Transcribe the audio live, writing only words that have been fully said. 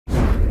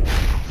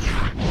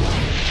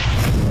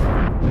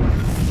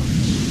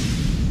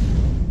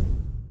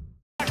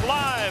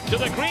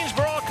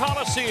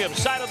Coliseum,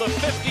 site of the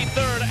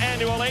 53rd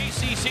annual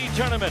ACC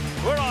tournament.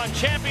 We're on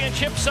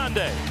Championship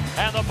Sunday,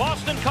 and the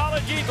Boston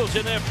College Eagles,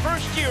 in their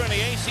first year in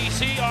the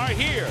ACC, are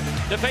here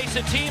to face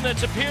a team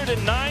that's appeared in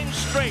 9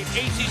 straight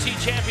ACC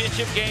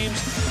championship games,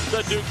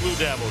 the Duke Blue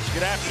Devils.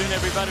 Good afternoon,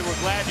 everybody.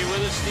 We're glad you're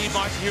with us. Steve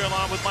Martin here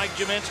along with Mike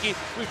Jaminski.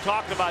 We've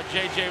talked about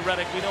J.J.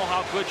 Redick. We know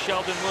how good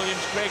Sheldon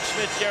Williams, Craig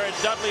Smith, Jared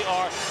Dudley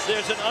are.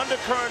 There's an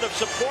undercurrent of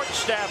support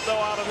staff, though,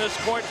 out on this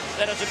court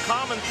that has a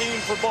common theme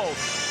for both: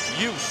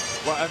 youth.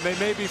 Well, and they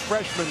may be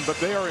freshmen, but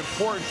they are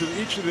important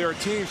to each of their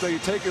teams. So you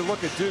take a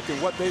look at Duke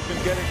and what they've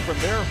been getting from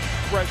their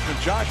freshmen.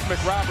 Josh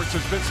McRoberts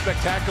has been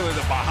spectacular.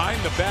 The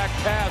behind-the-back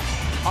pass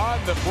on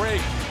the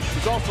break.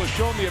 He's also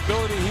shown the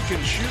ability he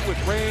can shoot with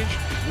range.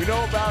 We know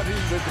about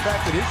the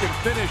fact that he can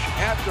finish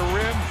at the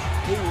rim.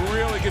 He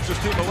really gives his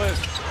team a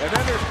list. And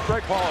then there's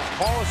Greg Paulus.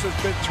 Paulus has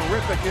been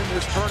terrific in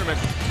this tournament.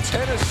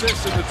 10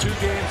 assists in the 2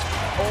 games,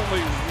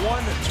 only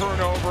 1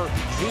 turnover.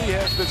 He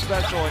has been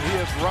special, and he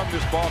has run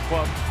this ball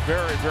club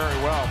very, very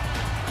well.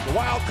 The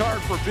wild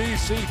card for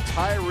BC,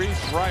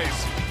 Tyrese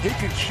Rice. He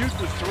can shoot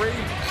the 3,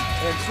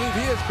 and Steve,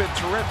 he has been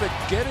terrific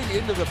getting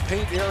into the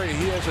paint area.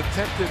 He has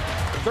attempted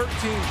 13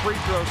 free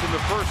throws in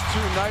the first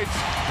 2 nights,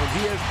 and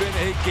he has been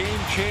a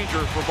game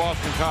changer for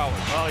Boston College.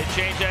 Well, he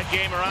changed that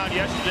game around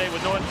yesterday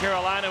with North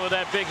Carolina with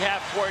that big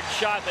half-court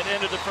shot that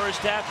ended the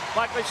first half.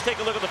 Mike, let's take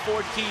a look at the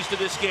 4 keys to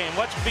this game.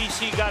 What's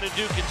BC got to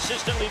do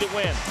consistently to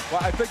win?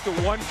 Well, I think the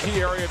one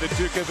key area that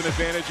Duke has an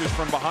advantage is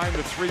from behind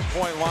the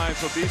 3-point line,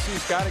 so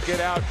BC's got to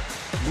get out,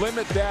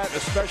 limit that,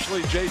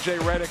 especially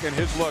J.J. Redick and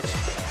his looks.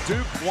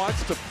 Duke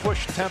wants to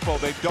push tempo.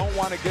 They don't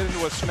want to get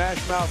into a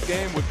smash-mouth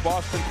game with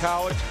Boston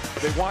College.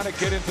 They want to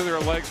get into their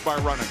legs by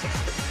running.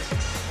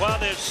 Well,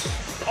 there's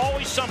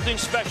always something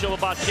special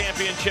about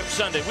Championship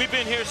Sunday. We've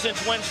been here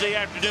since Wednesday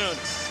afternoon,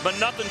 but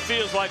nothing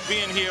feels like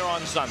being here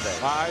on Sunday.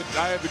 I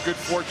had the good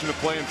fortune of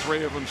playing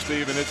 3 of them,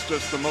 Steve, and it's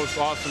just the most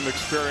awesome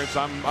experience.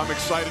 I'm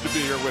excited to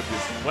be here with you.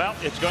 Well,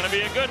 it's going to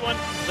be a good one.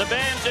 The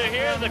bands are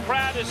here. The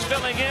crowd is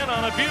filling in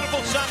on a beautiful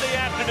Sunday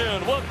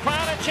afternoon. We'll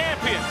crown a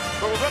champion,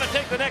 but we're going to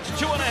take the next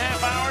 2.5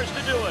 hours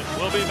to do it.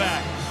 We'll be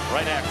back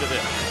right after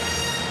this.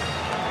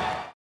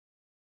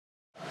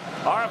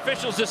 Our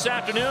officials this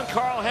afternoon,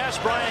 Carl Hess,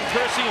 Brian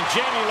Kersey, and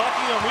Jamie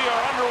Lucky, and we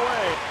are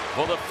underway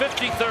for the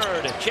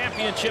 53rd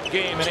championship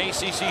game in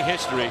ACC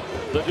history.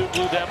 The Duke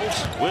Blue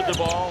Devils with the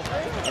ball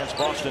against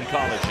Boston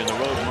College in the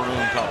road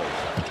maroon colors.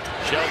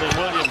 Sheldon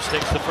Williams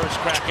takes the first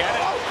crack at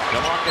it.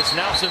 DeMarcus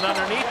Nelson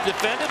underneath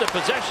defended. A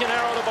possession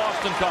arrow to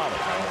Boston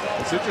College.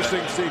 It's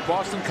interesting, Steve.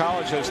 Boston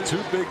College has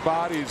 2 big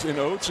bodies in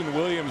Oates and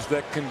Williams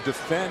that can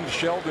defend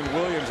Sheldon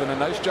Williams, and a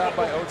nice job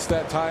by Oates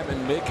that time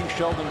in making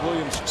Sheldon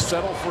Williams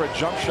settle for a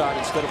jump shot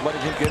instead of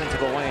letting him get into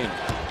the lane.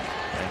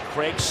 And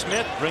Craig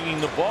Smith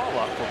bringing the ball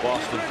up for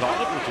Boston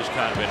College, which is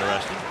kind of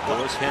interesting.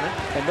 Willis Hinnant.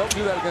 And they'll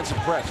do that against the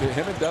press.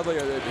 Him and Dudley,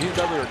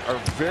 are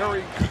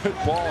very good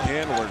ball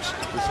handlers.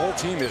 This whole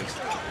team is.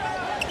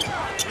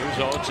 Here's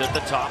Oates at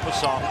the top, a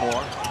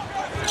sophomore.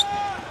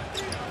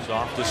 It's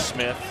off to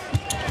Smith.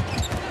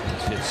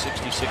 He's hit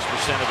 66%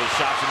 of his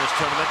shots in this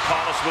tournament.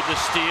 Paulus with the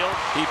steal.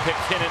 He picked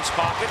Hinnant's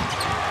pocket.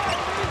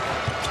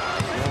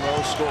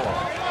 0 score.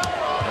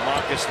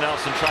 DeMarcus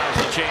Nelson tries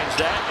to change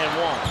that and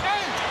won't.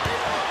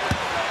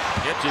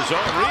 Gets his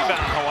own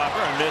rebound, however,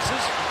 and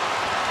misses.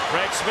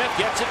 Craig Smith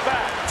gets it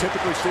back.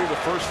 Typically, Steve, the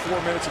first 4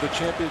 minutes of the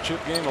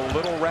championship game a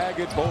little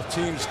ragged. Both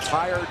teams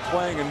tired,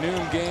 playing a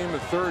noon game. The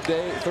third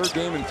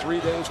game in 3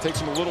 days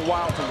takes them a little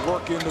while to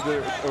work into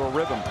their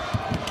rhythm.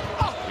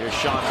 Here's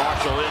Sean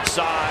Marshall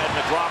inside.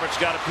 McRoberts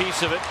got a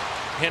piece of it.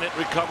 Hinnant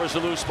recovers the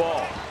loose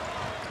ball.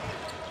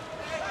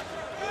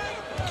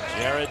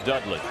 Jared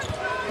Dudley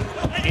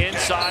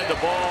inside. The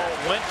ball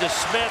went to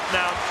Smith.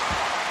 Now,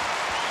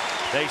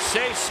 they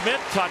say Smith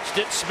touched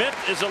it. Smith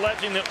is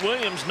alleging that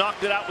Williams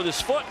knocked it out with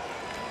his foot.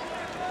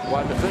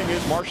 Well, the thing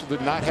is, Marshall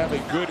did not have a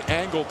good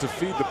angle to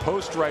feed the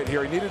post right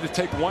here. He needed to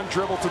take 1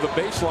 dribble to the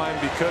baseline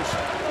because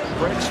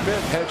Craig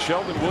Smith had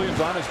Sheldon Williams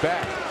on his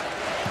back.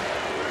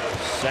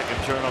 Second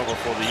turnover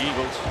for the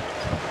Eagles.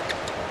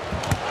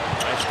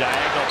 Nice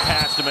diagonal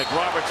pass to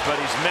McRoberts, but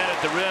he's met at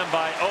the rim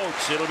by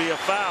Oates. It'll be a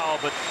foul,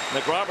 but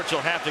McRoberts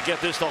will have to get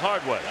this the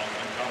hard way.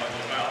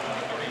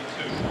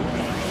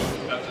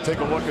 Take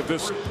a look at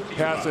this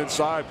pass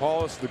inside.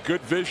 Paulus, the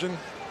good vision,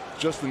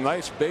 just a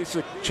nice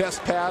basic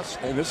chest pass.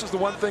 And this is the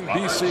one thing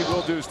BC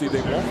will do, Steve.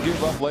 They won't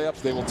give up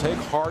layups. They will take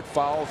hard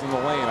fouls in the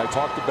lane. I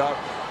talked about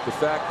the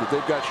fact that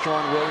they've got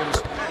Sean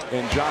Williams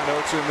and John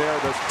Oates in there.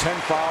 There's 10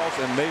 fouls,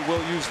 and they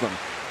will use them.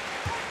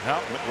 Now,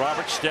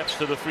 McRoberts steps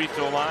to the free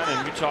throw line,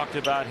 and we talked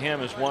about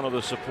him as one of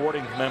the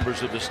supporting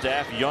members of the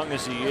staff. Young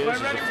as he is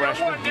as a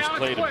freshman, he's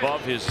played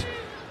above his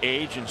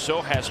age, and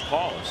so has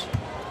Paulus.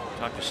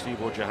 Talked to Steve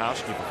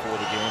Wojciechowski before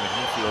the game, and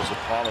he feels that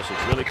Paulus has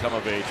really come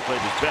of age,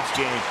 played his best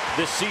game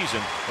this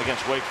season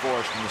against Wake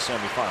Forest in the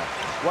semifinal.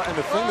 Well, and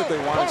the thing that they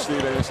want to see,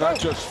 it's not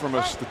just from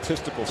a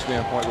statistical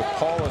standpoint, with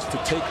Paulus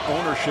to take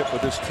ownership of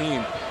this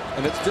team.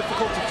 And it's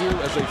difficult to do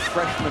as a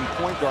freshman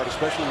point guard,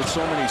 especially with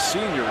so many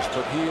seniors,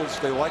 but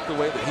they like the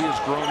way that he has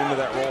grown into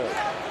that role.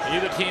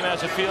 Neither team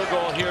has a field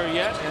goal here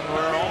yet, and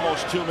we're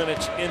almost 2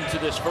 minutes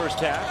into this first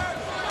half.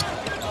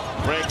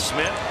 Craig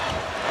Smith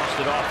lost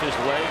it off his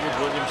leg with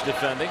Williams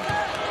defending.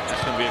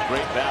 That's going to be a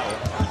great battle.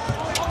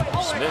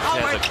 Smith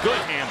has a good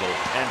handle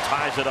and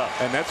ties it up.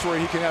 And that's where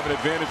he can have an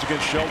advantage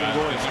against Sheldon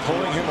Williams,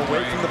 pulling him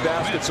away from the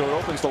basket so it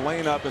opens the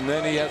lane up, and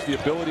then he has the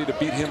ability to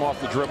beat him off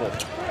the dribble.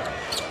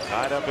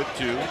 Tied up at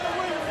 2.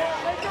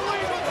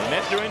 They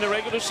met during the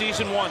regular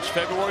season once,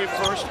 February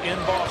 1st in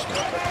Boston.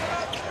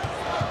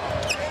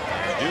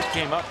 Duke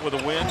came up with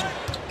a win,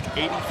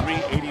 83-81.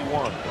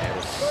 They had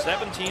a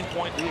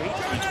 17-point lead,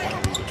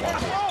 18-point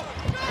lead.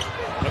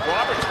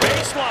 McRoberts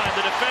baseline.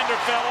 The defender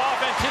fell off,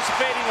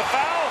 anticipating a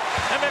foul,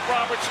 and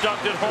McRoberts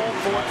dunked it home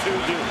for 2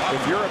 Duke.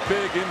 If you're a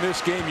big in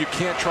this game, you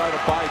can't try to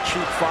buy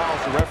cheap fouls.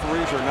 The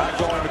referees are not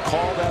going to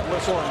call that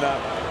whistle, and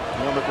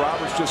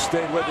McRoberts just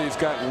stayed with it. He's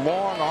got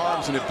long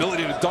arms and the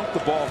ability to dunk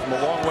the ball from a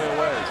long way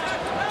away.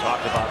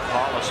 Talk about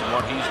Paulus and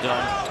what he's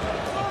done.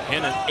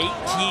 Hinnon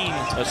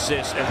 18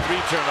 assists and 3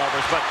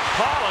 turnovers, but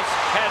Paulus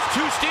has 2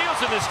 steals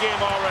in this game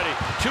already.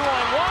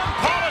 2-on-1,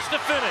 Paulus to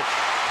finish.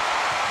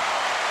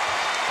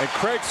 And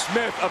Craig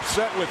Smith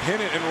upset with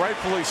Hinnon, and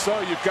rightfully so.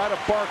 You've got to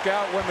bark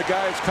out when the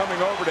guy is coming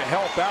over to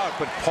help out,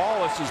 but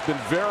Paulus has been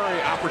very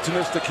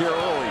opportunistic here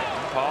early.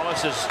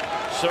 Paulus has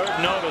served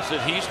notice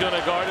that he's going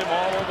to guard him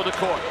all over the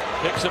court.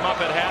 Picks him up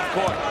at half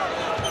court.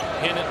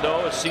 Hinnon,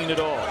 though, has seen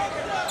it all.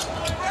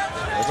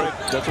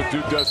 That's what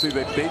Duke does. They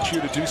bait you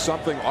to do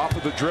something off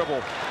of the dribble.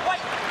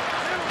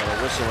 And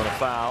a whistle and a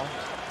foul.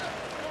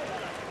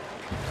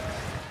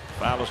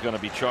 Foul is going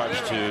to be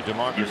charged to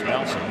DeMarcus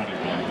Nelson.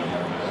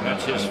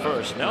 That's his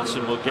first.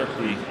 Nelson will get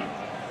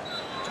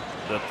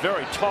the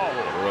very tall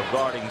order of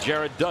guarding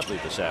Jared Dudley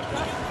this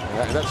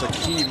afternoon. That's a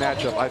key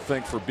matchup, I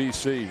think, for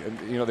BC.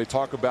 And they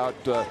talk about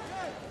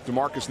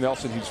DeMarcus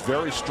Nelson. He's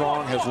very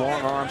strong, has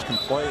long arms, can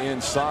play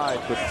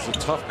inside, but it's a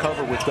tough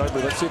cover with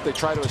Dudley. Let's see if they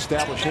try to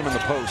establish him in the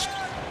post.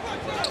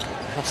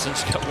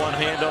 Nelson's got one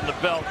hand on the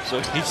belt,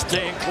 so he's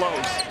staying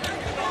close.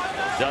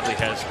 Dudley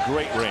has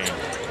great range.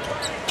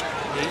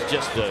 He's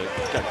just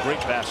got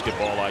great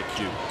basketball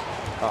IQ.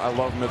 I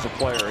love him as a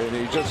player, and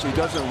he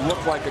doesn't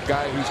look like a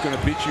guy who's going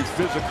to beat you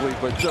physically,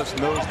 but just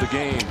knows the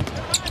game.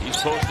 He's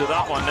posted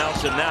up on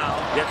Nelson now,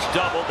 gets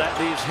doubled. That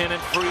leaves Hinnon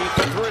free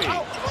for 3.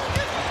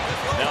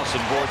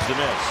 Nelson boards the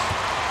miss.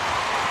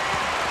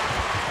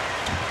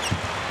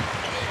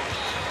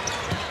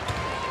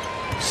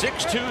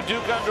 .6-2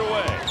 Duke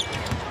underway.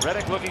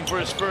 Redick looking for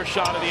his first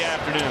shot of the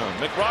afternoon.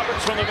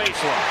 McRoberts from the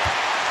baseline.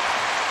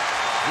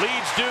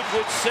 Leads Duke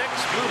with 6.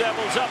 Blue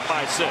Devils up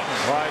by 6.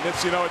 Right,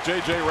 it's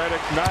J.J.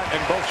 Redick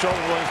and both Sheldon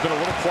Williams been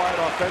a little quiet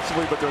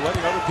offensively, but they're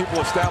letting other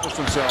people establish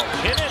themselves.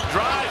 Hinnon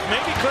drive,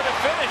 maybe could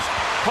have finished.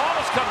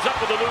 Paulus comes up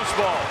with a loose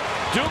ball.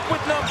 Duke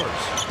with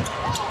numbers.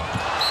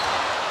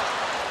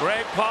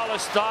 Greg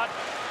Paulus thought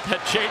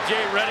that J.J.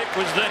 Redick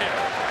was there.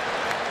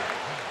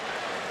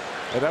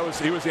 And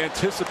he was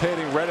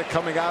anticipating Redick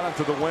coming out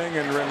onto the wing,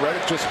 and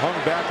Redick just hung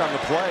back on the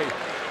play.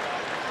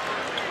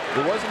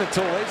 It wasn't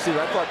until late season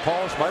I thought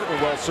Paulus might have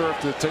been well served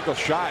to take a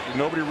shot.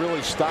 Nobody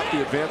really stopped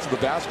the advance of the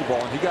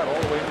basketball, and he got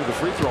all the way into the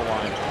free throw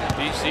line.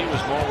 BC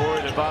was more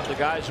worried about the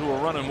guys who were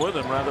running with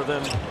him rather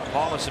than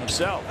Paulus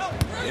himself.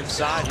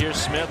 Inside, here's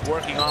Smith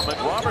working on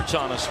McRoberts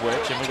on a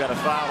switch, and we got a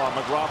foul on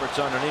McRoberts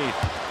underneath.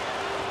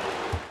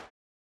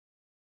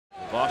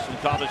 Boston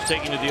College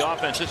taking to the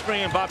offense. Let's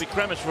bring in Bobby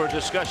Kremis for a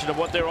discussion of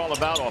what they're all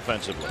about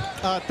offensively.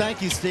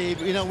 Thank you,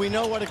 Steve. We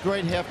know what a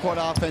great half-court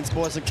offense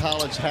Boston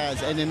College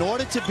has, and in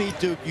order to beat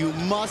Duke, you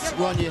must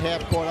run your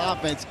half-court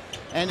offense.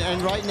 And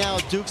right now,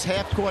 Duke's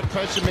half-court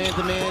pressure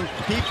man-to-man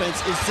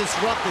defense is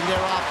disrupting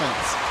their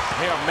offense.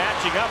 They are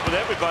matching up with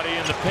everybody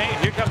in the paint.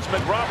 Here comes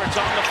McRoberts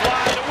on the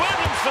fly to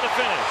Williams for the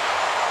finish.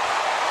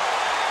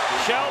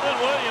 Sheldon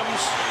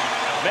Williams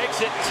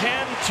makes it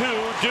 10-2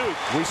 Duke.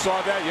 We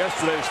saw that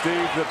yesterday,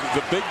 Steve.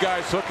 The big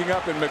guys hooking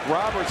up, and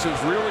McRoberts has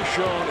really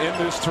shown in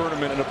this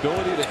tournament an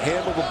ability to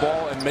handle the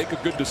ball and make a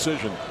good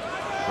decision.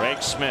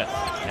 Craig Smith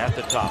at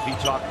the top. He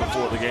talked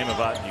before the game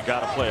about you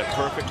got to play a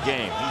perfect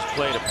game. He's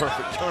played a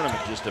perfect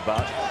tournament just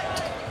about.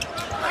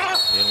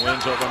 In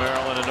wins over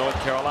Maryland and North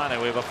Carolina.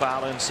 We have a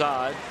foul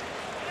inside.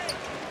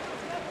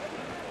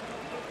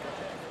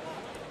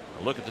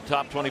 A look at the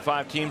top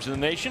 25 teams in the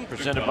nation,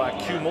 presented by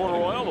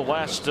XUMO Oil. The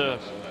last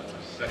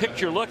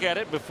picture look at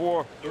it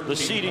before the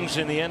seedings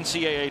in the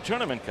NCAA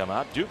tournament come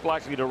out. Duke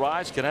likely to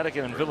rise,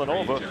 Connecticut and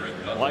Villanova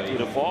likely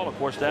to fall. Of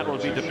course, that will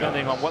be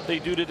depending on what they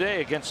do today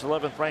against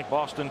 11th ranked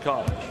Boston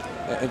College.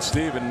 And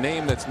Steve, a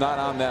name that's not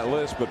on that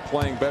list but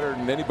playing better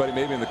than anybody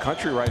maybe in the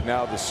country right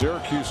now, the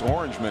Syracuse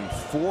Orangemen.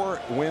 4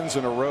 wins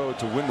in a row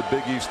to win the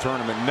Big East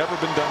tournament. Never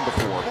been done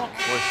before. Of course,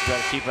 you've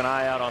got to keep an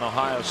eye out on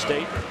Ohio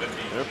State.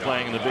 They're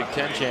playing in the Big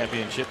Ten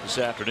championship this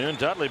afternoon.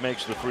 Dudley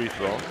makes the free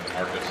throw.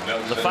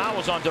 The foul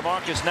was on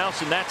DeMarcus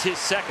Nelson. That's his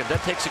second.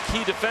 That takes a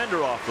key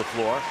defender off the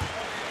floor,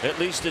 at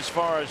least as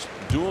far as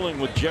dueling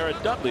with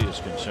Jared Dudley is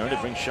concerned. It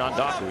brings Sean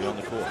Dockery on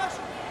the court.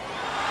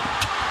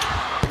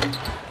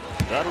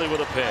 Dudley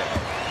with a pair.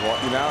 Well,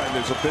 and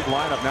there's a big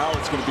lineup now.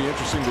 It's going to be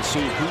interesting to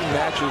see who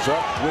matches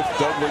up with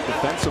Dudley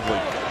defensively.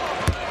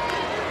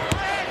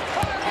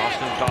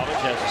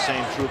 College has the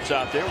same troops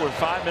out there. We're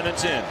 5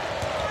 minutes in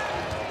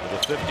to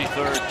the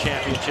 53rd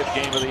championship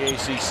game of the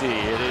ACC.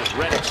 It is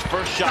Redick's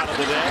first shot of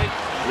the day,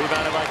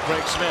 rebounded by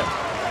Craig Smith.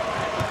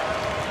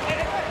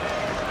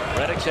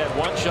 Redick's had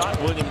one shot,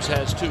 Williams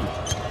has two.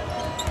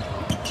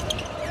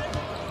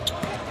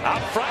 Out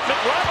front,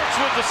 McRoberts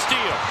with the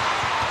steal.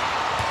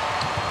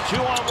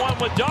 2-on-1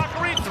 with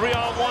Dockery,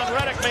 3-on-1.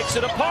 Redick makes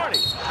it a party.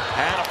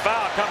 And a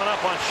foul coming up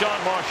on Sean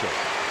Marshall.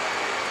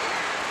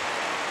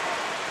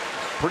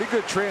 Pretty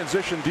good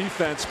transition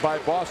defense by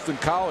Boston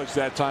College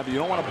that time, but you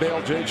don't want to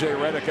bail J.J.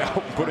 Redick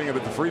out and putting him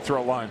at the free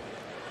throw line.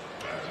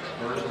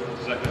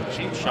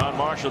 Sean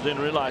Marshall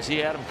didn't realize he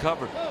had him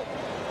covered.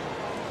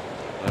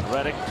 And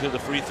Redick to the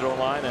free throw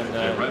line, and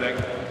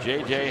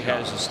J.J.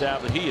 has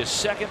established he is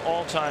second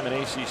all-time in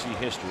ACC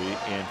history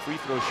in free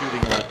throw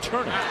shooting in the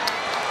tournament,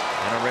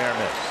 and a rare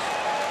miss.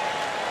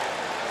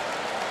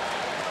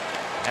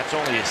 That's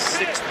only his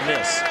 6th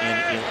miss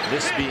in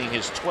this being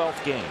his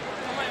 12th game.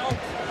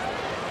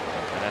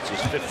 And that's his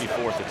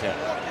 54th attempt.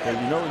 And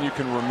you know when you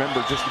can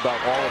remember just about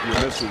all of your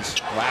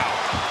misses. Wow.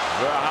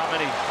 Well, how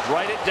many?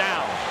 Write it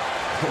down.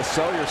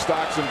 Sell your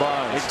stocks and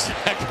bonds.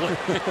 Exactly.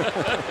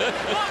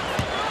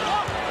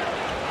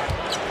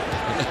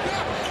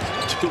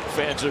 Duke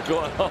fans are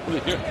going home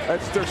here.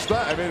 They're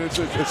stunned. I mean, it's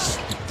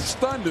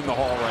stunned in the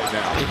hall right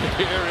now.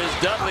 Here is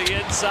Dudley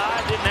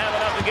inside. Didn't have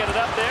enough to get it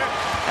up there.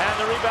 And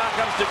the rebound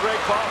comes to Greg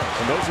Paulus.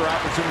 And those are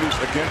opportunities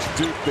against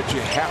Duke that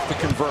you have to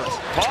convert.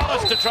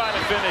 Paulus to try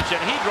to finish,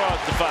 and he draws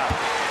the foul.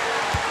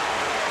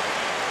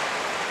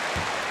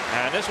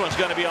 And this one's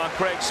going to be on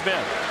Craig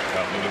Smith.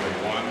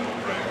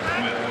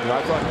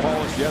 I thought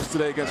Paulus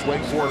yesterday against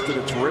Wake Forest did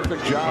a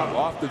terrific job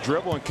off the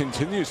dribble and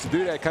continues to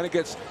do that. Kind of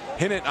gets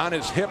hinted on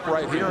his hip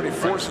right here, and he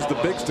forces the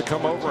bigs to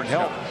come over and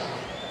help.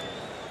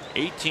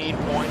 18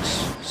 points,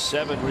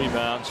 7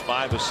 rebounds,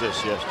 5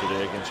 assists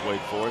yesterday against Wake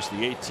Forest.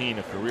 The 18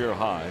 a career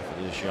high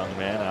for this young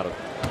man out of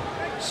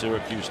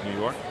Syracuse, New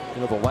York.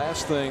 You know, the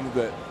last thing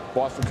that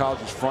Boston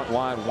College's front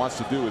line wants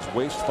to do is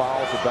waste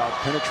fouls about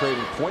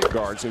penetrating point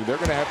guards. And they're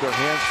going to have their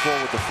hands full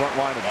with the front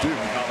line of Duke.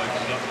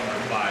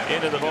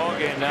 Into the ball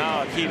game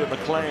now, Akita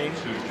McLean.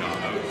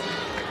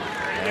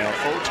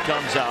 And Oates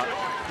comes out.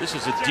 This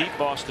is a deep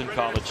Boston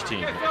College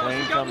team.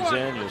 McLean comes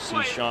in. You'll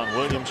see Sean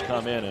Williams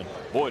come in, and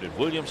boy, did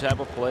Williams have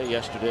a play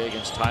yesterday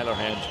against Tyler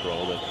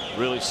Hansbrough that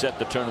really set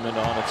the tournament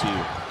on its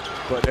ear.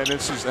 But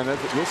this is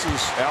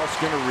Al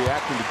Skinner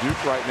reacting to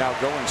Duke right now,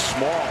 going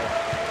small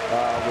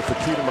with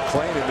Akita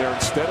McLean in there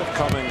instead of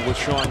coming with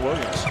Sean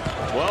Williams.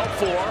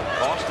 12-4.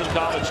 Boston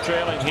College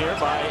trailing here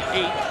by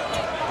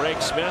 8.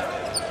 Craig Smith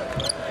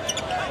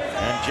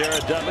and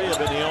Jared Dudley have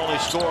been the only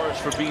scorers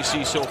for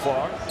BC so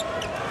far.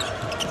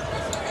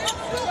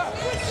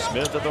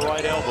 Smith at the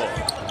right elbow.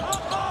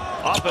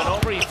 Up and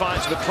over, he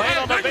finds McLean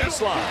on the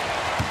baseline.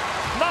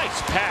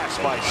 Nice pass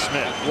by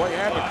Smith. Boy,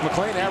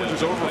 McLean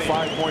averages over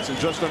 5 points in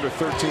just under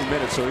 13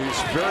 minutes, so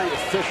he's very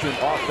efficient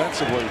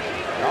offensively.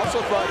 I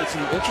also thought it's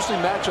an interesting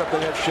matchup.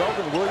 They have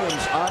Sheldon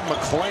Williams on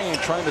McLean,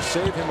 trying to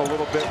save him a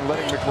little bit and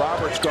letting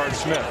McRoberts guard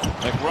Smith.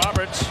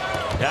 McRoberts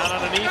down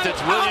underneath.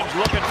 It's Williams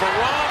looking for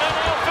one, and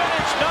no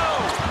finish. No.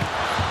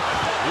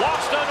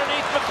 Lost underneath.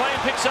 McLean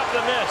picks up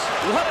the miss.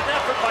 What an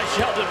effort by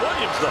Sheldon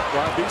Williams, though.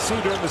 Well, BC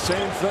doing the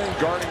same thing,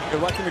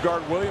 electing to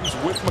guard Williams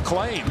with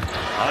McLean.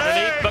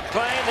 Underneath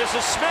McLean, this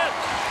is Smith.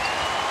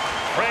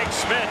 Craig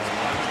Smith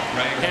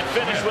can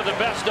finish with the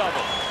best of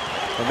them.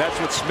 And that's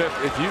what Smith,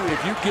 if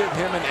you give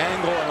him an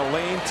angle and a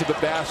lane to the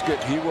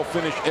basket, he will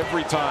finish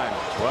every time.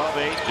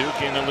 12-8,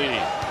 Duke in the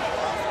lead.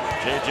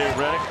 J.J.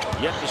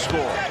 Redick yet to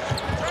score.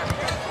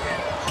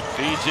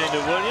 Feeds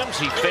into Williams.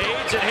 He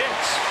fades and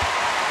hits.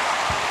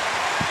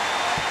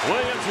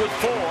 Williams with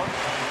 4.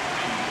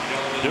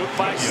 Duke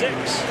by 6.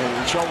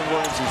 And Sheldon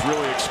Williams has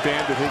really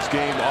expanded his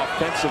game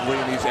offensively,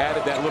 and he's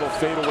added that little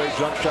fadeaway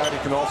jump shot. He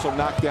can also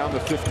knock down the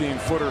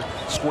 15-footer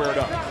squared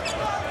up.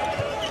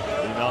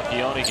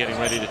 Malchione getting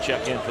ready to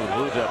check in for the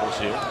Blue Devils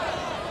here.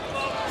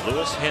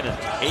 Lewis Hinnant,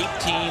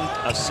 18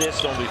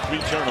 assists, only 3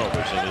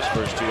 turnovers in his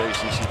first 2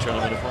 ACC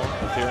tournament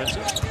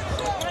appearances.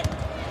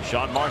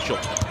 Sean Marshall.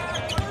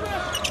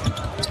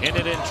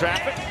 Hinnant in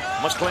traffic.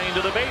 McLean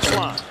to the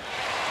baseline.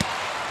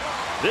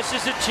 This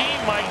is a team,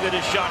 Mike, that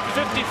has shot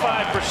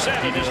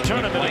 55% in his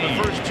tournament in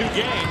the first 2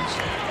 games.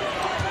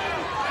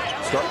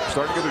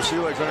 Starting to get their sea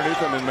legs underneath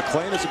them. And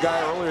McLean is a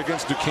guy earlier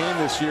against Duquesne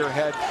this year,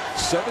 had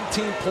 17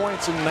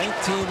 points in 19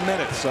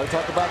 minutes. So I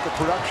talk about the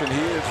production.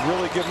 He is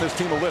really giving this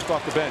team a lift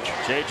off the bench.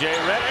 J.J.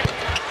 Redick,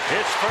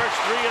 his first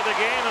 3 of the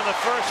game and the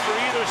first for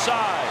either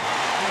side.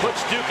 Puts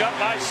Duke up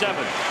by 7.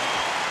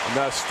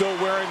 And still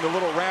wearing the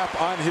little wrap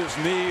on his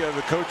knee.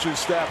 The coaching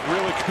staff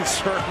really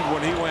concerned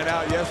when he went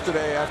out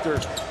yesterday after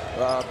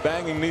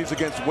banging knees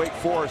against Wake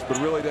Forest, but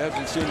really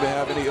doesn't seem to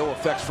have any ill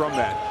effects from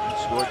that.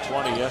 He scored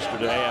 20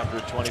 yesterday after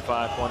a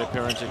 25-point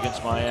appearance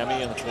against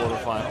Miami in the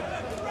quarterfinal.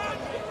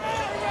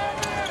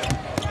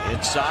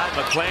 Inside,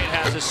 McLean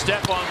has a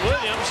step on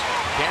Williams.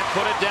 Can't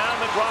put it down.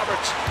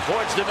 McRoberts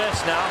towards the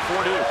miss now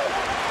for Duke.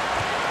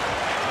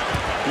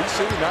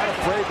 BC not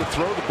afraid to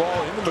throw the ball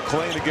into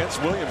McLean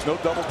against Williams. No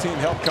double team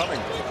help coming.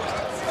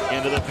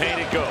 Into the paint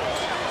it goes.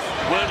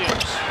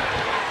 Williams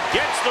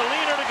gets the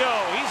leader to go.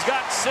 He's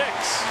got 6.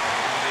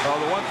 Well,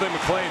 the one thing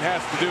McLean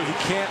has to do, he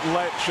can't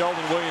let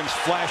Sheldon Williams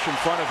flash in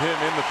front of him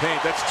in the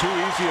paint. That's too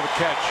easy of a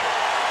catch.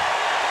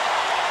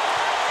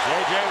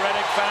 J.J.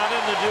 Redick found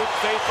him. The Duke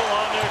faithful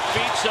on their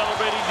feet,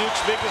 celebrating Duke's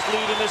biggest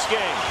lead in this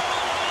game.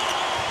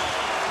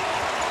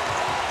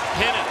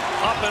 Hinnon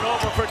up and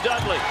over for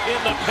Dudley. In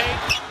the paint,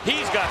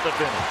 he's got the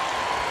finish.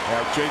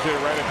 Yeah, J.J.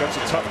 Redick, that's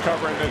a tough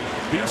cover. And then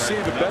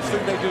BC, the best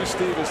thing they do,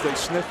 Steve, is they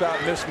sniff out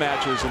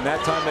mismatches. And that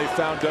time they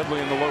found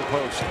Dudley in the low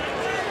post.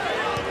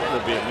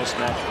 There'll be a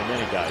mismatch for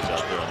many guys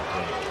out there on the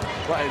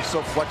paint. Well, he's so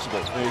flexible.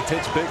 He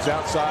takes bigs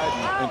outside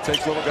and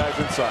takes little guys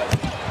inside.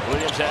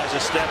 Williams has a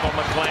step on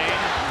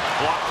McLean.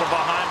 Blocked from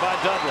behind by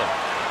Dudley.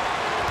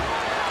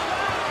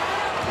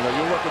 You know,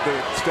 you look at the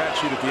stat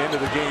sheet at the end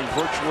of the game,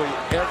 virtually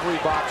every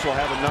box will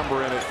have a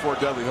number in it for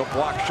Dudley. He'll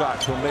block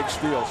shots, he'll make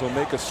steals, he'll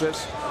make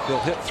assists,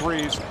 he'll hit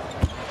threes.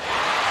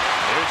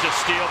 There's a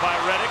steal by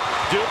Redick.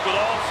 Duke with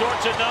all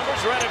sorts of numbers.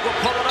 Redick will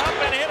pull it up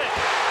and hit it.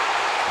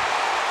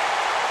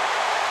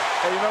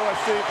 Hey, you know what,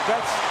 Steve?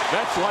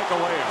 That's like a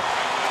layup.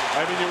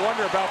 I mean, you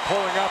wonder about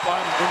pulling up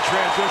in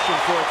transition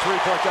for a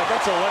three-point shot.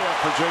 That's a layup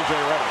for J.J.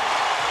 Redick.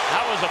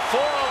 That was a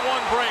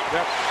 4-on-1 break.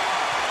 Yep.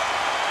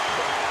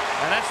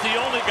 And that's the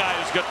only guy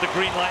who's got the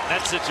green light in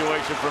that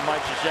situation for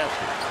Mike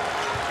Krzyzewski.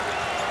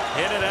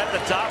 Hit it at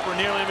the top.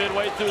 We're nearly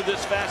midway through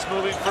this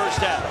fast-moving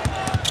first half.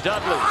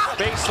 Dudley,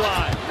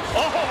 baseline.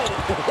 Oh,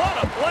 what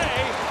a play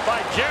by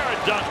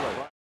Jared Dudley.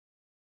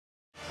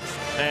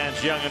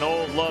 Fans young and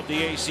old love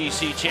the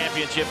ACC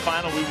championship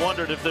final. We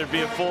wondered if there'd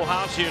be a full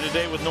house here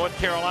today with North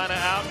Carolina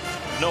out.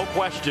 No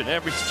question.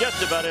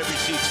 Just about every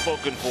seat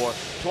spoken for.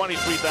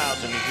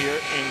 23,000 here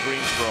in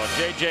Greensboro.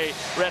 J.J.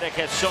 Redick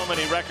has so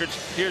many records.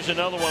 Here's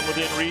another one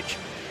within reach.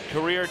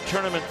 Career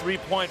tournament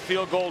three-point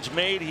field goals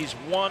made. He's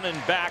one and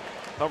back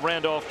of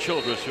Randolph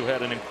Childress, who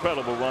had an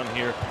incredible run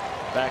here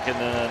back in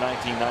the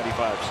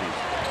 1995 season.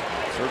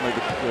 Certainly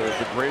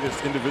the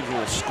greatest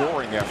individual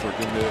scoring effort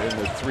in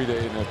the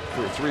three-day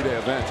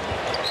event.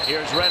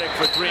 Here's Redick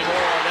for 3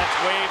 more. That's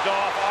waved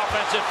off.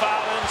 Offensive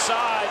foul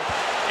inside.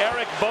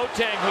 Eric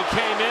Boateng, who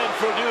came in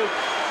for Duke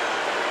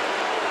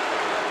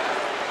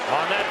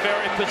on that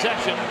very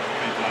possession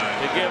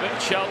to give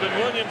it Sheldon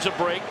Williams a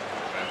break.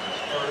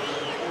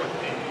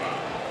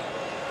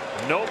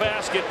 No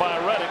basket by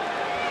Redick.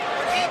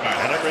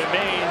 And it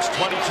remains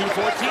 22-14.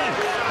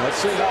 Let's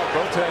see how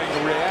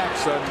Boateng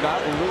reacts.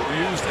 Not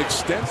used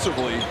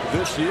extensively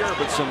this year,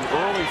 but some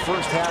early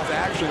first half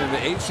action in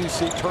the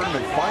ACC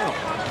tournament final.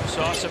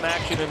 Saw some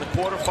action in the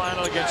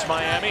quarterfinal against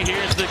Miami.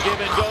 Here's the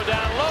give and go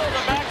down low.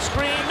 The back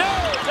screen. No!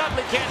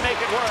 Dudley can't make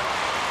it work.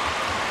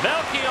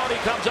 Melchione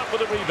comes up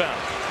with a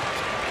rebound.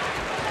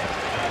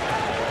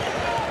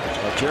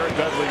 Well, Jared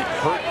Dudley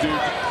hurt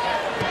Duke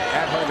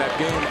at home that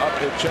game up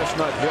at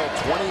Chestnut Hill.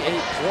 28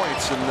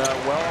 points and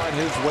well on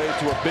his way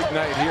to a big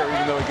night here,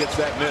 even though he gets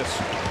that miss.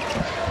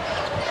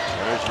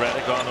 There's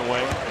Redick on the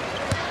way.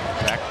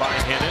 Back by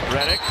Hinnon.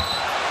 Redick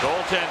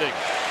goaltending.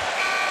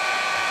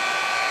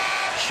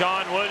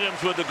 Sean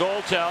Williams with the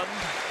goaltend.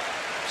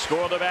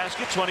 Score of the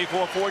basket,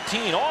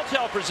 24-14.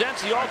 Alltel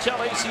presents the Alltel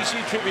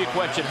ACC trivia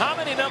question. How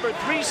many number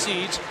 3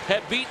 seeds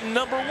have beaten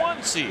number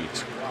 1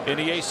 seeds in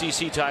the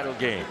ACC title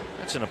game?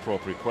 That's an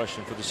appropriate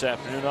question for this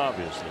afternoon,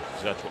 obviously,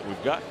 because that's what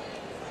we've got.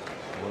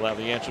 We'll have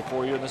the answer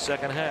for you in the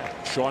second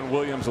half. Sean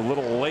Williams a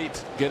little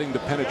late getting the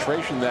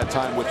penetration that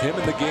time. With him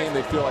in the game,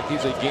 they feel like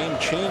he's a game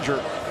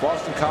changer.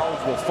 Boston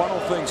College will funnel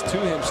things to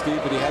him, Steve,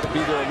 but he had to be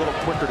there a little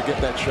quicker to get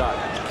that shot.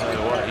 I'll tell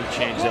you what, he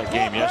changed that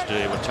game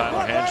yesterday when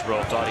Tyler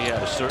Hansbrough thought he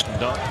had a certain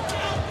dunk.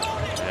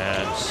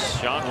 And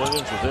Sean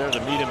Williams was there to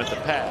meet him at the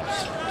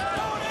pass.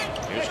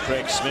 Here's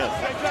Craig Smith.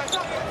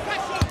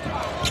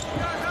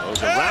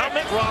 Goes around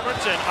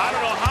McRoberts, and I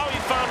don't know how he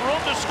found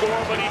room to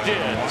score, but he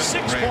did.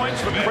 6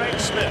 points for Craig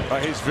Smith.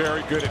 He's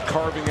very good at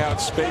carving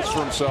out space for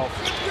himself.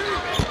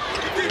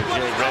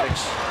 J.J.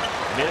 Redick's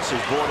miss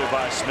is boarded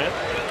by Smith.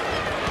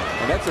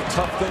 And that's a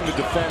tough thing to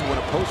defend when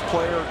a post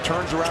player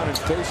turns around and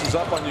faces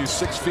up on you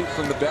 6 feet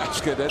from the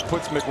basket. That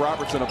puts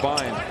McRoberts in a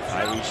bind.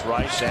 Tyrese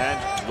Rice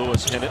and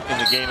Lewis Hinnon in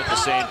the game at the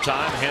same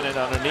time. Hinnon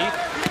underneath,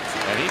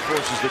 and he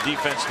forces the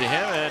defense to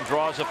him and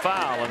draws a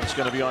foul, and it's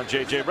going to be on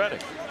J.J.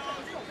 Redick.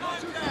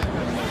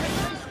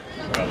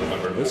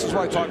 This is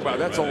what I talk about.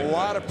 That's a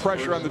lot of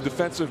pressure on the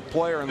defensive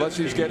player unless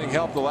he's getting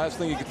help. The last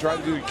thing you can try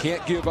to do, you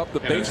can't give up the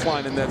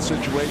baseline in that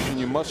situation.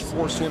 You must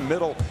force him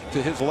middle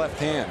to his left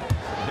hand.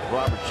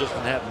 Roberts just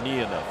didn't have knee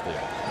enough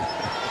there.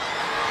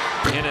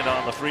 Hinnon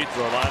on the free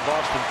throw line.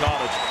 Boston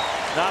College,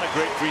 not a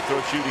great free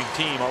throw shooting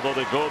team, although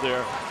they go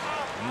there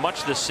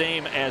much the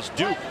same as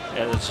Duke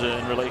as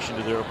in relation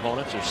to their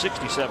opponents. They're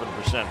 67%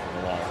 from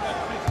the line.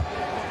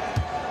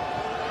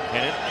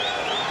 Hinnon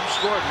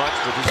scored much,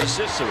 but his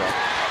assists are up.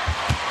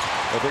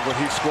 I think when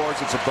he scores,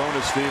 it's a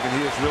bonus, Steve, and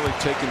he has really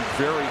taken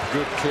very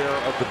good care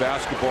of the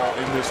basketball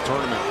in this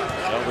tournament.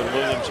 Sheldon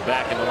Williams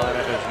back in the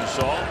lineup, as you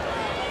saw.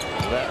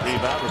 That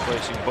rebound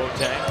replacing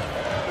Boateng.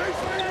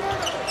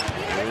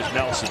 Here's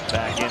Nelson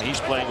back in. He's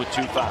playing with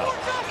 2 fouls.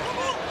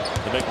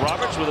 To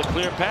McRoberts with a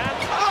clear path.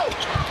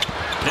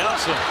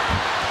 Nelson.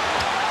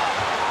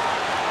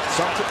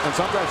 And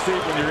sometimes,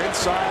 Steve, when you're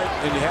inside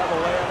and you have a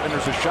layup and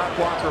there's a shot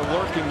blocker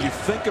lurking, you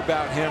think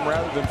about him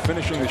rather than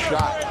finishing the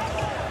shot.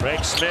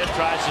 Greg Smith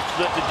tries to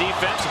flip the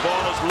defense. The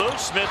ball is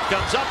loose. Smith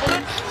comes up with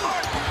it.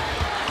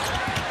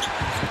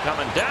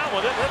 Coming down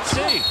with it. Let's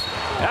see.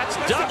 That's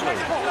Dudley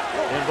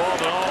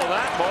involved in all of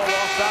that. Ball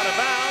lost out of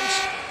bounds.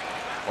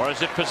 Or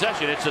is it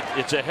possession?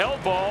 It's a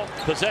held ball.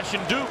 Possession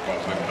Duke.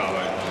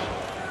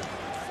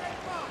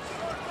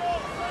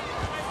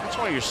 That's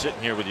why you're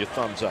sitting here with your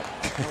thumbs up.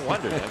 No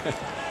wonder, man.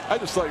 I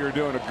just thought you were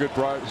doing a good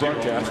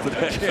broadcast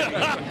today.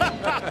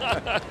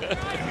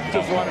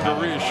 Just wanted to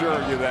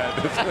reassure you that.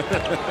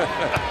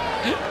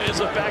 It's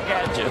a back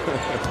at you.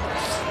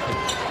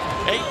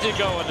 8 to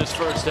go in this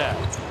first half.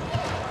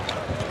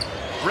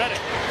 Redick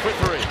for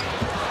 3.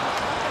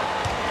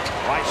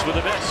 Rice with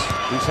a miss.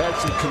 He's had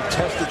some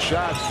contested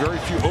shots. Very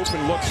few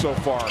open looks so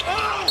far.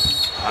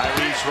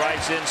 Tyrese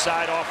Rice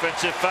inside,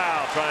 offensive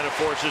foul, trying to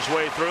force his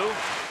way through.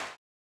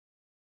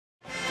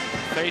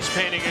 Face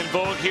painting in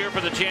vogue here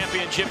for the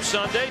championship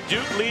Sunday.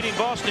 Duke leading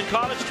Boston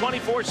College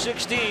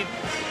 24-16.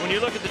 When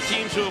you look at the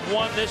teams who have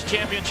won this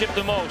championship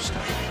the most,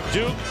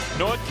 Duke,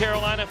 North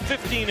Carolina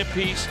 15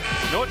 apiece,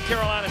 North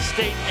Carolina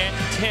State at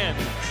 10.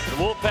 The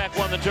Wolfpack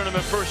won the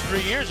tournament first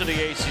 3 years of the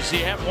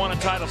ACC, haven't won a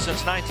title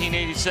since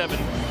 1987.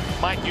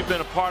 Mike, you've been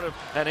a part of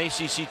an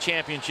ACC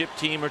championship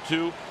team or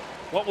two.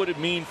 What would it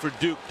mean for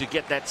Duke to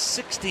get that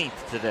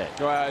 16th today?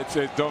 Well, I'd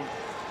say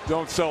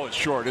don't sell it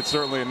short. It's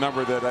certainly a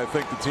number that I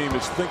think the team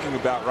is thinking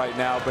about right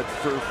now. But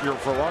for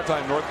a long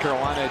time, North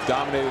Carolina had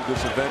dominated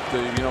this event.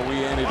 You know,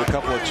 we added a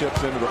couple of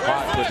chips into the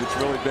pot, but it's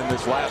really been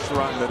this last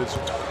run that has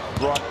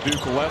brought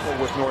Duke level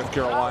with North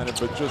Carolina.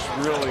 But just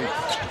really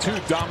 2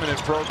 dominant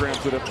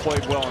programs that have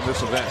played well in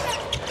this event.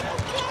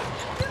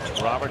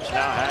 Roberts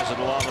now has it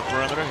along the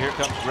perimeter. Here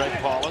comes Greg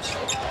Paulus.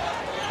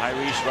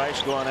 Tyrese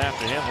Rice going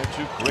after him. They're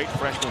 2 great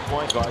freshman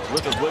point guards.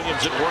 Look at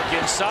Williams at work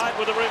inside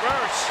with a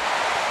reverse.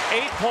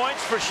 8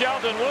 points for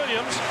Sheldon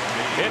Williams.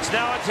 It's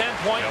now a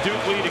 10-point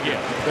Duke lead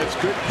again. That's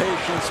good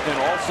patience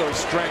and also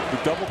strength. The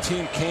double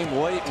team came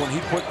late when he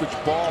put the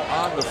ball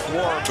on the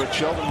floor, but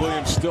Sheldon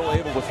Williams still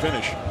able to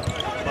finish.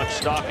 Much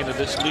stock into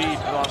this lead.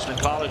 Boston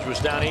College was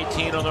down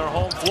 18 on their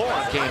home floor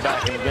and came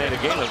back and made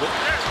a game of it.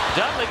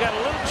 Dudley got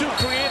a little too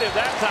creative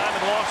that time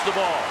and lost the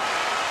ball.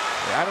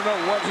 I don't know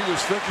what he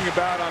was thinking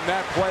about on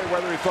that play,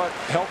 whether he thought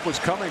help was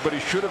coming, but he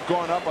should have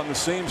gone up on the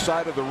same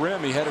side of the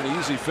rim. He had an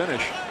easy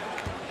finish.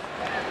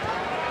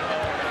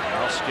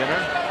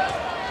 Skinner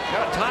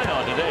got a tie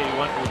on today. He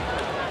went with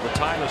the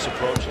timeless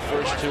approach. The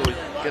first 2,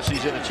 I guess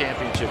he's in a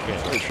championship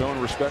game. He's showing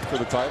respect for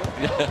the title.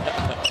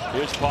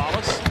 Here's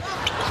Paulus.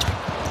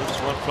 This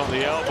one from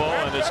the elbow,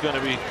 and it's going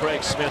to be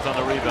Craig Smith on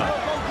the rebound.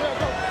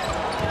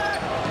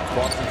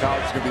 Boston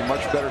College is going to be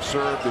much better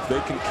served if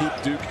they can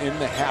keep Duke in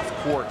the half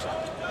court.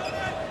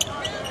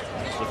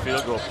 That's the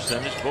field goal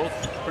percentage. Both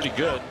pretty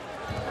good.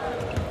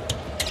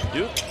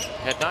 Duke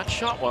had not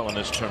shot well in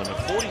this tournament.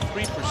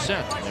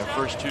 43% in their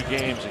first 2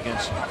 games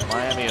against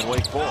Miami and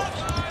Wake Forest.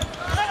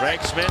 Craig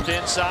Smith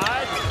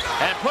inside,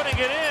 and putting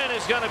it in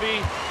is going to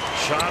be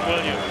Sean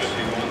Williams.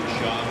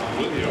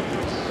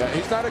 Yeah,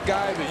 he's not a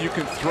guy that you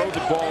can throw the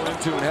ball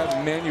into and have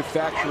him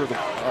manufacture the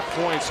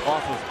points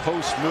off of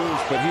post moves,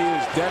 but he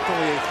is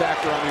definitely a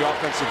factor on the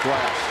offensive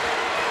glass.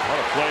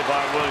 What a play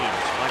by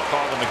Williams. Might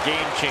call him a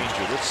game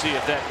changer. Let's see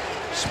if that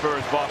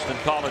spurs Boston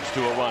College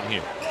to a run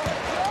here.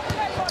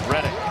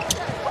 Redick.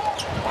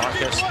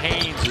 Marcus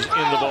Haynes is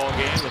in the ball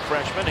game, the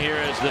freshman. Here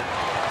is the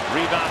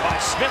rebound by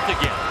Smith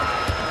again.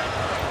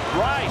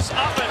 Rice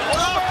up and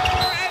over,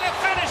 and a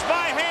finish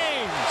by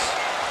Haynes.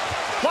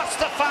 What's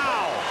the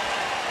foul?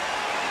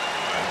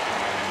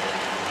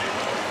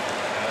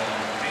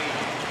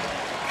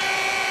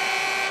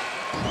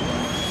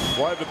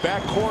 Why the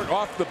backcourt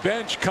off the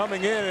bench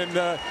coming in,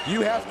 and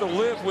you have to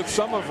live with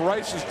some of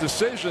Rice's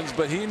decisions,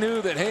 but he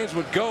knew that Haynes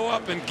would go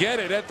up and get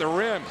it at the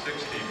rim.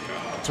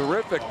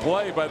 Terrific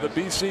play by the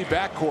BC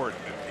backcourt.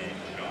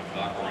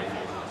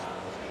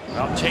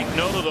 I'll take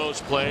note of those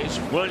plays.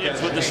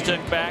 Williams with the stick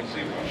back,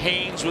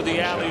 Haynes with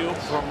the alley-oop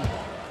from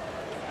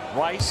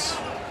Rice,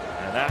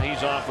 and now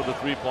he's on for the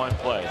 3-point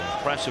play.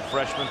 Impressive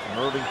freshman from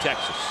Irving,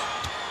 Texas.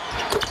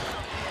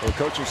 The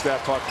coaching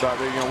staff talked about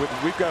it. You know,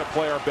 we've got to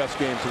play our best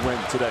game to win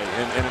today,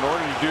 and in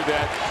order to do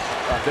that,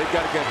 they've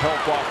got to get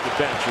help off the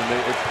bench, and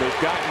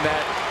they've gotten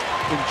that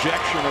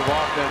injection of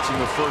offense in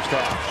the first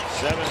half.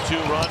 7-2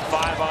 run,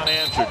 5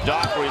 unanswered.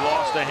 Dockery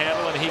lost the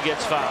handle, and he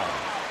gets fouled.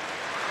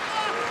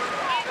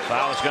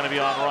 Foul is going to be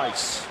on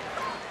Rice.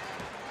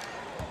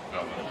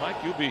 Mike,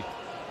 you'll be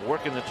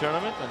working the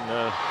tournament,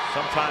 and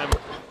sometime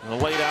in the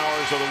late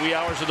hours or the wee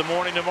hours of the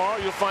morning tomorrow,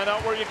 you'll find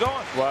out where you're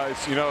going. Well,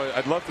 it's, you know,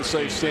 I'd love to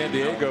say San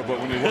Diego, but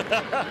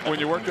when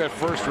you work that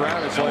first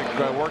round, it's like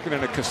working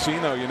in a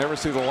casino. You never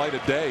see the light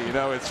of day. You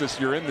know, it's just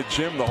you're in the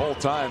gym the whole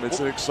time. It's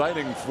an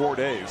exciting 4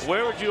 days.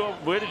 Where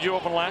did you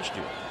open last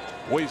year?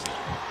 Wasted.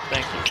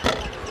 Thank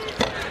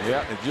you.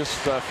 Yeah, it just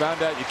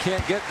found out you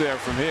can't get there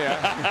from here.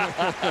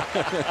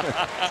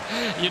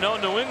 You know,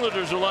 New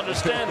Englanders will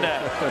understand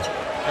that.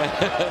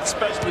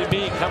 Especially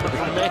me coming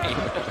from Maine.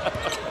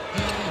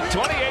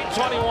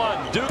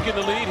 28-21. Duke in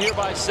the lead here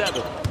by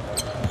 7.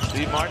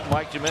 Steve Martin,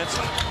 Mike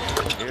Jaminski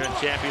here in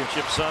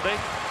Championship Sunday.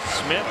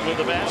 Smith with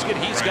the basket.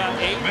 He's got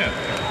 8.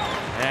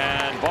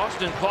 And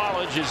Boston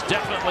College is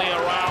definitely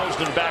aroused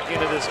and back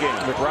into this game.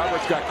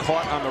 McRoberts got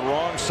caught on the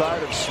wrong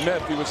side of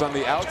Smith. He was on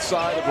the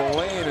outside of the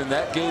lane, and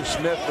that gave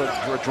Smith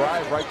a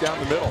drive right down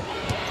the middle.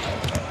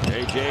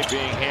 AJ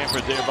being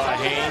hampered there by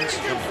Haynes.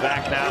 Comes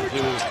back now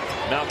to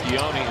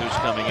Malchione, who's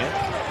coming in.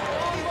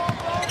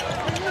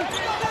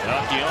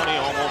 Malchione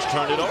almost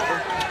turned it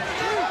over.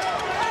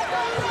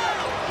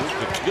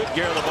 Good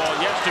gear of the ball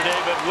yesterday,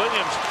 but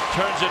Williams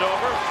turns it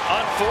over.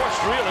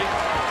 Unforced, really.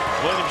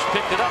 Williams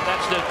picked it up.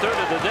 That's their 3rd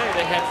of the day.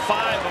 They had 5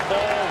 of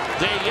all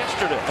day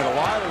yesterday. And a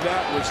lot of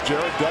that was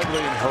Jared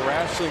Dudley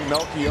harassing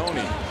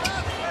Malchione.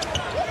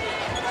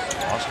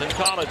 Boston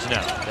College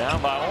now, down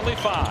by only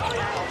 5.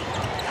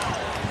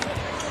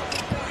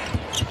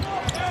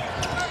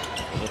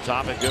 The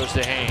top, it goes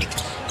to Haynes.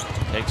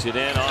 Takes it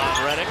in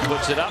on Redick,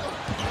 puts it up.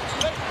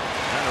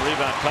 And the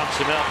rebound comes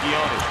to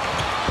Malchione.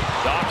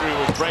 Dockery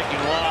was breaking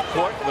long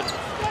court, but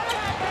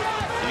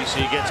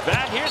DC gets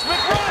back. Here's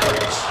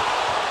McRoberts.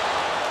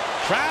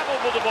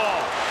 Traveled with the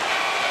ball.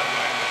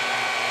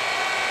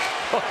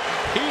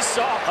 He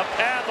saw a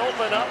path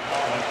open up.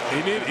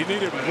 He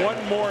needed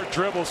one more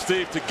dribble,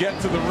 Steve, to get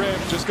to the rim.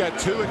 Just got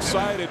too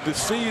excited. The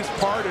seas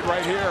parted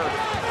right here.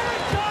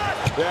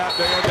 Yeah,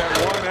 they had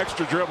that one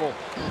extra dribble.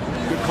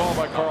 Good call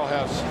by Carl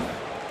Hess.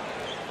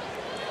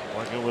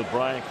 Working with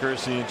Brian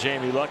Kersey and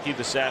Jamie Luckey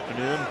this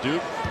afternoon.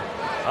 Duke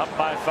up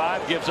by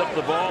 5, gives up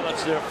the ball.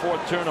 That's their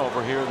 4th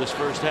turnover here this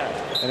first half.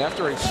 And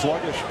after a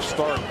sluggish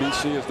start,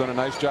 BC has done a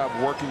nice job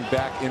working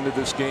back into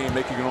this game,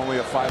 making it only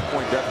a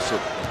 5-point deficit.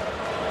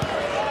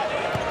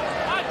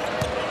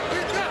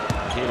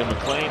 Tatum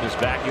McClain is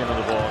back into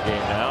the ball game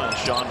now, and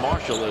Sean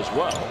Marshall as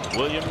well.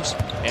 Williams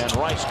and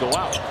Rice go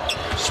out.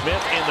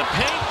 Smith in the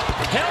paint,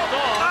 held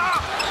on.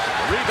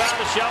 Rebound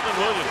to Sheldon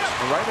Williams.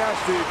 And right now,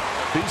 Steve,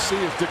 BC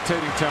is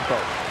dictating tempo.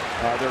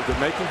 They're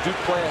making Duke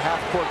play a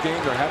half-court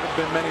game. There haven't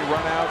been many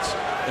runouts,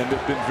 and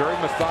they've been very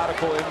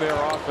methodical in their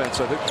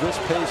offense. I think this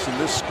pace and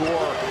this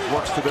score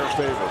works to their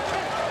favor.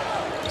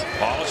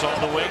 Paulus on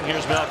the wing.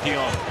 Here's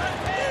Malchione.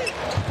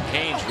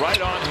 Haynes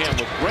right on him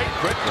with great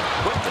quickness.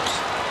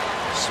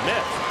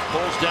 Smith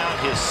pulls down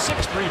his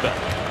 6th rebound.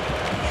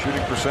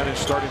 Shooting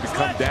percentage starting to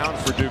come down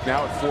for Duke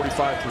now at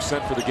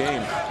 45% for the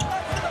game.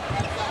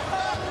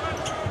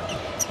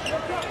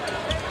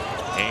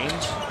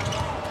 Haynes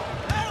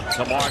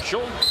to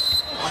Marshall.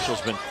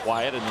 Marshall's been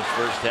quiet in this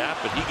first half,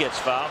 but he gets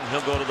fouled and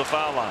he'll go to the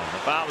foul line. The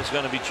foul is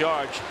going to be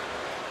charged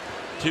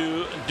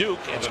to Duke.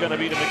 It's going to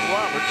be to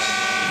McRoberts.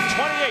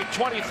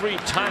 28-23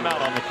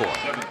 timeout on the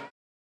court.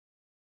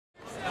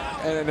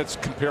 And it's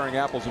comparing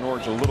apples and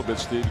oranges a little bit,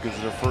 Steve, because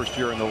it's their first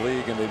year in the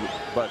league.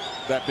 But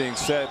that being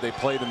said, they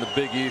played in the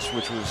Big East,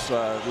 which was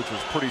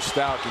pretty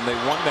stout, and they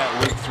won that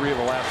league 3 of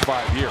the last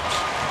 5 years.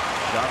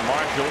 John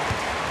Marshall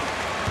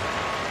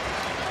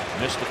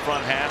missed the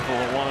front half of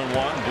a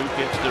 1-and-1. Duke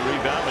gets the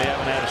rebound. They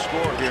haven't had a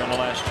score here in the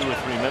last 2 or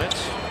 3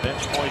 minutes.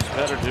 Bench points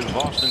better to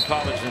Boston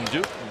College than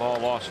Duke. The ball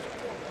lost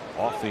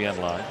off the end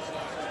line.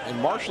 And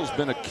Marshall's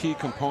been a key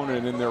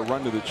component in their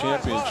run to the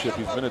championship.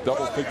 He's been a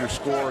double-figure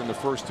scorer in the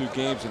first 2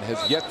 games and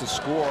has yet to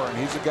score. And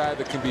he's a guy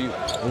that can be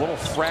a little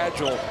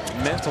fragile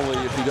mentally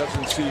if he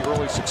doesn't see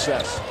early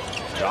success.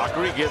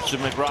 Dockery gives to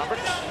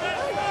McRoberts.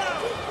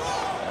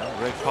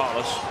 Greg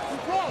Paulus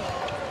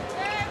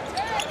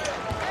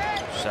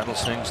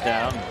settles things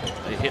down.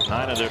 They hit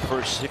 9 of their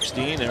first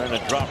 16. They're in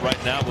a drop right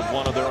now with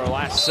 1 of their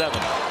last 7.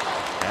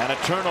 And a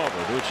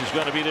turnover, which is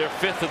going to be their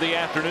 5th of the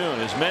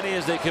afternoon. As many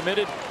as they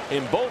committed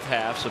in both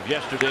halves of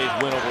yesterday's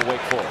win over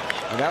Wake Forest.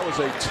 And that was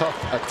a tough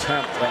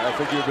attempt. I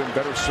think you've been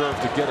better served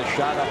to get a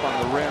shot up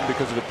on the rim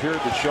because it appeared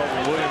that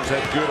Sheldon Williams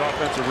had good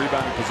offensive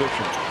rebounding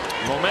position.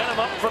 Momentum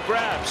up for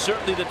grabs.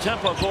 Certainly the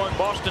tempo going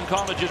Boston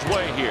College's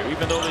way here,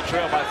 even though they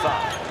trail by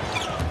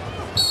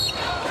 5.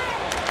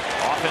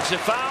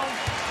 Offensive foul.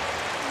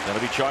 Going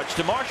to be charged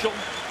to Marshall.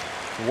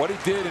 What he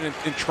did in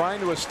trying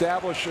to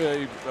establish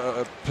a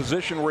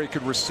position where he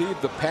could receive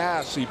the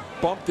pass, he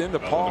bumped into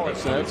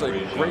Paulus, and that's a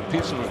great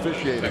piece of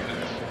officiating.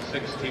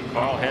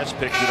 Carl Hess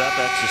picks it up.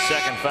 That's the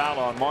 2nd foul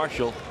on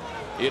Marshall.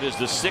 It is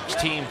the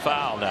 6th-team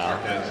foul now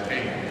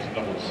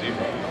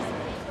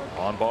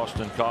on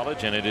Boston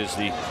College, and it is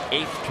the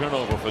 8th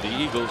turnover for the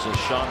Eagles as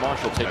Sean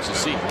Marshall takes a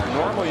seat.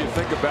 Normally you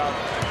think about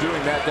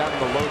doing that down in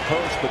the low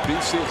post, but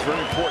BC, it's very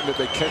important that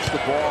they catch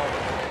the ball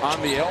on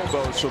the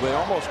elbow, so they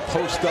almost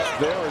post up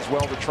there as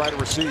well to try to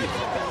receive.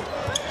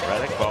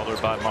 Redick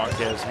followed by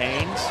Marquez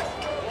Haynes.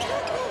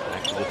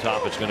 Back to the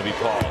top, it's going to be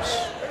Paulus.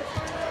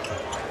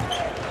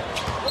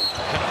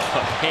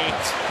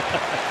 Haynes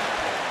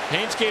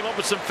Haynes came up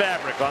with some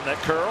fabric on that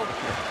curl.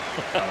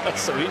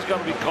 So he's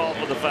going to be called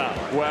for the foul.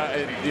 Well,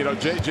 and, you know,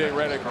 J.J.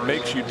 Redick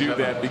makes you do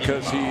that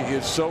because he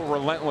is so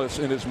relentless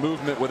in his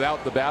movement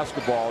without the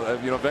basketball.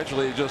 You know,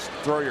 eventually you just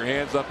throw your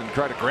hands up and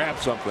try to grab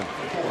something.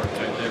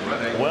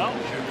 Well,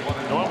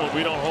 normally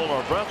we don't hold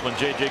our breath when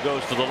J.J.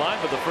 goes to the line,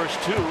 but the first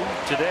two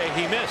today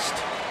he missed.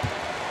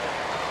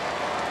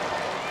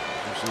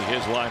 Usually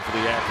his line for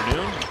the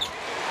afternoon.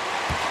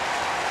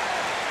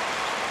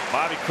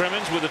 Bobby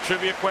Crimmins with a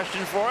trivia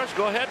question for us.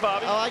 Go ahead,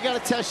 Bobby. Oh, I got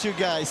to test you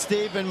guys,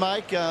 Steve and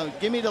Mike.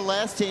 Give me the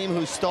last team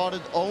who started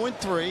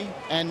 0-3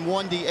 and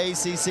won the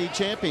ACC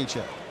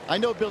championship. I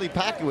know Billy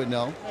Packer would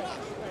know.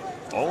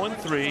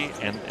 0-3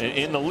 and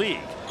in the league.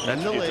 That's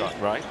in the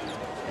league, right?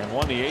 And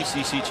won the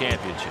ACC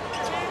championship.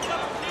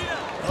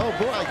 Oh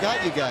boy, I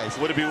got you guys.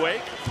 Would it be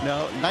Wake?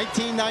 No,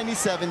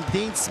 1997,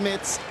 Dean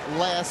Smith's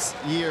last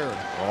year.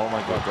 Oh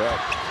my God.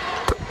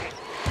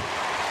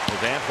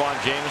 With Antoine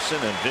Jameson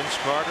and Vince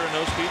Carter and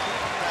those people.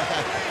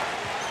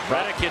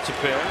 Redick hits a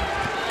pair.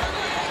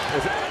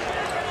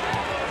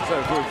 So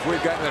if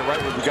we've gotten that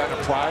right, we've gotten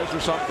a prize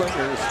or something?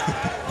 Or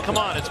Come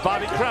on, it's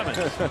Bobby Crimmins.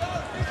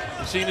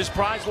 You seen his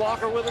prize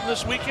locker with him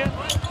this weekend?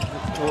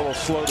 a little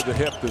slow to the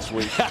hip this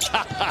week.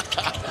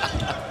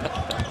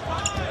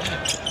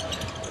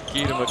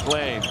 Keita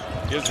McLean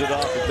gives it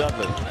off to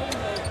Dudley.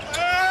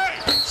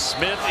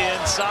 Smith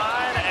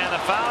inside, and a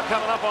foul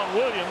coming up on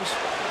Williams.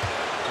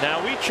 Now,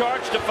 we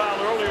charged a foul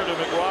earlier to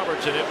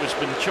McRoberts, and it was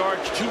been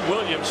charged to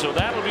Williams, so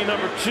that'll be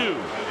number 2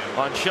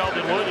 on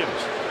Sheldon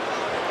Williams.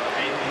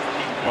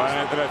 Well,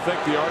 and I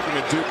think the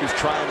argument Duke is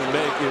trying to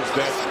make is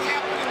that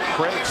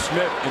Craig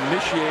Smith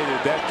initiated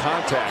that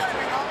contact.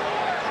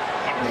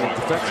 The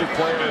defensive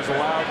player is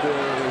allowed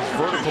his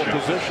vertical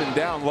position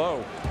down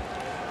low.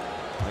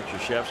 Mike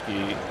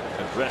Krzyzewski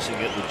addressing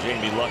it with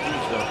Jamie Lucky.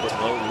 He's going to put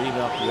Lee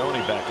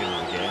Malchione back into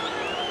the game.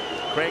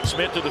 Craig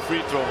Smith to the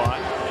free throw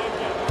line.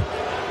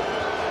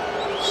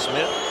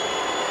 Smith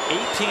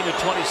 18 of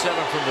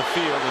 27 from the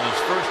field in his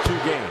first 2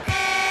 games.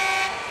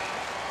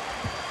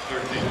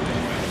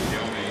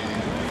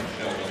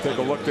 Take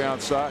a look down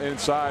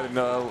inside and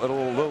a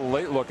little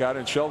late look out,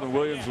 and Sheldon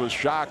Williams was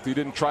shocked. He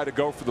didn't try to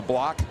go for the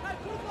block.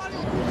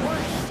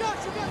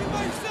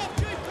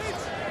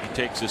 He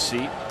takes a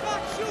seat.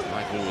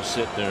 Michael will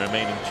sit the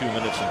remaining 2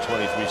 minutes and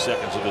 23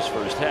 seconds of his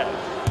first half.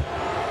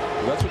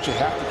 Well, that's what you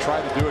have to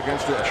try to do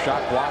against a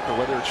shot blocker,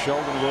 whether it's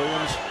Sheldon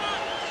Williams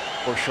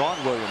or Sean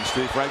Williams.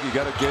 Steve Frank, you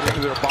got to get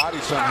into their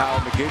body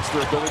somehow. It negates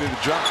their ability to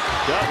jump.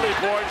 Dudley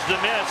boards the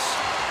miss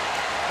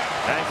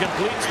and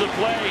completes the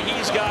play.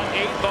 He's got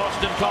 8.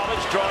 Boston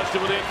College draws to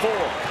within 4.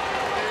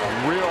 A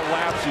real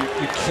lapse.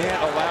 You can't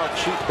allow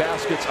cheap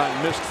baskets on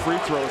missed free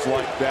throws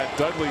like that.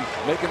 Dudley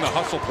making the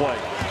hustle play.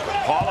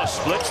 Paula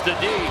splits the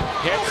D,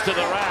 hits to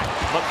the rack.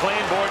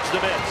 McLean boards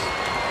the miss.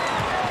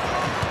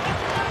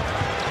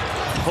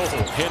 Oh,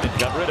 hit it,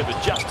 got rid of it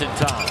just in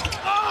time.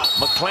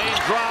 McLean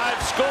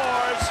drives,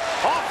 scores,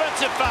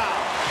 offensive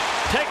foul.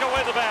 Take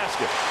away the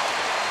basket.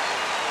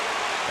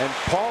 And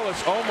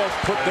Paulus almost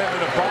put them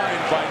in a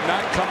bind by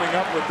not coming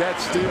up with that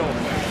steal.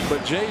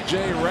 But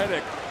J.J.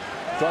 Redick,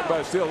 talk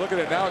about a steal. Look at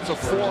it now. It's a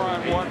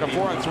 4-on-1, a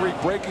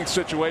 4-on-3 breaking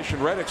situation.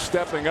 Redick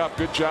stepping up.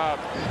 Good job.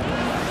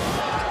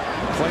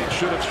 McLean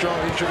should have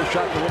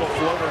shot the little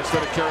floater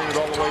instead of carrying it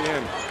all the way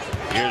in.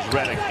 Here's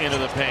Redick into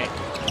the paint.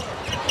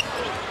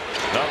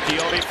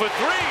 Malchione for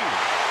 3.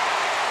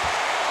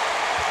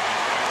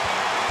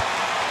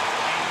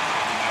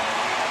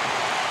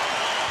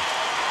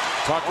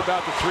 Talked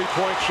about the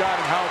three-point shot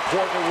and how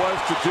important it was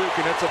to Duke,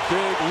 and it's a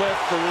big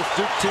lift for this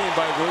Duke team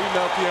by Lee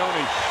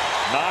Malchione.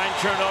 9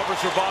 turnovers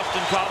for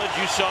Boston College.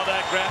 You saw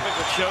that graphic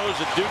that shows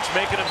that Duke's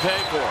making him pay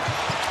for it.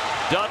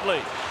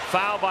 Dudley,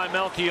 foul by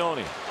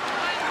Malchione.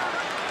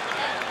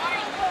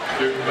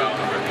 Duke foul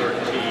number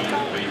 13,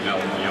 Lee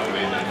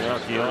Malchione.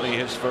 Malchione,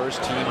 his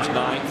first, team's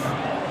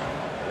 9th.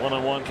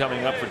 1-on-1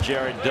 coming up for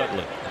Jared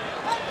Dudley.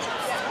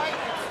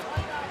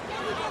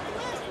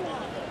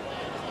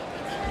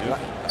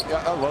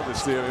 Yeah, I love this,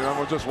 Steve.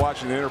 I'm just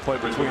watching the interplay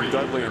between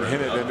Dudley and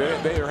Hinnant, and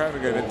they are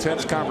having an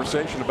intense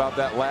conversation about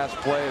that last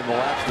play and the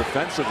lapse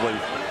defensively.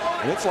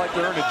 And it's like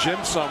they're in a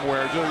gym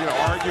somewhere, just,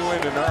 arguing,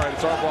 and all right,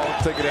 it's our ball,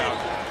 let's take it out.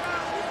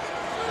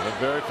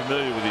 They're very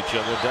familiar with each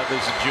other.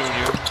 Dudley's a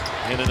junior,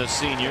 Hinnant a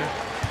senior.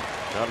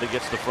 Dudley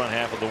gets the front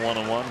half of the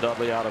 1-on-1.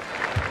 Dudley out of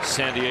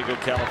San Diego,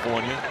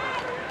 California.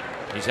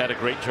 He's had a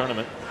great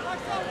tournament.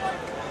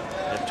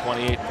 Had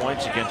 28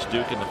 points against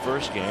Duke in the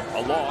first game.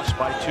 A loss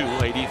by 2,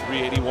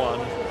 83-81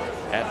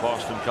 at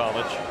Boston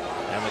College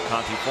and the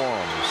Conti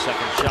Forum. The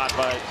second shot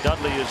by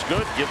Dudley is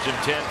good. Gives him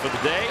 10 for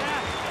the day.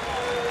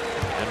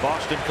 And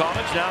Boston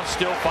College now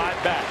still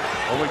 5 back.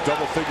 Only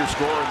double-figure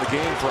scorer in the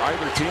game for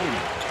either team.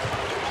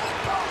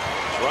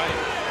 That's right.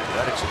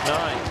 Redick's at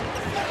 9.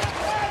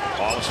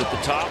 Paulus at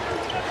the top.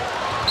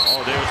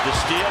 Oh, there's the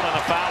steal and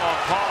a foul on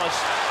Paulus,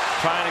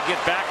 trying to get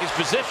back his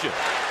position.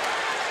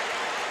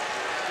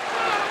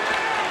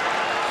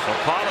 So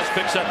Paulus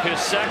picks up his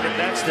second.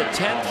 That's the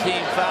 10th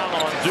team foul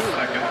on Duke.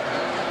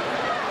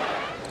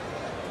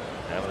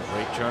 Having a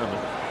great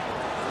tournament.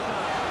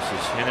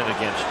 is Hinnon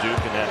against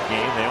Duke in that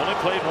game. They only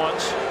played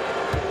once.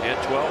 He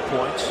had 12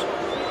 points.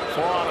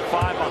 4 out of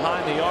 5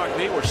 behind the arc.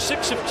 They were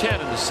 6 of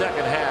 10 in the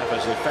second half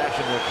as they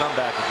fashioned their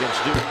comeback against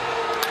Duke.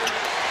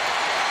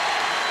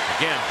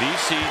 Again,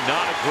 BC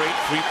not a great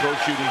free throw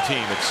shooting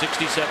team at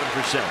 67%.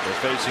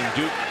 They're facing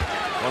Duke,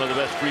 one of the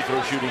best free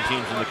throw shooting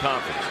teams in the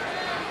conference.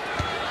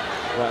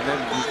 Well, and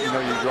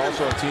then you're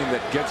also a team that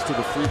gets to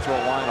the free throw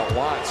line a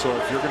lot. So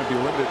if you're going to be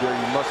limited there,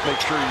 you must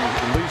make sure you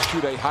at least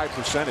shoot a high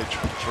percentage.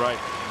 That's right.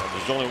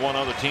 There's only one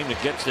other team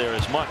that gets there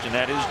as much, and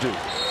that is Duke.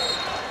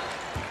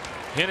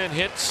 Hinnon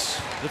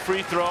hits the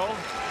free throw.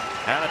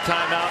 And a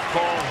timeout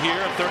call here,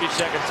 a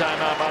 30-second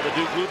timeout by the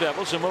Duke Blue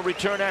Devils, and we'll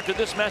return after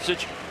this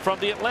message from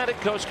the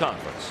Atlantic Coast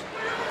Conference.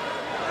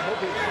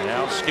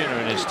 Now Skinner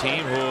and his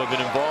team, who have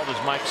been involved, as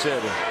Mike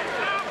said, in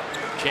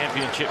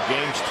championship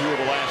games 2 of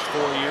the last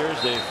 4 years.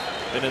 They've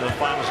been in the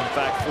finals, in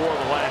fact, 4 of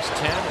the last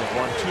 10. They've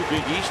won 2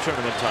 Big East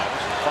tournament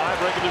titles and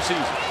 5 regular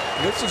seasons.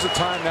 This is a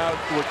time now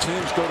where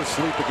teams go to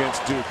sleep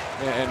against Duke,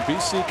 and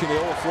BC can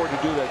ill afford to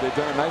do that. They've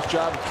done a nice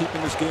job of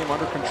keeping this game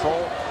under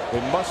control.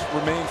 They must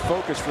remain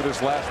focused for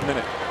this last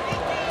minute.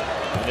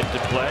 Minute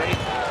to play.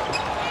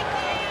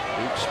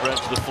 Duke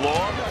spreads the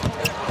floor,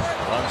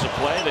 runs a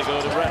play. They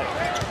go to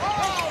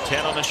Redick.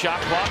 10 on the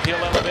shot clock. He'll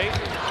elevate.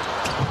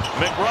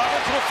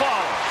 McRoberts will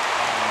follow.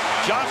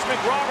 Josh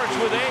McRoberts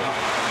with 8.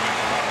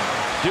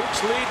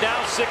 Duke's lead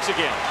now 6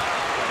 again.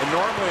 And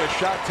normally a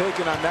shot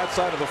taken on that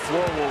side of the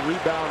floor will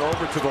rebound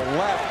over to the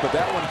left, but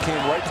that one came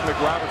right to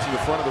McRoberts in the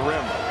front of the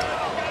rim.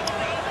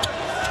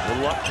 The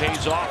luck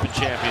pays off in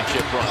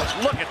championship runs.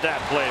 Look at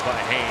that play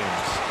by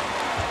Haynes.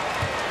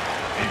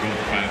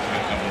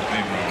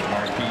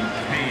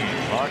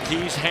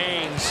 Marquise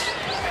Haynes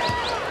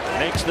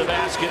makes the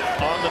basket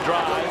on the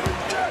drive.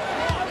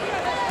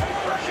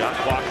 Shot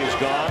clock is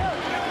gone.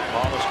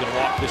 Paulus can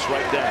walk this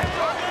right down.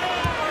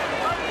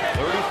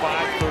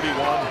 35-31,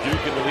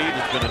 Duke in the lead.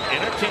 It's been an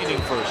entertaining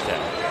first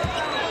half.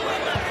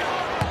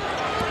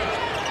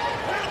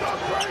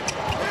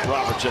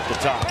 Roberts at the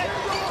top.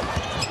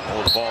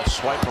 Oh, the ball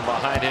swiped from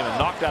behind him and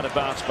knocked out of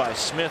bounds by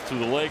Smith through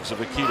the legs of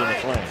Akita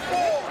McLean.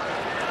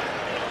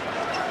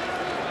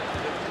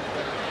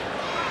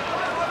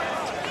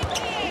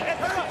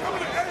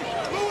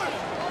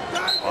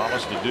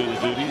 Wallace to do the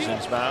duties,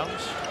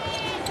 inbounds.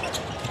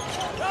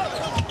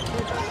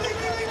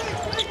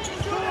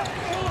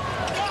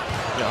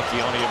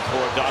 Bianchioni and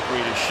poor Dockery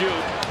to shoot,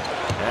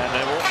 and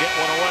they won't get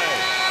one away.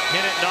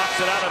 Hinnon knocks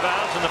it out of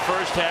bounds, and the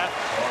first half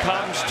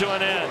comes to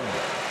an end.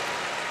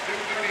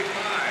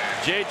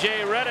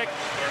 J.J. Redick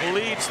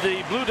leads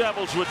the Blue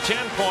Devils with 10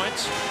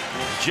 points.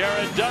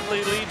 Jared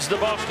Dudley leads the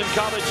Boston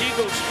College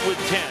Eagles with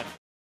 10.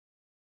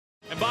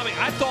 And Bobby,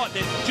 I thought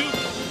that Duke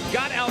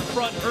got out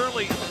front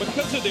early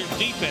because of their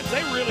defense.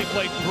 They really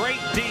played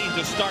great D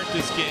to start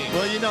this game.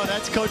 Well, you know,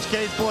 that's Coach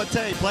K's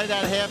forte. Play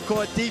that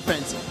half-court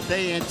defense.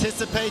 They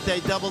anticipate, they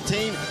double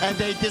team, and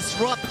they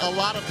disrupt a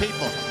lot of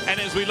people. And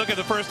as we look at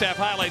the first half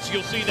highlights,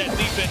 you'll see that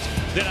defense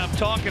that I'm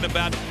talking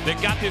about that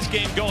got this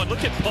game going.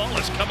 Look at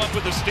Paulus come up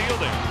with a steal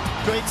there.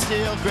 Great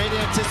steal, great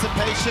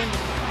anticipation.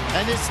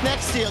 And this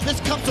next steal,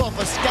 this comes off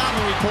a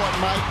scouting report,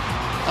 Mike.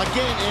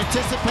 Again,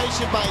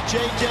 anticipation by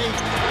J.J.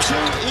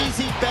 2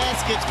 easy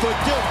baskets for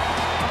Duke.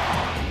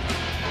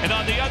 And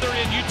on the other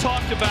end, you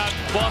talked about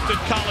Boston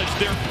College,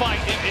 their fight.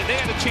 And they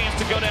had a chance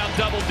to go down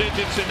double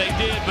digits, and they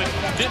did, but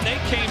then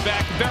they came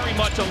back very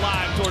much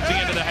alive towards the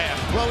end of the half.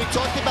 Well, we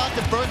talked about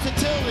the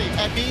versatility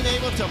and being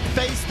able to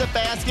face the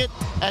basket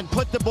and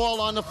put the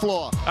ball on the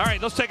floor. All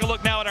right, let's take a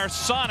look now at our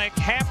Sonic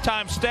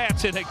halftime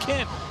stats. And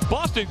again,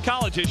 Boston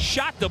College has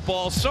shot the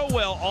ball so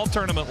well all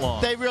tournament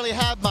long. They really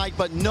have, Mike,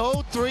 but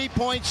no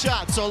three-point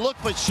shots. So look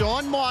for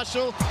Sean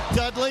Marshall,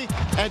 Dudley,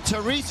 and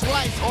Therese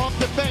Rice off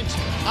the bench.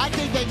 I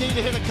think they need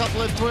to hit a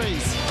couple of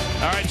threes.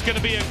 All right, it's going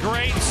to be a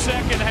great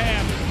second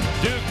half.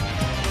 Duke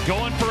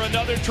going for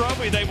another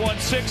trophy. They won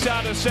 6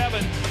 out of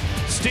 7.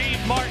 Steve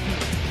Martin,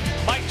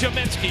 Mike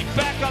Jominski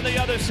back on the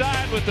other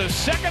side with the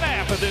second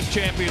half of this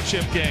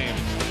championship game.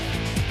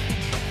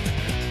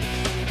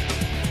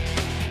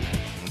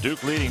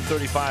 Duke leading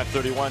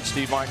 35-31.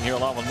 Steve Martin here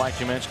along with Mike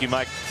Jominski.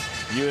 Mike,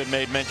 you had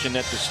made mention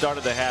at the start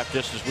of the half,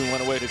 just as we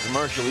went away to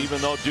commercial,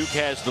 even though Duke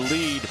has the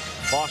lead,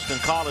 Boston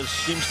College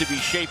seems to be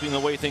shaping the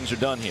way things are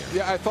done here.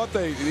 Yeah, I thought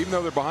they, even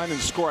though they're behind in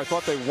score, I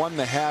thought they won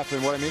the half.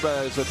 And what I mean by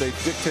that is that they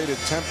dictated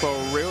tempo,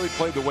 really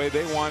played the way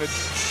they wanted,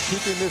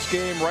 keeping this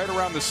game right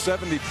around the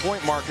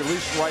 70-point mark, at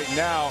least right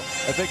now.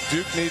 I think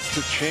Duke needs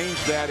to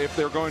change that if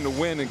they're going to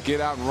win and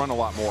get out and run a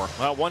lot more.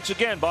 Well, once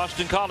again,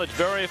 Boston College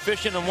very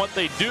efficient in what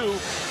they do,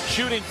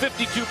 shooting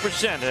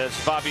 52%,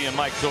 as Bobby and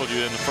Mike told you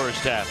in the first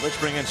half. Let's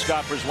bring in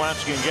Scott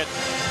Brzezwanski and get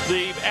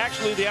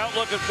the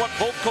outlook of what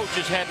both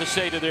coaches had to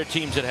say to their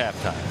teams at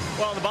halftime.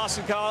 Well, the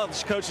Boston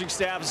College coaching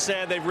staff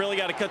said they've really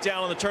got to cut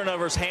down on the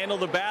turnovers, handle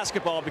the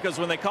basketball, because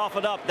when they cough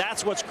it up,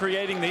 that's what's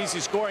creating the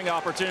easy scoring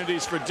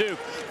opportunities for Duke.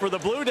 For the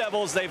Blue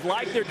Devils, they've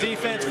liked their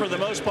defense for the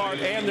most part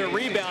and their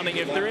rebounding.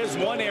 If there is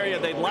one area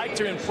they'd like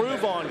to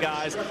improve on,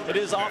 guys, it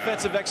is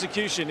offensive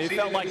execution. It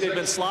felt like they've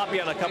been sloppy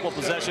on a couple of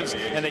possessions,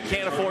 and they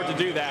can't afford to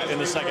do that. in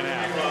the second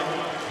half.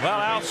 Well,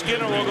 Al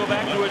Skinner will go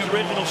back to his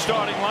original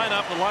starting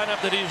lineup, the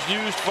lineup that he's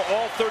used for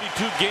all 32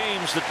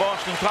 games that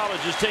Boston College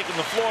has taken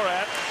the floor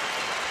at.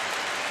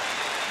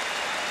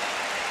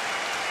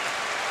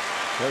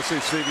 Let's see,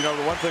 Steve, you know,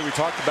 the one thing we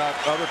talked about,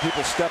 other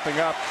people stepping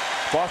up.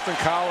 Boston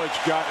College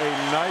got a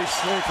nice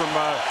thing from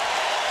a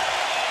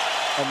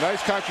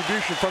nice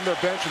contribution from their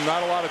bench and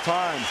not a lot of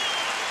time.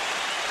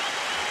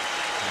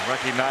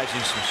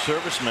 Recognizing some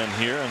servicemen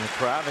here in the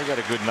crowd. They got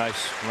a good,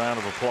 nice round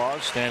of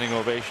applause. Standing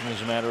ovation,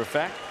 as a matter of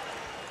fact.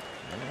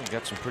 And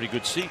got some pretty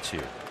good seats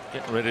here.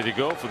 Getting ready to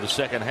go for the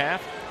second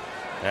half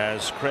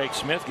as Craig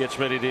Smith gets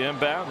ready to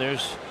inbound.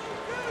 There's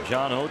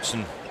John Oates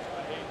and,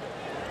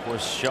 of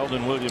course,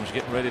 Sheldon Williams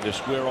getting ready to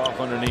square off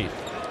underneath.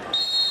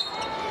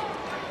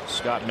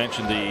 Scott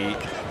mentioned the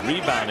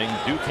rebounding.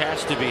 Duke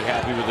has to be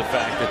happy with the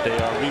fact that they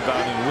are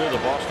rebounding with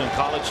a Boston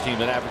College team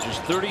that averages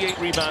 38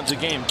 rebounds a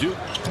game. Duke,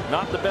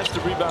 not the best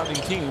of rebounding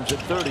teams, at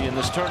 30 in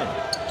this tournament.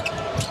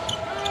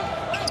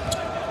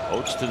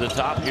 Oates to the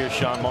top. Here's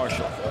Sean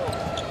Marshall.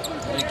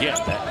 And again,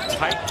 that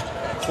tight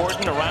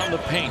cordon around the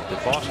paint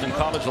that Boston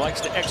College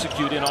likes to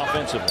execute in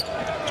offensively.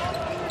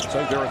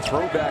 So they're a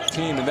throwback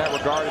team in that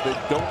regard. They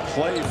don't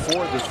play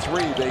for the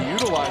three. They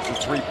utilize the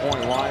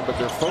three-point line, but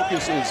their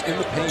focus is in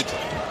the paint.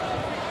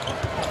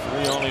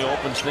 He only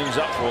opens things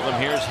up for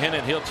them. Here's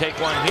Hinnant. He'll take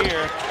one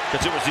here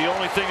because it was the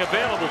only thing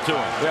available to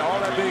him. Yeah, all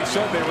that being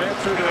said, they ran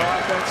through their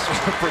offense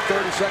for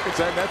 30 seconds,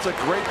 and that's a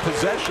great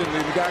possession.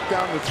 They got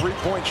down the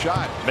three-point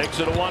shot. Makes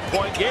it a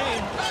one-point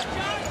game.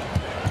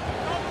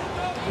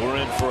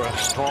 We're in for a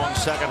strong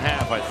second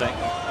half, I think.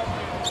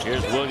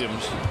 Here's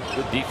Williams.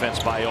 Good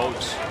defense by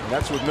Oates. And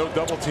that's with no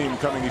double team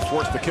coming. He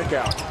forced the kick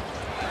out.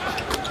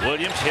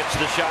 Williams hits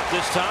the shot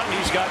this time.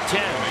 He's got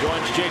 10.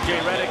 Joins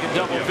J.J. Redick in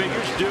double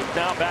figures. Duke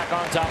now back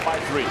on top by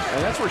 3.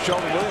 And that's where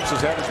Sheldon Williams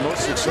has had his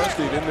most success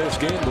in this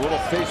game. The little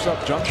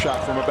face-up jump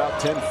shot from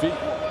about 10 feet.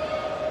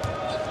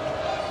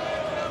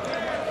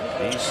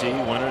 BC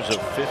winners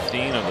of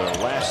 15 of their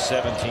last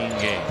 17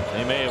 games.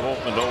 They may have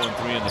opened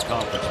 0-3 in the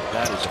conference, but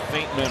that is a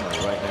faint memory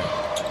right now.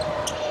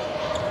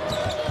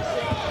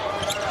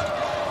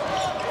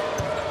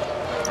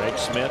 Craig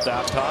Smith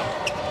out top.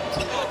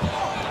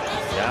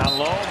 Down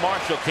low.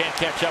 Marshall can't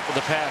catch up with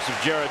the pass of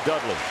Jared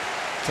Dudley.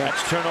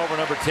 That's turnover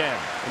number 10.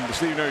 And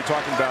Steve, you know, you're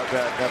talking about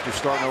that after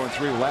starting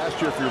 0-3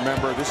 last year. If you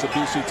remember, this is a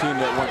BC team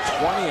that went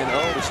 20-0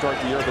 to start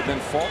the year, but then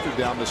faltered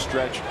down the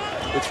stretch.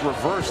 It's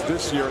reversed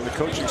this year, and the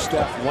coaching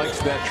staff likes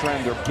that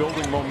trend. They're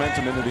building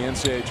momentum into the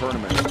NCAA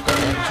tournament. And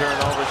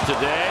turnovers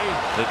today.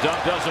 The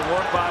dunk doesn't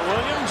work by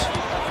Williams.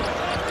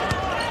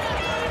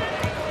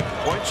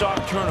 Points off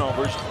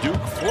turnovers.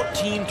 Duke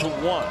 14-1.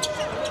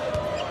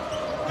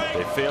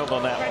 They failed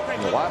on that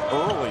one. A lot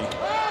early.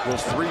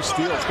 Those 3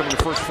 steals coming in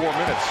the first 4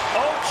 minutes.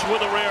 Oates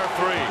with a rare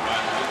 3.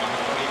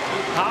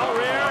 How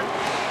rare?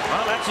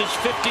 Well, that's his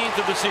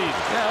 15th of the season.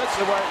 Yeah, that's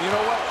the right. You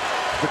know what?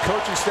 The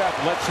coaching staff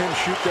lets him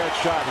shoot that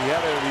shot. He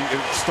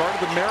started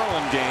the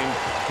Maryland game.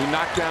 He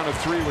knocked down a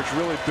 3, which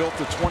really built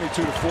the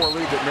 22-4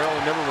 lead that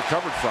Maryland never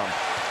recovered from.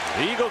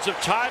 The Eagles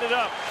have tied it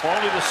up for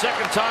only the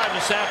second time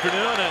this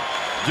afternoon, and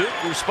Duke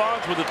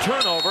responds with a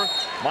turnover.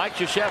 Mike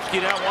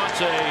Krzyzewski now wants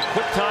a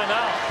quick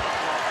timeout.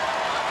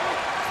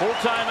 Full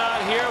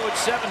timeout here with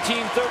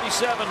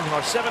 17:37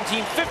 or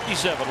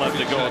 17:57 left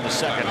to go in the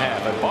second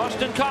half. And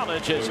Boston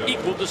College has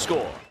equaled the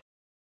score.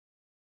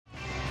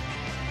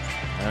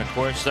 And of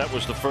course, that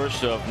was the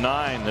first of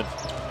 9 that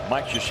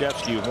Mike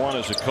Krzyzewski won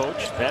as a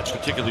coach. That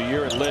particular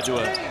year, it led to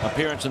an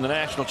appearance in the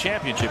national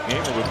championship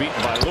game. They were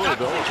beaten by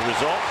Louisville as a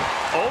result.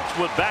 Oates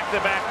with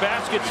back-to-back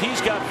baskets.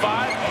 He's got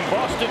 5.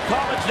 Boston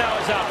College now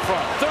is out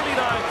front,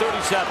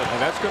 39-37.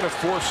 And that's going to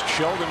force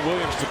Sheldon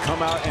Williams to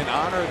come out and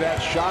honor that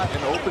shot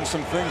and open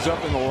some things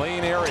up in the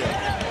lane area.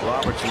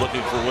 Roberts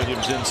looking for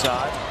Williams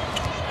inside.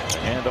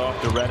 Hand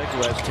off to Redick,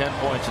 who has 10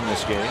 points in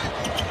this game.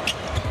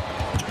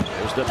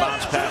 There's the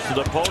bounce pass to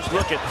the post.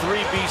 Look at 3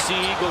 BC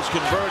Eagles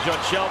converge on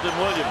Sheldon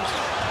Williams.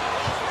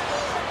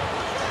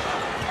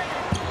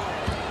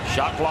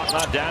 Shot clock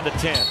not down to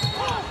 10.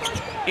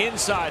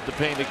 Inside the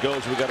paint it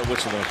goes. We got a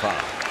whistle and a foul.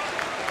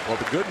 Well,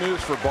 the good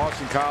news for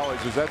Boston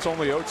College is that's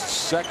only Oates'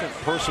 2nd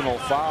personal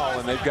foul,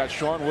 and they've got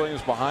Sean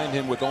Williams behind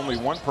him with only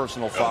 1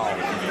 personal foul.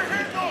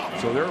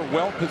 So they're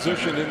well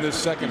positioned in this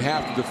second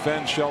half to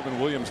defend Sheldon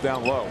Williams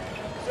down low.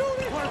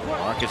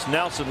 Marcus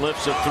Nelson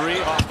lifts a 3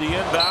 off the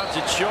inbounds.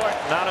 It's short,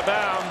 not out of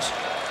bounds.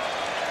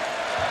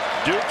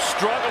 Duke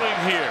struggling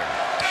here.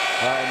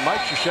 And Mike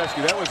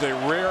Krzyzewski, that was a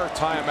rare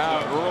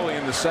timeout early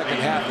in the second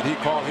half that he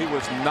called. He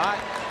was not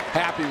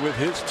happy with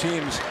his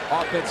team's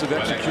offensive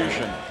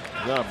execution.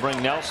 Going to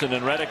bring Nelson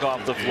and Redick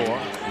off the floor.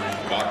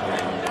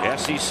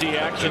 SEC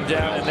action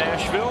down in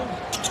Nashville.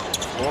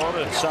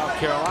 Florida and South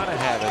Carolina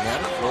having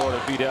that.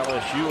 Florida beat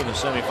LSU in the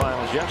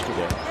semifinals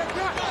yesterday.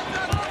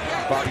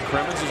 Bobby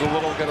Cremens is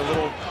got a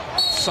little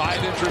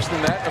side interest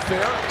in that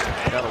affair.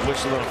 Got a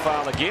whistle and a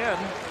foul again.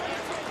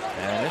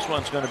 And this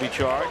one's going to be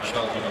charged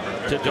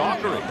to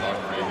Dockery.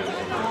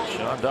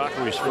 Sean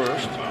Dockery's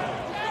first.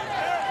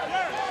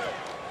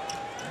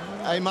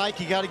 Hey, Mike,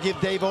 you got to give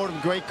Dave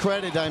Odom great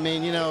credit. I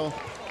mean, you know,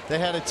 They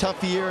had a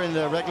tough year in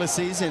the regular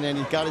season, and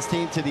he got his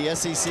team to the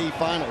SEC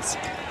finals.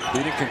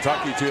 Beating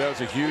Kentucky, too. That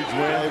was a huge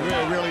win.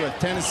 Yeah, really with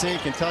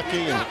Tennessee,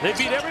 Kentucky. And they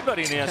beat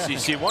everybody in the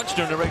SEC once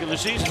during the regular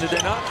season, did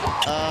they not?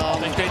 I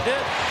think they did.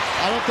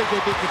 I don't think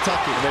they beat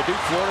Kentucky. And they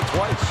beat Florida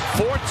twice.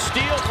 Fourth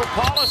steal for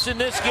Paulus in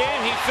this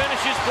game. He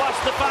finishes plus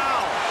the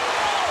foul.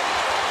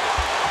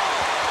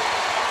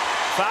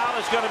 Foul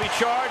is going to be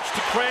charged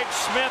to Craig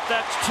Smith.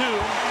 That's 2.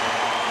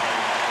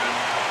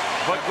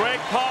 But Greg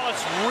Paulus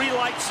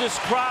relights this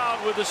crowd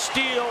with the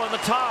steal and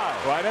the tie.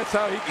 Right, that's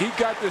how he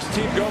got this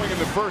team going in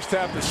the first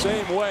half the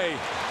same way.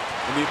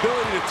 And the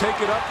ability to take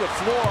it up the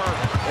floor,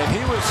 and he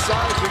was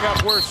sizing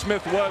up where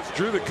Smith was,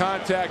 drew the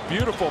contact.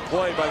 Beautiful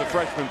play by the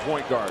freshman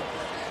point guard.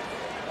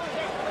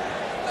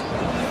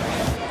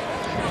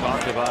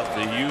 Talk about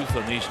the youth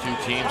on these two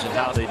teams and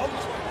how they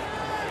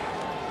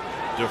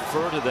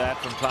defer to that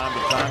from time to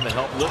time to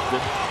help lift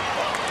it.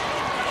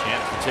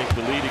 Chance to take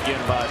the lead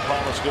again by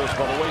Paulus goes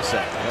by the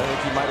wayside. I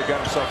think he might have got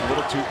himself a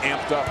little too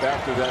amped up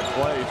after that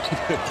play.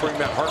 Bring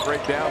that heart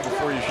rate down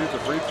before you shoot the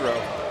free throw.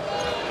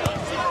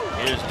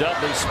 Here's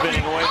Dudley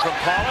spinning away from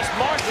Paulus.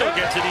 Marshall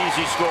gets an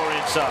easy score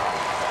inside.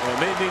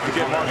 And they need to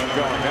get Marshall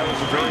going. That was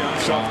a very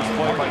unselfish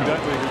play by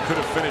Dudley, who could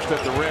have finished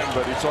at the rim,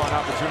 but he saw an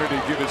opportunity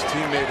to give his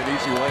teammate an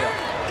easy layup.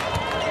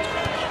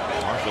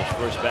 Marshall's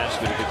first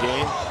basket of the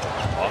game.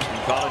 Boston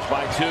College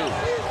by 2.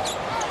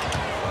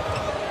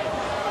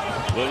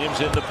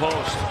 Williams in the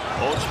post.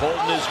 Oates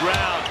holding his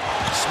ground.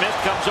 Smith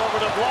comes over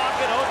to block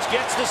it. Oates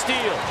gets the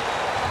steal.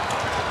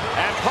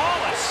 And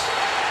Paulus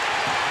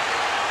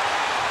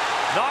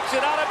knocks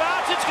it out of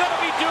bounds. It's going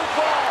to be Duke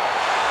ball.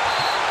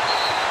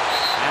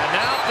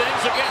 And now things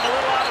are getting a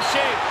little out of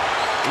shape.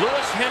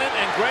 Lewis Hinnant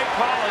and Greg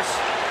Paulus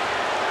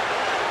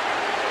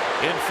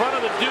in front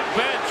of the Duke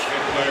bench.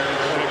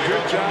 And a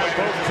good job,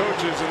 both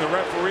coaches and the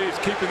referees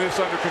keeping this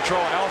under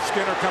control. Al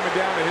Skinner coming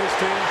down to his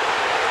team.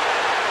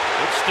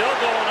 It's still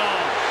going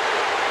on.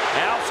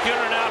 Al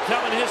Skinner now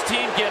telling his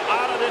team, get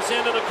out of this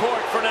end of the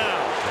court for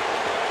now.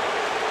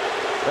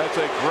 That's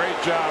a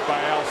great job by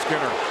Al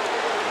Skinner.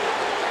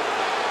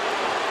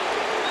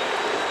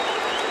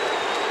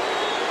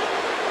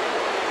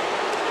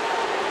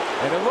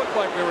 And it looked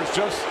like there was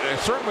just,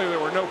 certainly there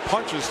were no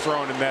punches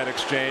thrown in that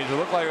exchange. It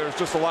looked like there was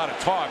just a lot of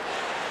talk.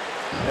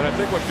 And I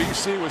think what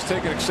BC was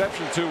taking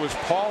exception to was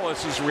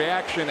Paulus's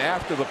reaction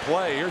after the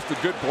play. Here's the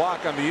good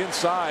block on the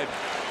inside.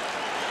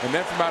 And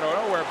then from out of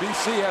nowhere,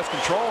 BC has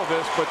control of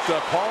this, but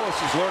Paulus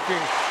is lurking.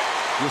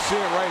 You'll see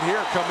it right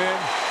here come in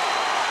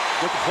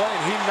with the play,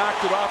 and he knocked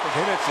it off of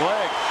Hinnant's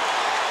leg.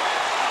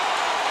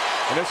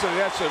 And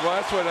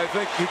that's what I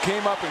think. He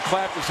came up and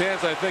clapped his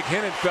hands. I think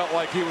Hinnant felt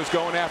like he was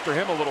going after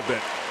him a little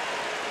bit.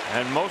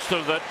 And most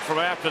of that from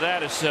after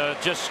that is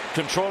just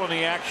controlling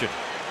the action.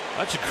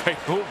 That's a great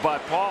move by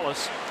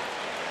Paulus.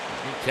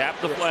 He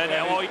tapped the play.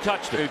 Oh, he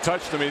touched it. He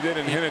touched him. He did,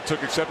 and Hinnant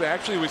took exception.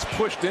 Actually, he was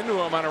pushed into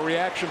him on a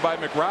reaction by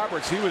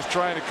McRoberts. He was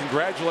trying to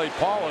congratulate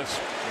Paulus.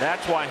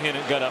 That's why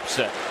Hinnant got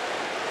upset.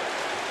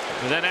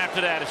 And then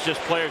after that, it's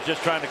just players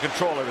just trying to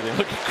control everything.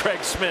 Look at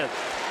Craig Smith.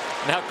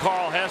 Now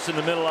Carl Hess in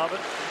the middle of it.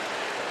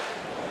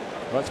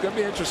 Well, it's going to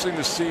be interesting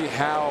to see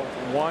how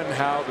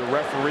the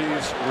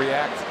referees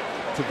react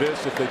to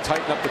this, if they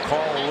tighten up the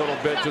call a little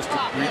bit just to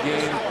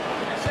regain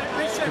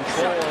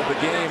control of the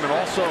game, and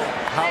also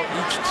how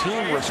each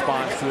team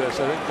responds to this.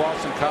 I think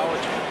Boston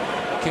College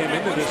came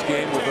into this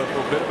game with a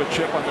bit of a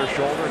chip on their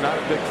shoulder, not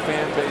a big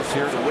fan base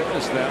here to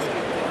witness them.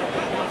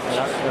 And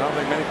I don't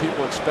think many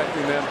people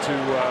expecting them to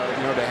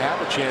to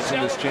have a chance in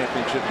this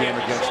championship game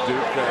against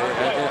Duke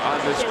on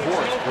this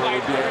court, where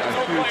it would be a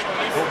huge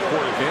home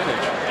court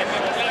advantage.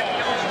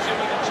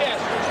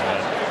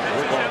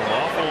 We're going an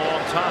awful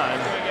long time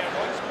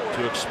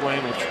to explain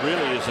which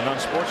really is an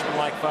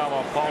unsportsmanlike foul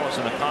on Paulus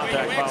and a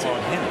contact foul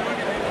on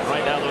Hinnant.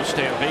 Right now those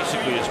stand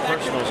basically as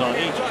personals on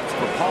each.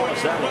 For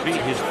Paulus, that would be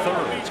his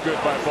 3rd. It's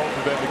good by both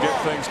of them to get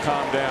things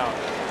calmed down.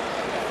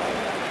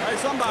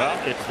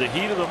 Well, it's the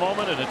heat of the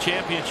moment in a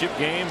championship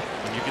game,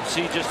 and you can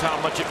see just how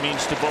much it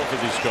means to both of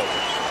these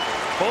coaches.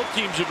 Both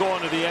teams are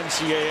going to the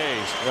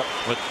NCAAs. Yep.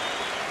 But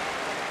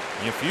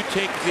if you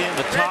take in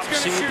the top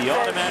seed, the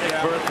automatic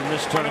berth in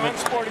this tournament,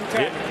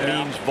 it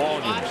means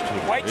volumes to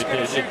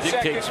it. It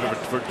dictates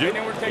for Duke.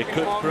 It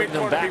could bring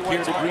them back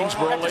here to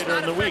Greensboro later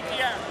in the week.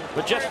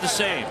 But just the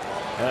same,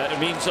 it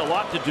means a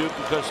lot to Duke,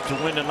 because to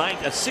win tonight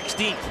a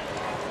 16th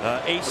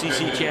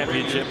ACC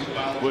championship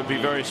would be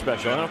very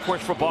special. And of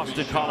course for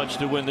Boston College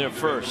to win their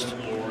first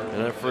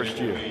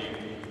year.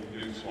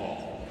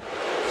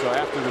 So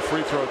after the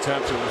free throw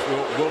attempts, it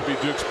will be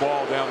Duke's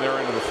ball down their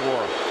end of the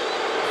floor.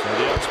 So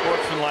the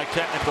unsportsmanlike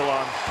technical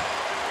on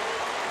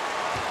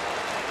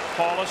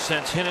Paulus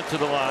sends Hinnant to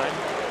the line.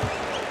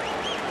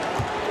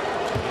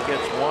 He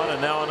gets one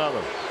and now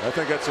another. I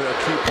think that's a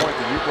key point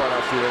that you brought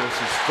out here. This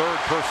is 3rd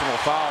personal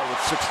foul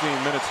with 16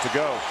 minutes to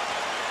go.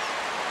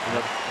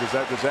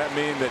 Does that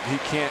mean that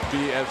he can't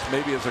be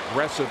maybe as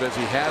aggressive as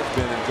he has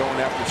been in going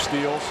after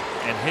steals?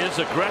 And his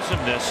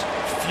aggressiveness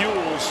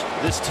fuels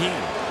this team.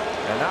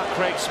 And now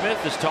Craig Smith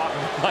is talking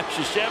to Mike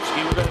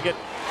Krzyzewski. We're going to get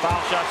foul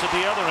shots at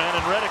the other end,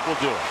 and Redick will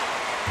do it.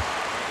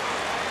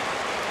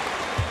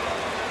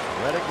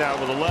 Redick now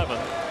with 11.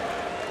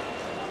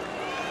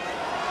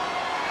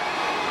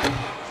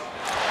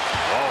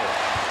 Oh,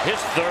 his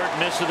third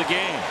miss of the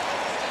game.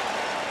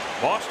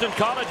 Boston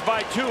College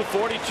by 2,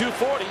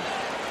 42-40.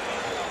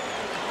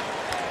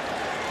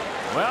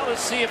 Well,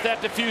 let's see if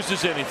that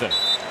diffuses anything.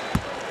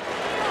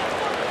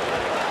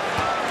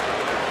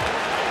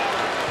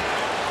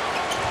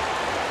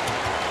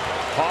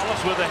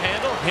 Paulus with a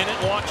handle,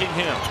 Hinnant watching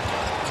him.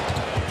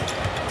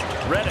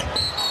 Redick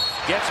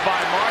gets by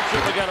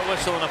Marshall. We got a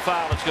whistle and a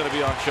foul. It's going to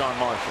be on Sean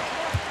Marshall.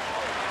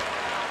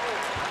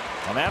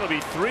 And that'll be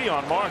 3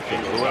 on Marshall,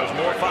 who has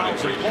more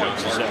fouls than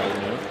points this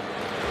afternoon.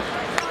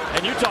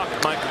 And you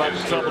talked, Mike, about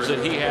the troubles that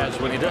he has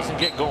when he doesn't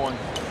get going.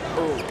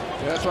 Oh,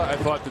 that's why I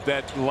thought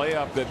that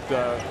layup that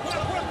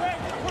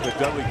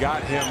Dudley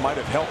got him might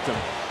have helped him.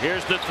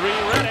 Here's the 3,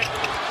 Redick.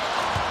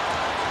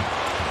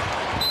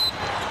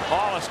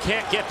 Paulus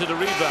can't get to the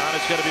rebound.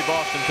 It's going to be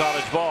Boston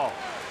College ball.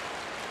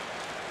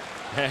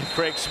 And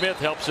Craig Smith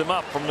helps him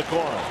up from the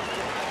corner.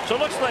 So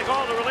it looks like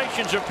all the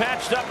relations are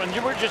patched up, and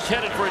we're just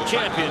headed for a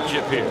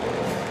championship here.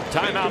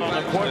 Timeout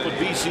on the court with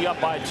BC up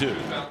by 2.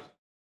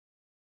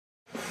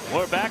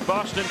 We're back.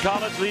 Boston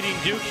College leading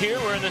Duke here.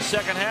 We're in the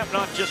second half.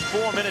 Not just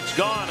 4 minutes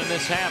gone in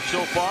this half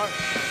so far.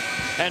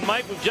 And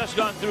Mike, we've just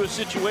gone through a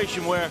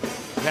situation where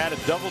we had a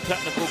double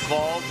technical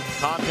called,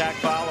 contact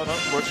foul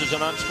versus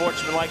an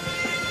unsportsmanlike.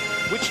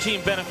 Which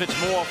team benefits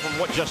more from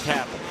what just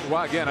happened?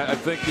 Well, again, I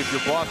think if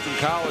you're Boston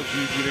College,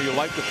 you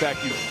like the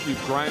fact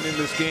you've grinded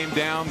this game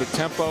down, the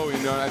tempo.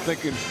 I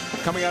think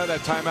coming out of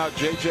that timeout,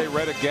 J.J.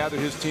 Redick gathered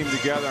his team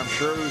together. I'm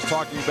sure he was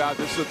talking about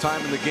this is a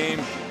time in the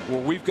game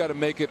where we've got to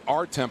make it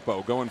our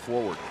tempo going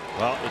forward.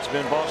 Well, it's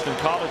been Boston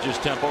College's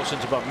tempo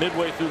since about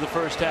midway through the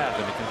first half,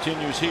 and it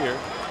continues here.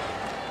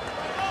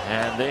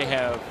 And they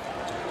have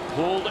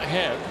pulled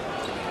ahead.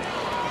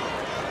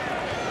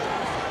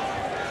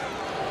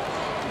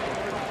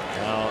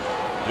 Now,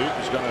 Duke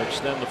is going to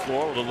extend the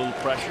floor with a little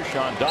pressure.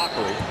 Sean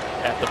Dockery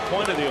at the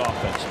point of the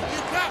offense.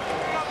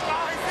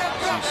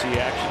 ACC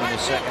action in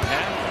the second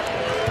half.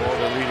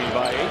 Florida leading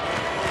by 8.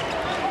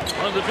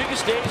 One of the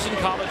biggest days in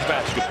college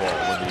basketball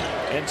when the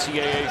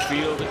NCAA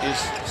field is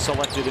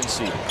selected and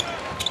seeded.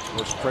 Of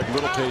course, Craig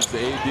Littlepage, the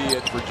AD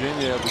at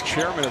Virginia, the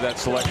chairman of that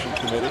selection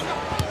committee.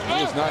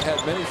 He has not had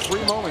many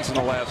free moments in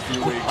the last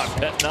few weeks. I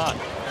bet not.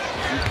 2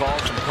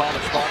 calls from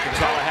College Park and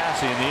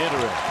Tallahassee in the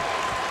interim.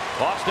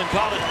 Boston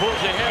College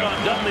pulls ahead on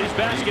Dudley's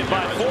basket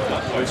by 4.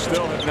 They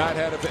still have not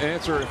had an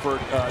answer for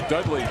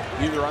Dudley,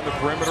 either on the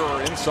perimeter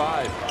or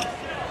inside.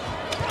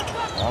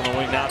 On the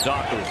wing now,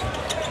 Dockery.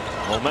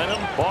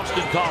 Momentum,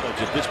 Boston College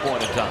at this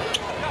point in time.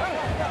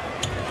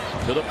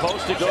 To the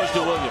post, it goes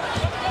to Williams.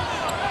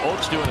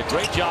 Oates doing a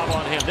great job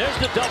on him. There's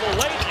the double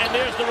late, and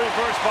there's the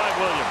reverse by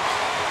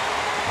Williams.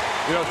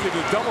 If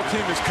the double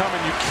team is coming,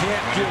 you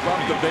can't give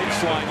up the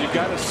baseline. You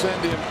got to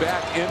send him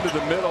back into the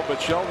middle, but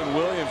Sheldon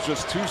Williams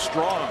just too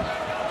strong.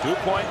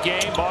 2-point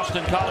game,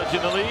 Boston College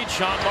in the lead.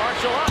 Sean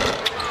Marshall up.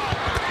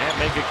 Can't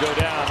make it go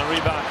down. The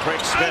rebound,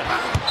 Craig Smith.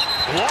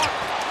 Block.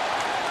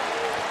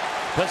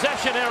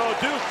 Possession arrow,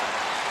 Duke.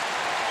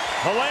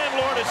 The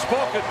landlord has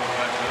spoken.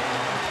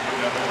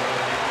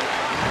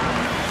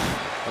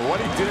 And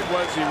what he did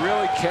was he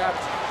really kept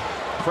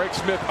Craig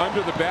Smith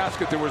under the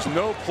basket. There was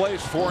no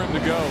place for him to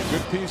go.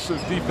 Good piece of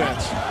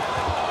defense.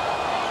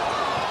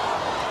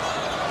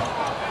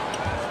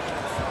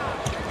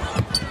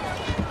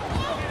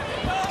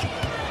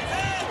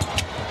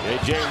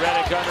 J.J.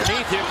 Redick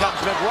underneath. Here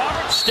comes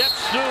McRoberts.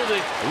 Steps through the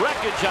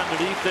wreckage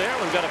underneath there.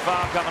 We've got a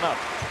foul coming up.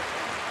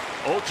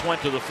 Oates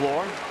went to the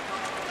floor.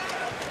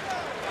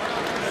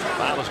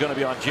 Foul is going to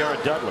be on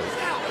Jared Dudley.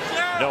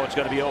 No, it's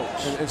going to be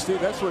Oates. And Steve,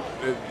 that's what,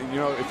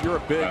 if you're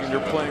a big and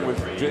you're playing with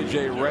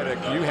J.J. Redick,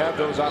 you have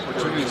those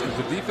opportunities because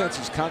the defense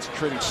is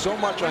concentrating so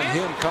much on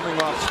him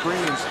coming off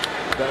screens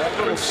that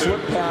little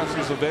slip pass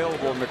is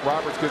available, and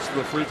McRoberts gets to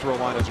the free throw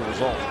line as a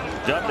result.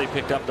 Dudley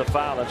picked up the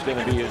foul. That's going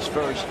to be his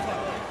first.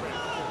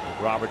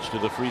 Roberts to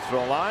the free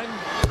throw line.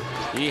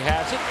 He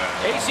has it.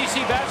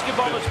 ACC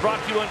basketball is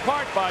brought to you in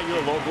part by your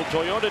local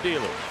Toyota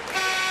dealer.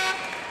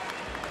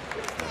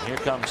 And here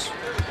comes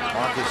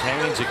Marcus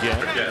Haynes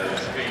again.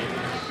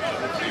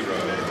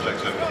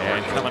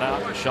 And coming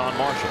out, Sean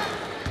Marshall.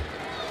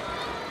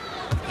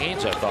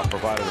 Haynes, I thought,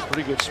 provided a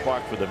pretty good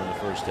spark for them in the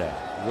first half.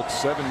 Look,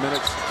 7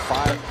 minutes,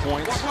 5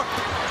 points.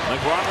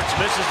 McRoberts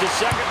misses the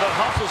second, but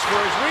hustles for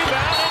his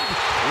rebound and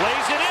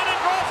lays it in and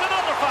draws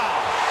another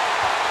foul.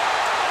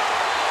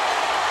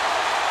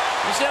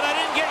 He said, I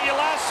didn't get you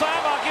last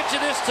time, I'll get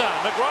you this time.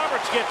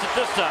 McRoberts gets it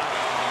this time.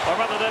 Or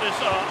rather, that is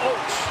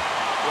Oates.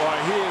 Boy,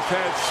 he has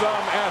had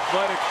some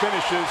athletic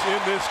finishes in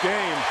this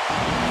game.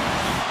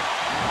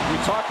 We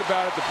talked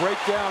about it, the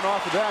breakdown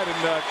off of that, and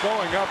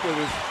going up with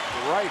his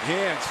right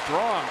hand,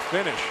 strong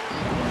finish.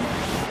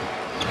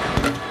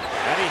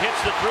 And he hits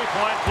the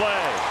three-point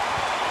play.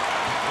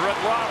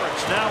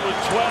 McRoberts now with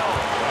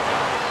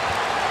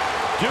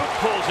 12. Duke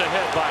pulls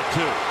ahead by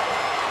 2.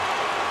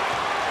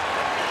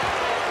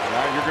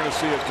 Now you're going to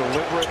see a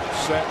deliberate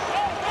set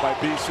by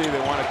BC.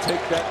 They want to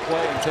take that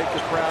play and take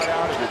the crowd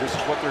out of it. This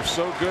is what they're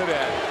so good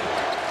at.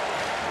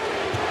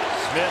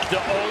 Smith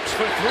to Oates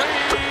for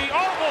three.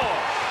 Oh, boy.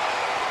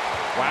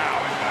 Wow.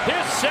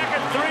 His second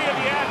three of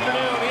the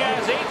afternoon. He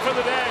has 8 for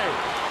the day.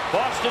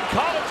 Boston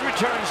College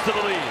returns to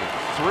the lead.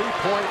 3.3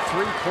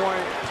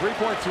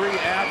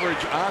 average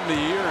on the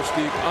year,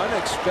 Steve.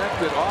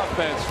 Unexpected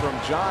offense from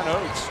John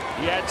Oates.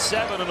 He had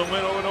 7 in the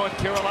win over North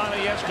Carolina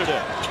yesterday.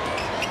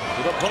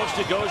 To the post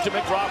it goes to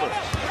McRoberts.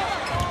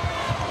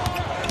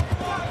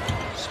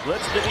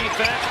 Splits the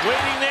defense.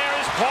 Waiting there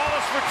is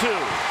Paulus for 2.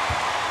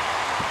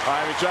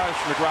 I mean, Josh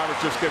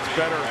McRoberts just gets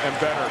better and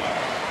better.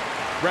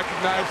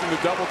 Recognizing the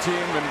double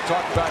team and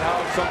talk about how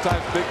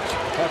sometimes bigs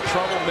have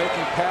trouble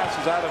making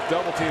passes out of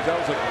double teams.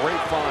 That was a great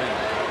find.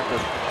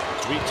 The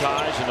 3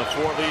 ties and the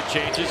 4 lead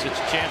changes.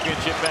 It's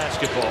championship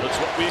basketball. It's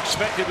what we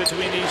expected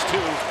between these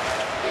two.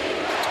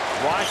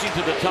 Rising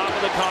to the top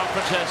of the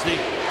conference as the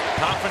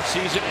conference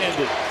season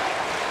ended.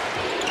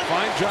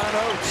 Find John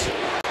Oates.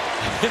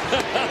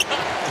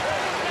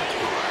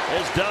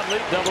 There's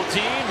Dudley, double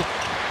teamed.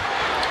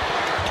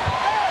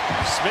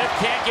 Smith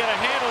can't get a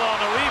handle on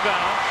the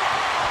rebound.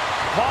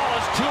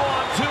 Paulus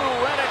 2-on-2,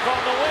 Redick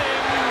on the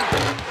wing.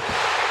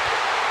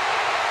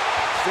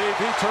 Steve,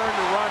 he turned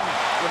to run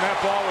when that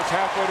ball was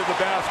halfway to the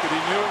basket.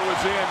 He knew it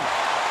was in.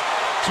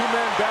 2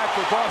 men back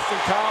for Boston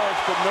College,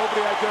 but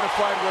nobody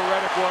identified where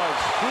Redick was.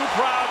 2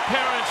 proud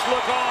parents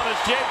look on as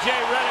J.J.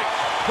 Redick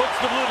puts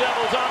the Blue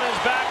Devils on his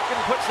back and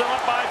puts them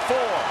up by 4.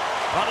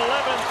 On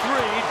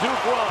 11-3,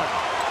 Duke run.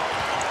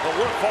 But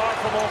we're far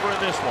from over in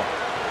this one.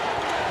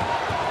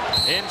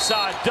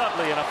 Inside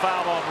Dudley and a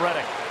foul on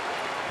Redick.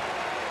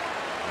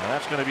 And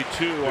that's going to be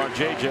 2 on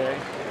J.J.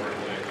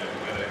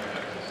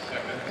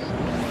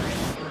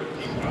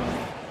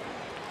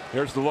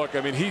 Here's the look.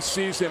 I mean, he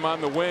sees him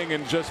on the wing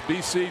and just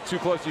BC too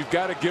close. You've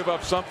got to give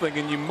up something,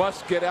 and you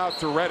must get out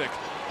to Redick.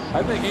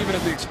 I think even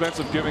at the expense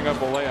of giving up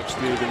a layup,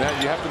 Steve, and that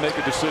you have to make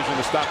a decision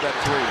to stop that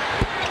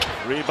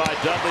 3. 3 by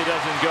Dudley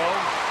doesn't go.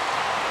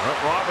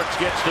 Roberts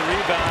gets the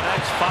rebound.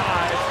 That's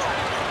 5.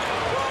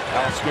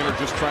 Al Skinner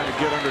just trying to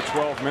get under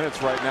 12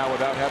 minutes right now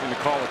without having to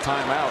call a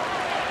timeout.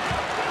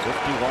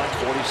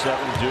 51-47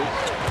 Duke.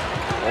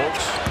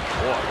 Oates,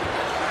 boy,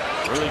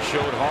 really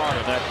showed hard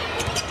in that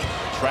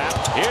trap.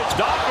 Here's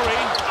Dockery.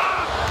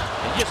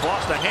 He just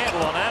lost the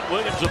handle on that.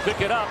 Williams will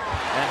pick it up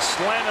and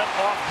slam it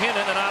off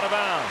Hinnon and out of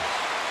bounds.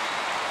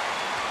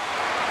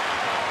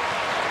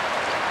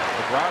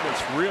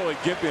 Roberts really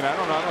gimping. I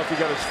don't know if he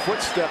got his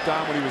foot stepped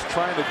on when he was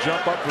trying to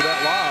jump up for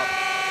that lob.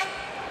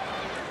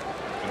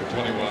 Number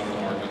 21,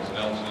 Marcus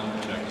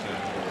Nelson, checks in.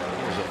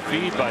 There's a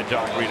feed by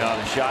Dockery, not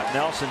a shot.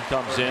 Nelson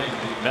comes in.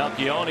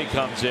 Malchione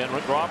comes in.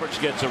 Rick Roberts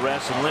gets a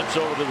rest and limps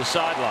over to the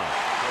sideline.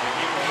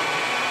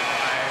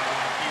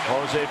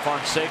 Jose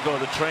Fonseca,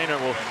 the trainer,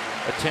 will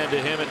attend to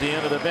him at the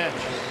end of the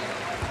bench.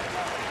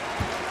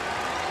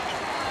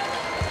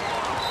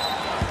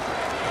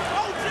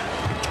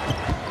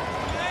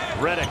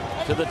 Redick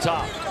to the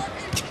top.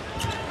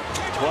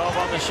 12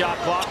 on the shot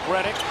clock.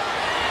 Redick.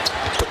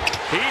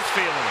 He's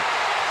feeling it.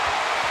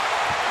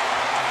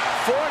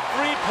 4th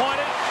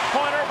three-pointer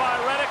by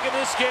Redick in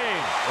this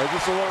game.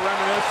 Just a little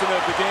reminiscent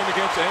of the game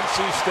against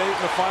NC State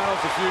in the finals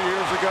a few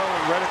years ago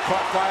when Redick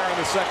caught fire in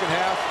the second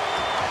half.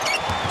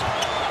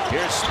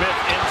 Here's Smith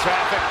in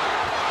traffic.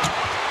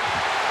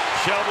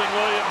 Sheldon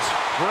Williams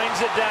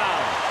brings it down.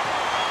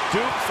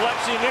 Duke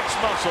flexing mixed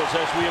muscles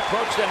as we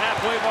approach the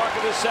halfway mark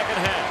of the second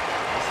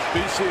half.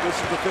 BC, this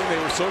is the thing.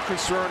 They were so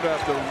concerned about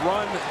the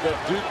run that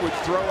Duke would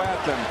throw at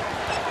them.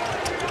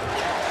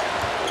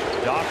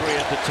 Dockery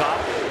at the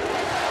top.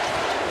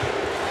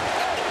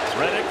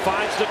 Redick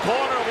finds the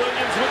corner.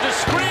 Williams with the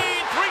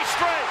screen. 3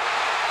 straight.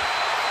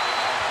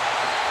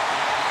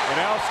 And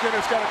Al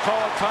Skinner's got to call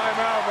a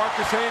timeout.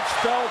 Marcus Haynes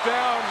fell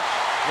down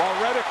while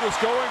Redick was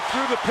going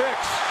through the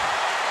picks.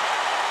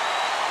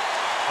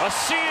 A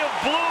sea of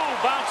blue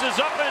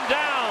bounces up and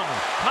down.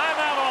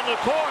 Timeout on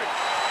the court.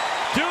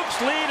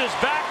 Duke's lead is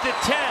back to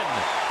 10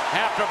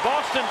 after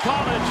Boston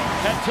College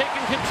had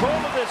taken control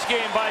of this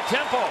game by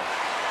tempo.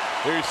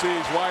 Here you see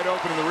he's wide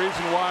open, and the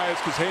reason why is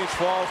because Haynes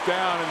falls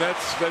down, and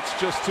that's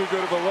just too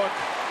good of a look.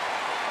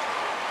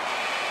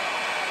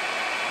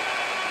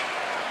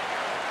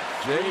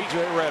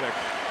 J.J. Redick.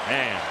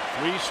 Man,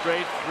 3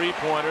 straight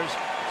three-pointers.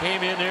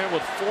 Came in there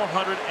with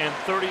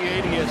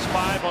 438. He has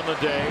 5 on the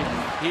day.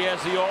 He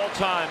has the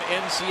all-time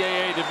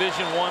NCAA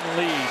Division I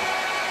lead.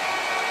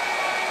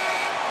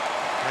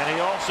 And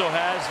he also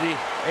has the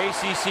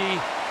ACC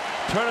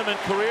tournament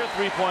career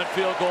three-point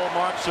field goal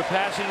mark,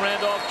 surpassing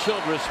Randolph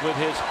Childress with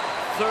his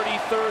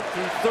 33rd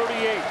through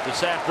 38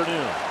 this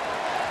afternoon.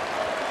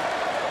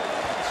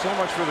 So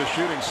much for the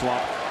shooting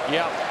slump.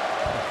 Yeah.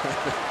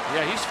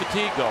 Yeah, he's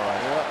fatigued all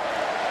right. Yep.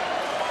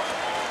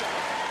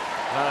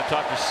 I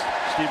talked to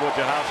Steve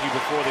Wojciechowski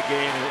before the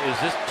game. Has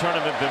this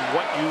tournament been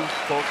what you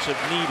folks have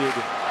needed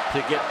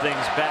to get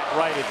things back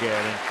right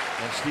again?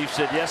 And Steve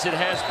said, yes, it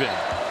has been.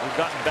 We've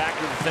gotten back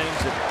to the things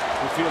that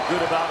we feel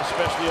good about,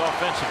 especially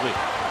offensively.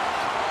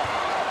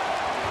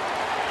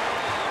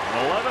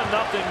 An 11-0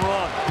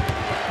 run.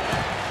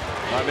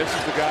 This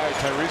is the guy,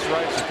 Tyrese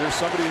Rice. If there's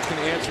somebody who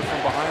can answer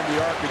from behind the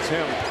arc, it's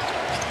him.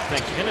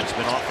 think Hinnan's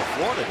been off the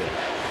floor today.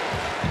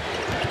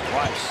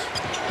 Twice.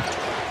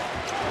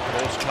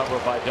 Close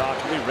cover by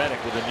Dudley. Redick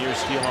with a near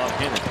steal on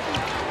Hinnan.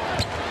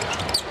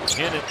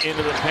 Hinnan into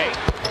the paint,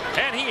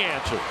 and he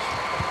answers.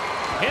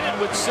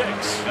 Hinnan with 6.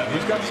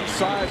 He's got some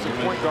size and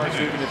point guards.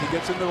 Even if he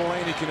gets into the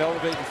lane, he can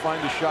elevate and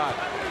find a shot.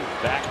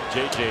 Back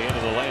JJ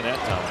into the lane that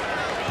time.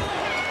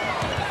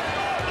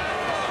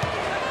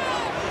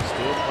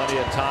 Still plenty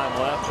of time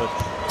left, but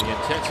the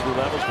intensity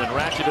level's been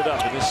ratcheted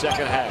up in this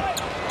second half.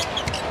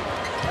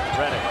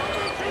 Redick.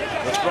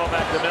 Let's throw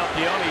back to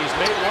Melchione. He's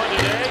made one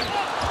today.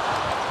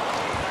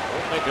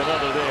 Won't make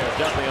another there.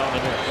 Dudley on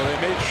the net. Well, they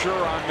made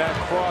sure on that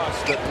cross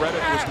that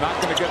Redick was not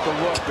going to get the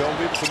look. They'll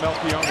leave it to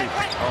Melchione.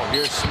 Oh,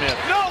 here's Smith.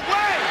 No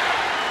way!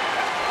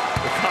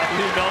 If I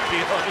knew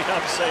Melchione,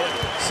 I'm saying,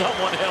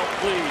 someone help,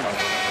 please.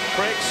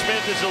 Craig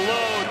Smith is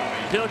alone.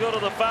 He'll go to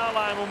the foul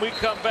line when we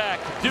come back.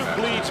 Duke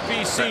leads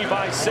BC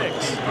by 6.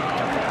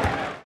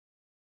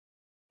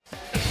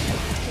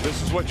 This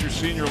is what your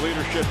senior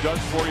leadership does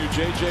for you.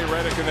 J.J.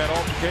 Redick in that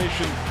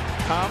altercation,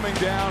 calming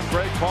down.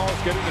 Greg Paulus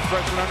getting the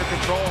freshman under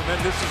control, and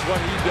then this is what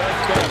he does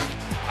best.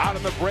 Out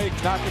of the break,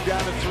 knocking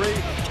down to 3,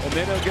 and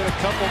then he'll get a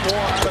couple more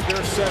out of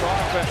their set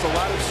offense. A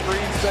lot of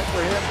screens set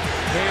for him.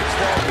 Haynes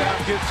falls down,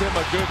 gives him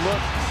a good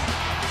look.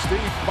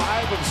 Steve,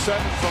 5 of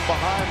 7 from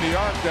behind the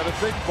arc. Now, the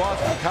thing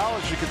Boston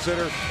College you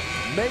consider,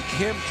 make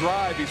him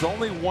drive. He's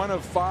only 1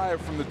 of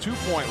 5 from the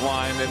 2-point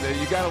line, and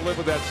you got to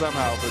live with that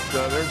somehow. But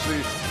there's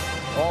the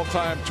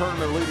all-time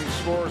tournament leading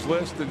scorers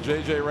list, and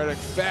J.J. Redick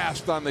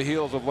fast on the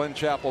heels of Len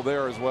Chappell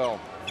there as well.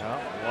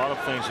 Yeah, a lot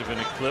of things have been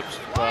eclipsed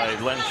by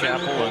Len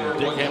Chappell and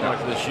Dick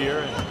Hemrick this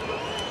year, and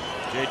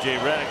J.J.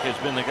 Redick has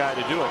been the guy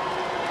to do it.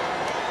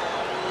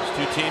 These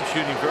two teams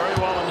shooting very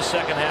well in the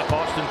second half.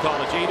 Boston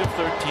College 8 of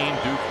 13,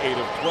 Duke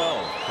 8 of 12.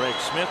 Craig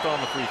Smith on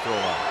the free throw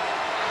line.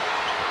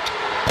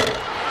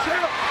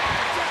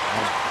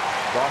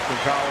 Boston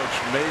College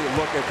may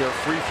look at their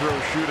free throw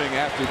shooting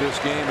after this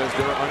game as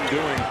their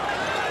undoing.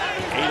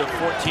 8 of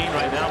 14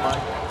 right now,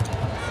 Mike.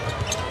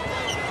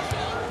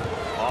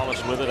 Paulus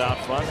with it out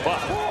front,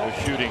 but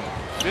they're shooting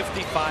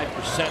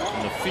 55%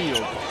 from the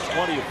field,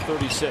 20 of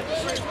 36.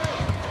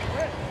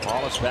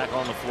 Paulus back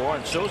on the floor,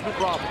 and so is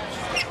McRoberts.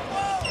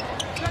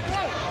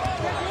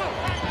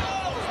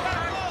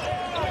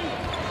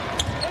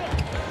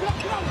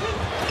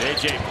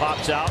 JJ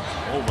pops out.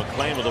 Oh,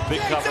 McClain with a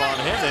big cover on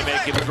him. They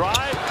make him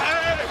drive.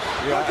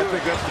 Yeah, I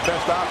think that's the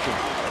best option.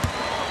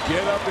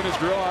 Get up in his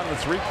drill on the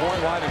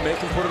 3-point line and make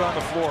him put it on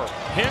the floor.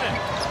 Hinnan.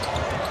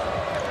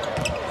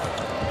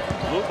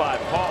 Blew by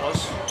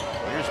Paulus.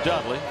 Here's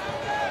Dudley.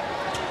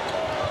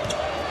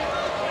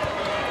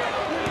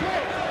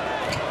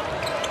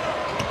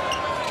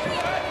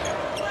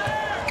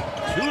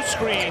 Two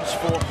screens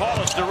for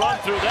Paulus to run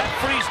through. That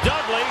frees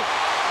Dudley.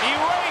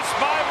 Erased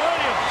by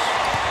Williams.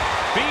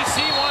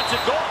 BC wants a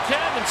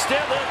goaltend.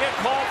 Instead, they'll get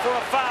called for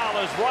a foul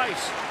as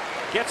Rice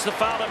gets the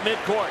foul at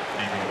midcourt.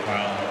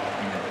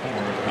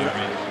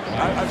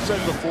 I've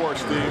said before,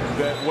 Steve,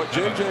 that what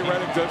J.J.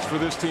 Redick does for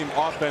this team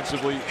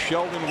offensively,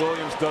 Sheldon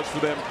Williams does for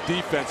them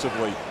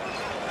defensively.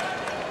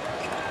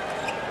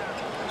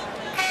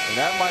 And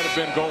that might have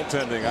been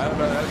goaltending.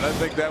 I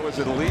think that was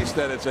at least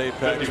at its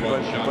apex,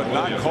 but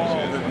not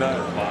called.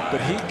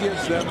 But he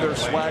gives them their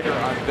swagger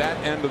on that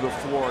end of the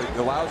floor. He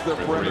allows their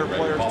perimeter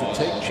players to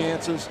take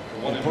chances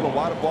and put a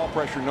lot of ball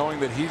pressure, knowing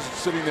that he's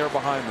sitting there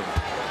behind them.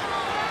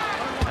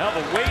 Now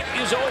the wait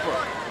is over.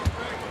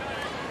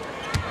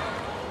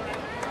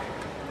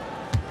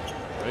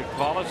 Greg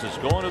Paulus is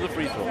going to the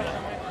free throw line.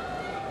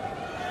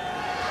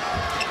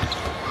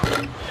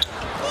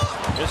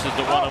 This is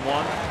the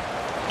 1-on-1.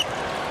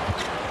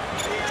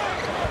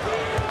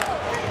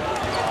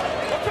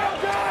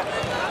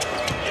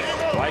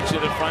 Rights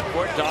it at front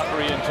court,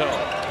 Dockery in tow.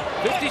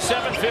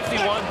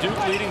 57-51,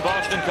 Duke leading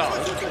Boston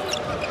College.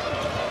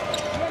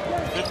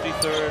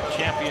 53rd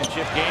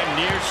championship game,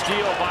 near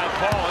steal by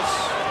Paulus.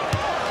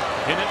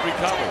 Hinnan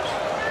recovers.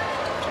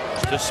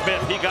 To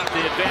Smith, he got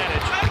the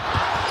advantage.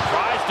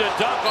 Tries to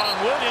dunk on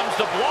Williams,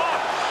 the block.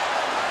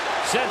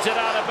 Sends it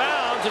out of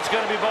bounds. It's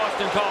going to be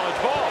Boston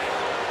College ball.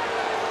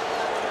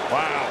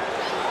 Wow.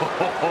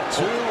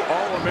 Two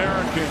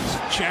All-Americans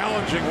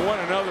challenging one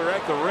another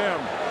at the rim.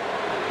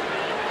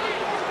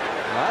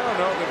 I don't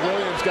know that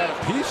Williams got a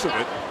piece of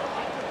it.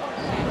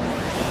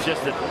 It's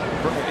just that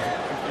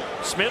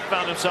Smith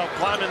found himself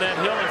climbing that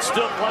hill and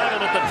still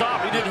climbing at the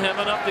top. He didn't have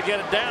enough to get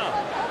it down.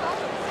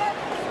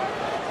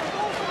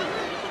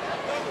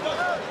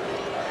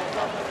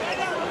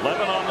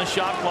 On the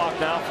shot clock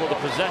now for the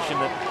possession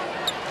that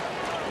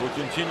will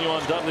continue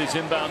on Dudley's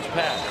inbounds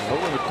pass.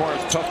 Over in the corner,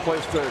 it's a tough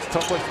place to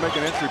make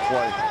an entry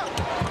play.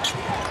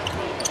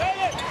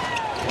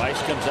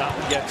 Rice comes out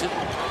and gets it.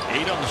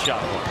 8 on the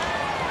shot clock.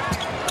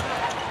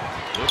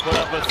 They put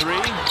up a 3.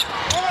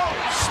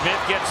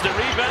 Smith gets the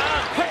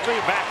rebound. Quickly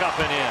back up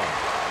and in.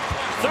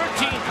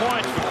 13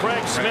 points for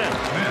Craig Smith.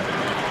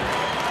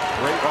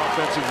 Great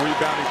offensive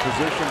rebounding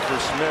position for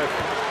Smith.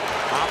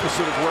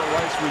 Opposite of where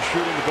Rice was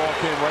shooting, the ball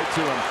came right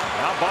to him.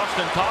 Now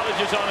Boston College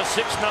is on a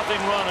 6-0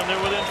 run, and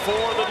they're within 4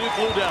 of the Duke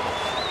Blue Devils.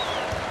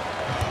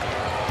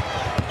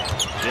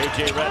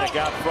 J.J. Redick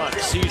out front,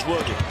 sees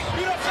Williams.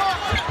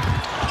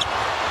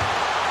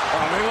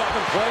 Oh, they let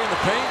them play in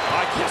the paint?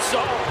 I guess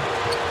so.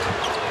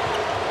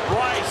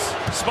 Rice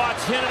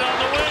spots Hinnant on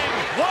the wing.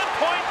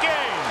 1-point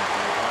game.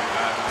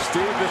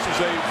 Steve, this is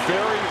a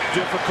very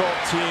difficult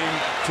team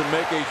to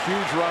make a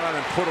huge run on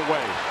and put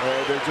away.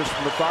 They're just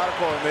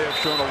methodical, and they have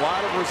shown a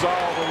lot of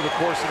resolve over the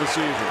course of the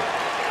season.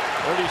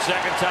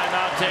 32nd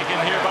timeout taken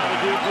here by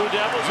the Duke Blue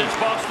Devils. It's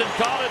Boston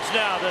College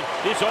now that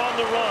is on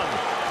the run.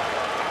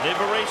 They've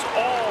erased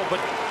all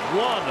but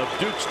one of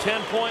Duke's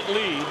 10-point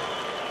lead.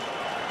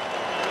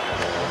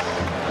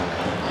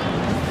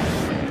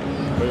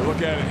 But you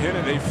look at it,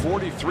 Hinnant, a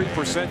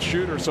 43%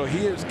 shooter, so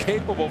he is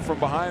capable from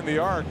behind the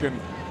arc. And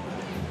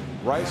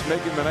Rice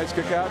making the nice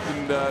kick out,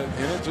 and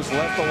Hinnant just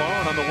left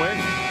alone on the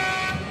wing.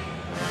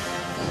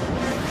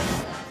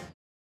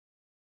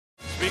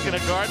 Speaking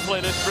of guard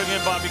play, let's bring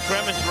in Bobby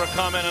Cremins for a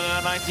comment on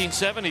that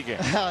 1970 game.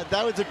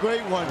 That was a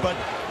great one, but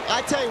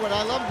I tell you what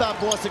I love about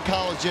Boston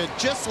College,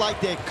 just like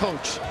their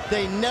coach,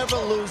 they never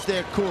lose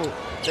their cool.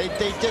 They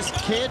just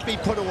can't be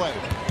put away.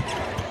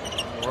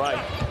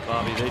 Right,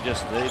 Bobby, they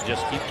just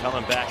keep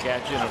coming back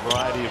at you in a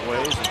variety of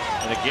ways,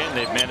 and again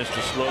they've managed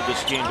to slow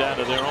this game down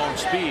to their own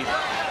speed.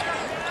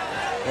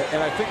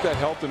 And I think that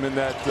helped him in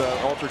that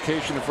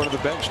altercation in front of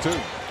the bench too.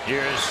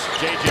 Here's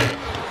J.J.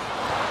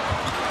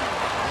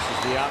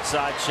 The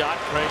outside shot.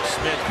 Craig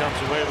Smith comes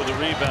away with a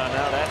rebound.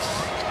 Now that's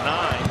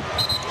 9.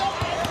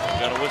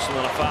 Got a whistle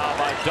and a foul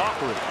by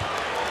Dockery.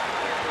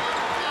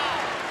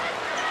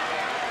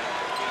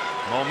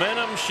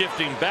 Momentum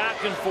shifting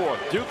back and forth.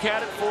 Duke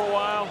had it for a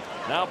while.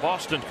 Now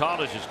Boston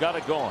College has got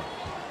it going.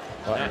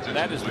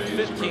 That is the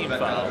 15th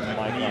foul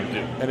on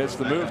Duke. And it's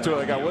the move to it.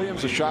 They got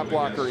Williams, a shot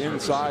blocker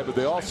inside, but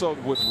they also,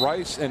 with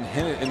Rice and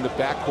Hinnant in the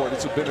backcourt,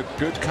 it's been a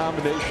good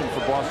combination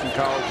for Boston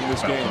College in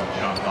this game.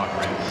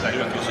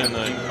 Duke is in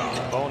the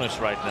bonus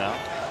right now,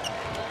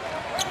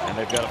 and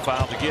they've got a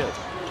foul to give.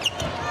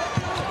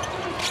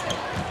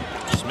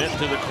 Smith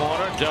to the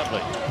corner,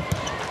 Dudley.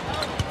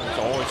 It's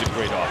always a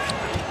great option.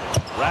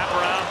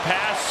 Wraparound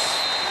pass.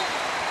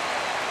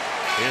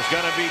 Is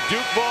going to be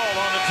Duke ball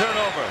on the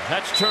turnover.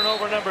 That's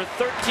turnover number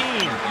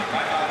 13.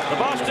 The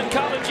Boston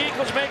College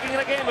Eagles making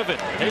a game of it.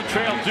 They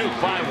trail Duke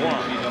by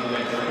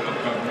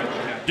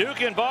 1.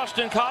 Duke and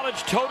Boston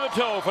College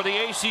toe-to-toe for the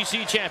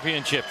ACC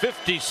championship.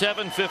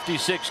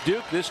 57-56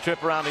 Duke. This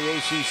trip around the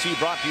ACC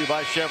brought to you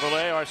by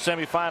Chevrolet. Our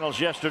semifinals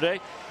yesterday.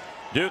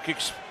 Duke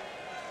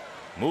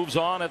moves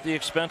on at the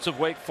expense of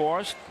Wake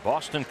Forest.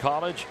 Boston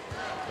College,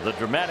 the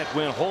dramatic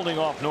win, holding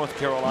off North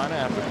Carolina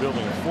after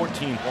building a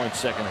 14-point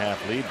second-half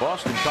lead.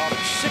 Boston College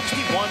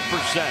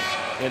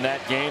 61% in that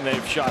game.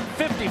 They've shot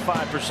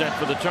 55%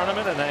 for the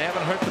tournament, and they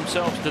haven't hurt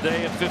themselves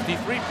today at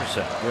 53%.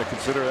 Yeah,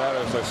 consider that,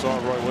 as I saw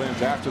Roy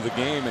Williams after the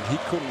game, and he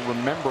couldn't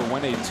remember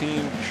when a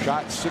team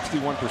shot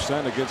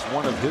 61% against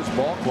one of his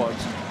ball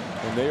clubs.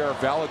 And they are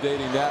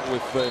validating that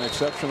with an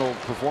exceptional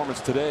performance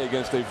today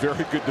against a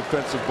very good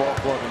defensive ball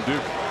club in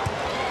Duke.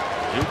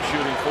 Duke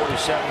shooting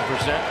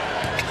 47%.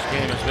 This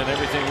game has been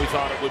everything we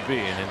thought it would be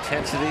in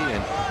intensity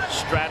and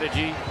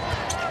strategy.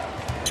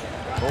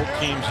 Both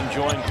teams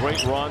enjoying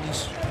great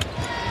runs.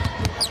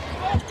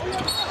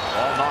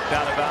 All knocked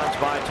out of bounds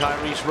by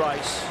Tyrese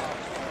Rice.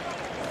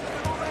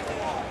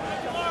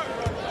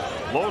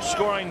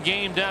 Low-scoring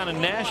game down in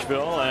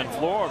Nashville, and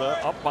Florida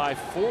up by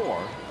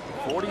 4.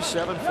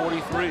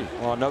 47-43.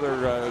 Well,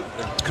 another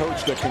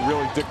coach that can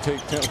really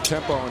dictate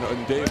tempo,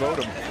 and Dave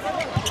Odom.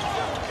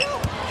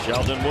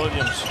 Sheldon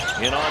Williams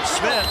in on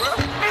Smith.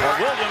 Well,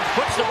 Williams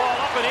puts the ball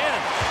up and in.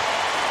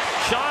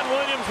 Sean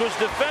Williams was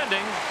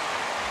defending,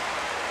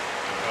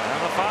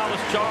 and the foul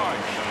is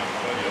charged.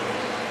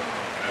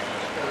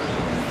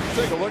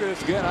 Take a look at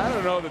this again. I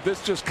don't know that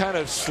this just kind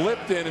of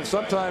slipped in, and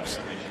sometimes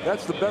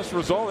that's the best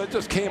result. It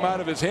just came out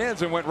of his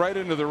hands and went right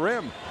into the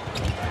rim.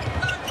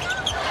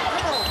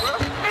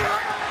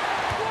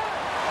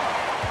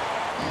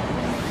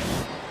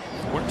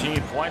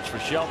 14 points for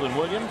Sheldon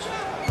Williams.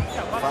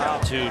 Foul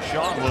to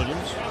Sean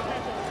Williams.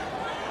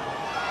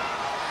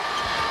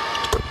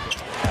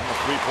 And the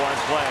three-point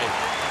play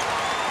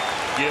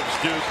gives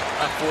Duke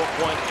a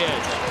 4-point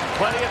edge.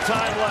 Plenty of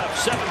time left.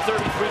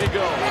 7:33 to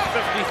go. The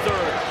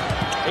 53rd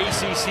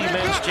ACC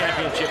Men's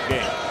Championship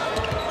game.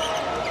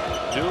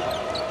 Duke,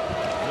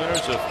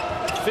 winners of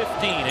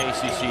 15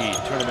 ACC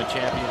tournament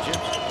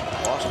championships.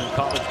 Boston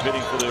College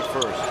bidding for their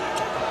first.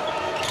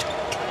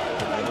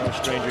 No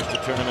strangers to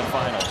tournament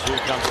finals.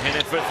 Here comes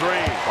Hinnant for 3.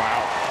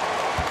 Wow.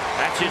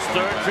 That's his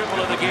third triple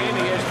of the game.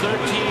 He has 13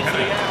 for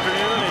the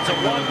afternoon. It's a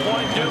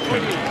 1-point Duke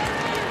lead.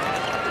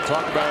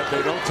 Talk about it. They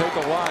don't take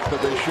a lot,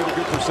 but they shoot a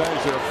good percentage.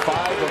 They're 5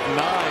 of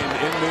 9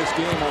 in this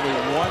game. Only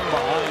 1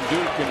 behind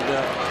Duke, and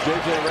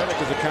J.J. Redick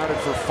has accounted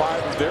for 5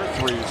 of their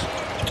threes.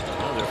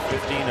 Well, they're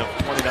 15 of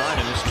 29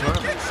 in this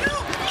tournament.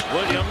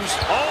 Williams,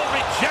 all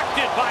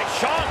rejected by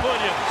Sean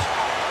Williams.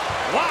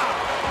 Wow.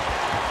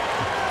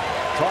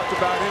 Talked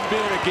about him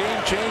being a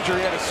game changer.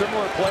 He had a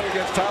similar play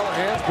against Tyler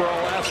Hansborough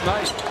last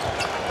night.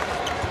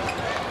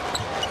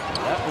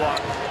 That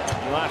block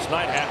last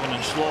night happened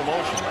in slow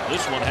motion.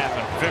 This one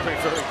happened very,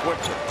 very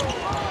quickly.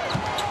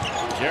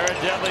 Jared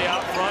Dudley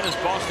out front as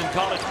Boston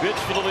College bids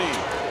for the lead.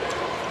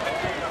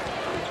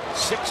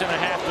 6.5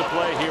 to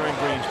play here in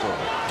Greensboro.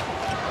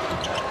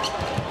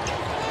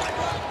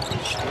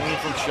 Screen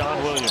from Sean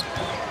Williams.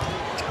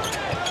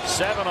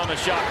 7 on the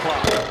shot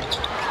clock.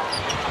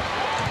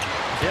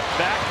 Tip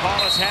back,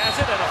 Paulus has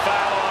it, and a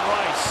foul on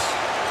Rice.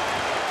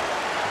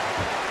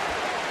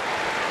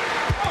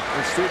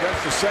 And Steve,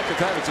 that's the second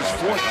time. It's his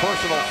 4th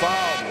personal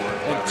foul.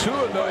 And 2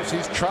 of those,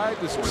 he's tried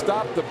to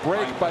stop the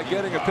break by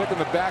getting a pick in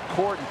the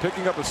backcourt and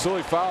picking up a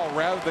silly foul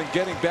rather than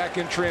getting back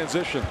in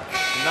transition.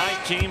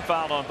 19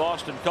 fouled on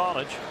Boston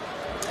College.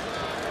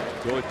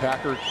 Billy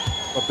Packard,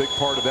 a big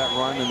part of that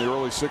run in the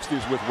early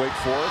 60s with Wake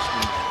Forest.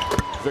 And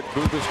Vic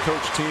Booth's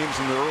coached teams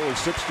in the early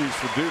 60s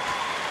for Duke.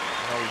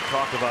 We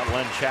talked about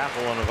Len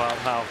Chappell and about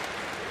how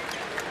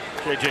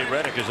J.J.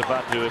 Redick is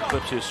about to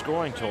eclipse his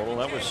scoring total.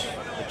 That was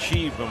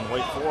achieved when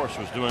Wake Forest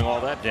was doing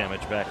all that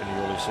damage back in the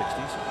early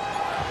 60s.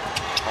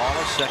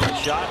 Paulus, second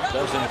shot,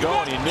 doesn't go,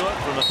 and he knew it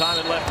from the time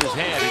it left his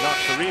hand. He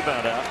knocks the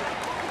rebound out.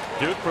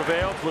 Duke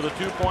prevails with a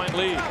 2-point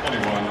lead.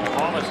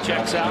 Paulus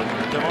checks out.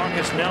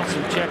 DeMarcus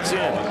Nelson checks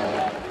in.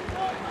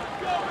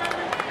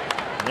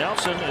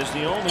 Nelson is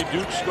the only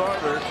Duke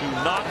starter to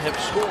not have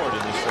scored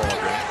in this ball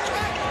game.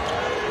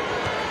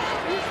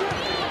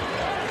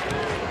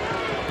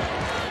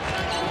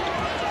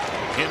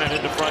 Hinton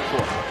into front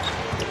court.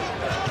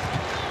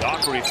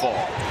 Dockery fall.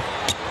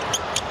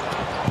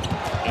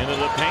 Into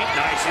the paint.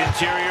 Nice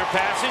interior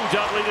passing.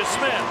 Dudley to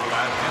Smith.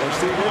 And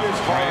Steve, it is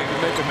hard to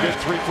make a good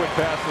 3-foot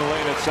pass in the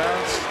lane. It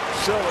sounds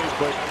silly,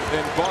 but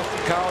then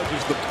Boston College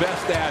is the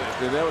best at it.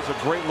 And that was a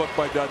great look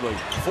by Dudley.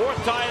 4th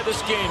tie of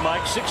this game,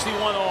 Mike.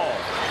 61 all.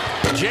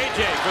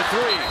 JJ for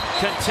 3.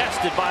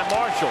 Contested by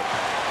Marshall.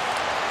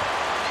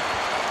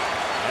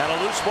 And a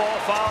loose ball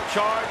foul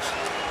charge.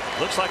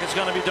 Looks like it's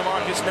going to be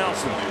DeMarcus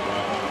Nelson.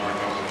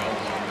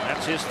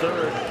 That's his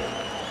 3rd.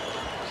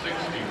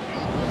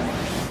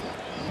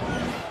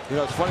 You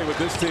know, it's funny with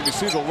this team. You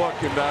see the look,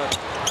 and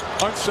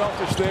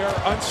unselfish there,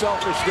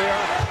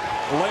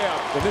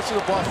 layup. And this is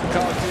a Boston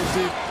College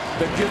team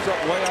that gives up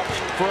layups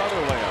for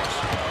other layups.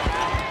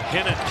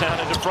 Hinton down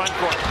into front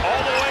court.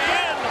 All the way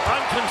in.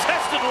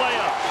 Uncontested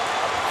layup.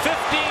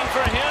 15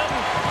 for him.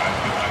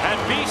 And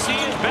BC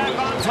is back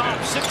on top.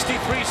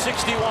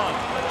 63-61.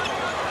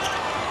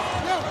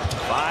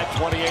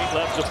 5:28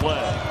 left to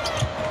play.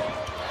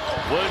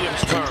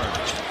 Williams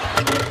turns.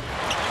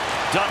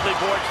 Dudley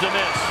boards the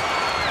miss.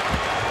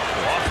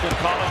 Boston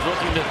College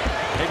looking to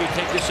maybe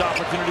take this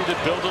opportunity to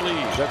build a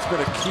lead. That's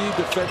been a key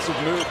defensive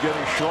move,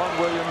 getting Sean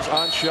Williams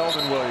on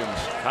Sheldon Williams.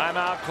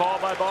 Timeout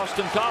called by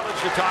Boston College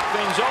to talk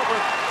things over.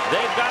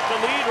 They've got the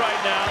lead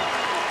right now.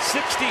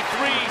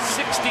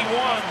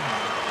 63-61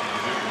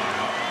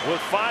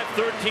 with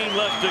 5:13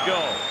 left to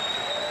go.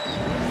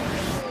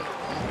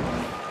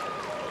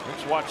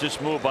 Let's watch this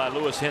move by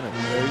Lewis Hinton.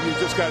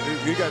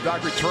 You got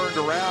Dockery turned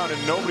around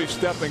and nobody's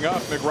stepping up.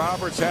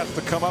 McRoberts has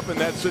to come up in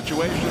that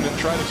situation and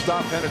try to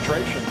stop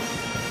penetration.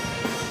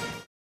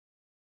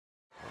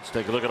 Let's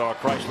take a look at our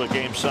Chrysler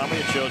game summary.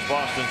 It shows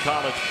Boston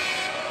College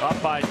up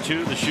by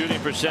 2. The shooting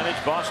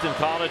percentage. Boston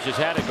College has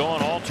had it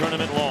going all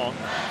tournament long.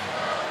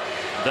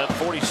 That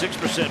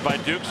 46% by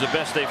Duke is the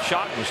best they've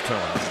shot in this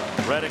tournament.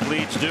 Redick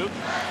leads Duke.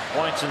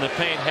 Points in the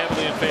paint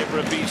heavily in favor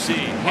of BC.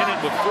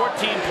 Hinton with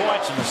 14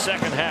 points in the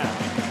second half.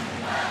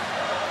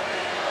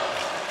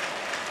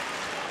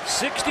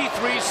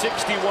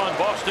 63-61.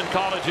 Boston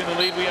College in the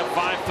lead. We have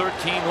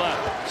 5:13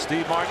 left.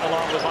 Steve Martin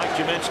along with Mike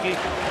Jaminski,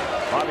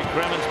 Bobby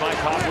Cremens, Mike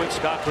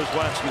Hopwitz, Scott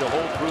Przewalski. The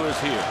whole crew is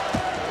here.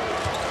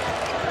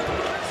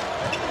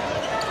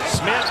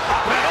 Smith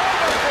up and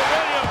over for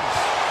Williams.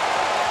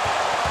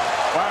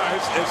 Wow,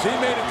 has he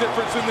made a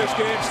difference in this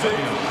game,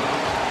 Steve?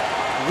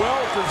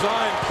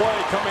 Well-designed play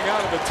coming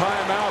out of the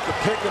timeout, the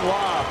pick and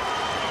lob.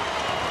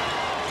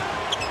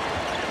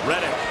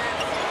 Redick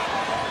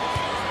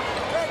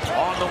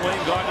on the wing,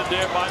 guarded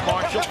there by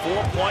Marshall.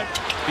 4-point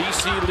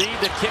BC lead.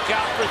 The kick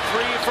out for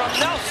 3 from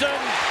Nelson.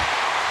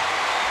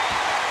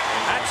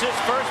 That's his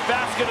first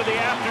basket of the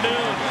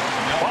afternoon.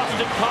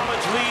 Boston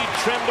College lead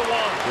trimmed to 1.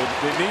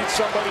 They need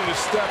somebody to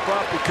step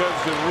up because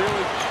they're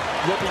really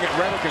looking at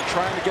Redick and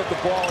trying to get the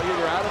ball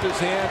either out of his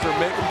hands or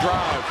make him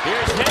drive.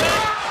 Here's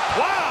Hinton.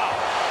 Wow!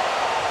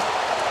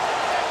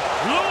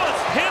 Lewis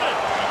Hinton.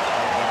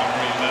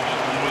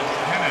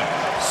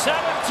 17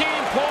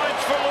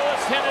 points for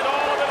Lewis Hinton,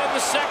 all of it in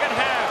the second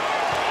half.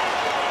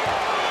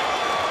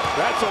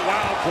 That's a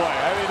wow play.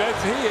 I mean,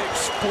 he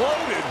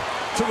exploded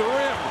to the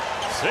rim.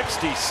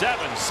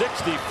 67-64.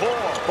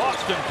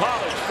 Boston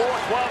College,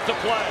 4:12 to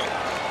play.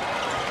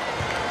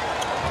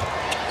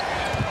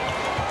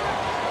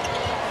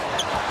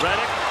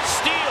 Redick,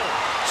 steal,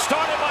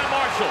 started by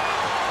Marshall.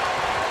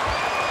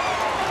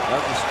 That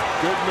was a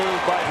good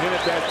move by him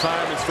at that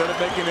time. Instead of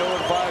making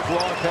ill-advised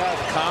long pass,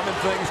 calming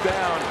things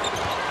down.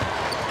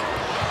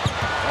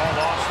 All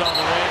lost on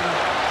the wing.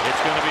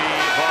 It's going to be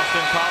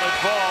Boston College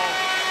ball.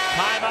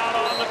 Timeout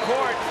on the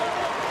court.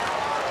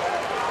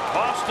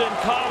 Boston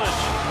College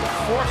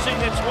forcing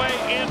its way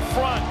in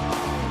front.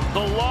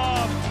 The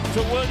lob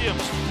to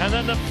Williams, and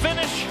then the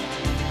finish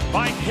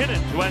by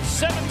Hinton, who has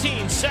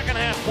 17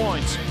 second-half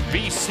points.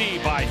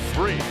 BC by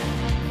 3.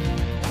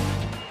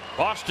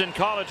 Boston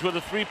College with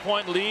a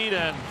 3-point lead,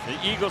 and the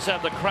Eagles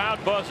have the crowd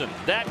buzzing.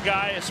 That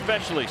guy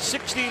especially.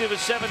 16 of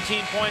his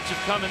 17 points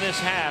have come in this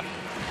half.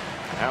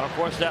 And of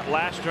course that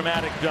last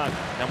dramatic dunk.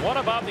 And what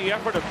about the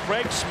effort of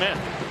Craig Smith?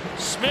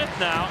 Smith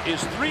now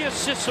is 3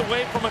 assists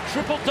away from a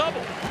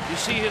triple-double. You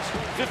see his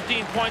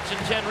 15 points and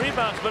 10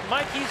 rebounds, but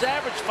Mike, he's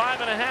averaged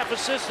 5.5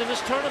 assists in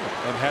this tournament.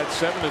 And had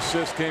 7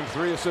 assists, came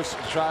 3 assists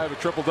shy of a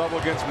triple-double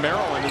against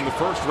Maryland in the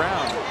first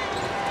round.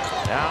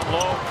 Down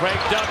low, Craig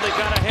Dudley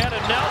got ahead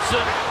of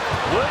Nelson.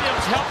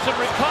 Williams helps him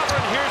recover,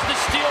 and here's the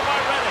steal by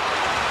Redick.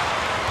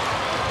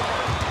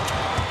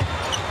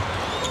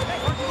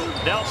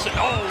 Nelson,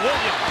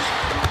 Williams.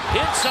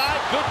 Inside,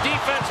 good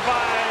defense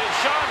by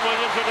Sean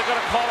Williams, but they're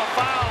going to call a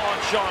foul on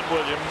Sean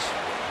Williams.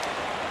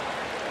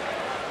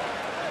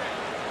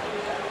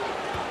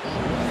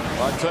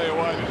 I'll tell you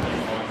what,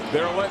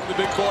 they're letting the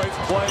big boys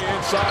play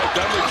inside.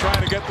 Dudley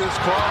trying to get this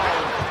call.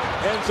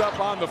 Ends up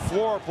on the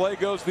floor. Play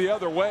goes the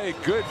other way.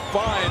 Good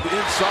find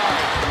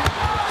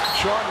inside.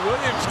 Sean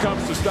Williams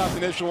comes to stop the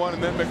initial one,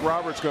 and then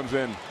McRoberts comes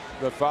in.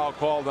 The foul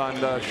called on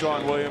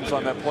Sean Williams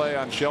on that play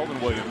on Sheldon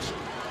Williams.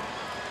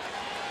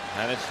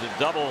 And it's the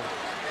double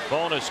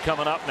bonus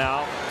coming up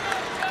now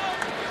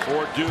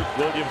for Duke.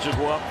 Williams will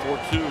go up for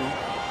 2.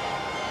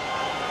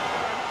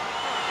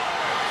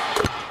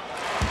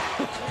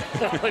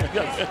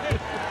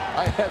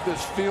 I had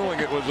this feeling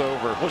it was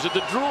over. Was it the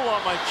drool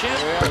on my chin?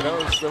 Yeah, that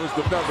was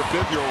the bib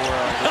you were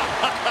wearing.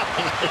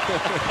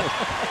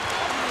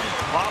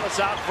 Wallace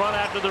out front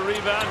after the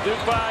rebound.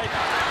 Duke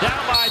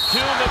down by 2.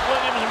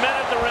 McWilliams met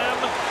at the rim.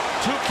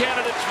 2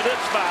 candidates for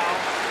this foul,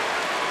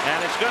 and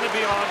it's going to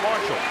be on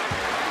Marshall.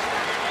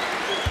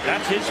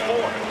 That's his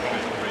 4th.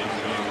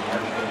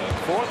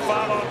 4th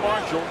foul on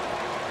Marshall.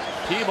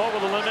 Team over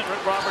the limit.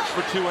 Rick Roberts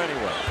for 2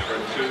 anyway.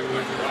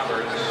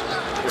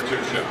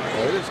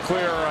 Well, it is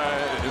clear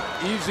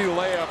easy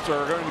layups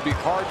are going to be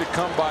hard to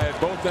come by at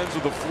both ends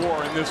of the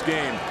floor in this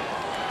game.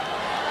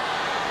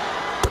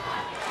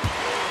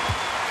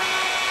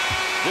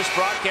 This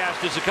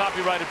broadcast is a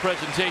copyrighted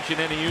presentation.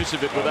 Any use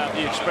of it without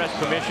the express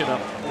permission of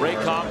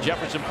Raycom,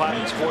 Jefferson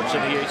Pilot Sports,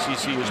 and the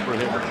ACC is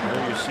prohibited.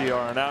 There you see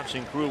our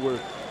announcing crew. We're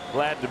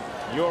glad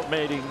you're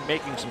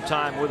making some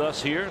time with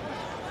us here.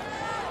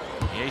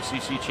 The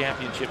ACC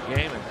championship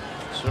game, and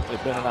certainly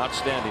been an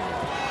outstanding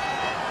one.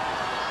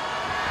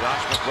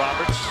 Josh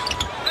McRoberts.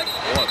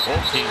 Boy,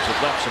 both teams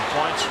have left some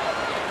points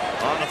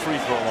on the free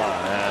throw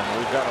line, and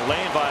we've got a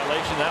lane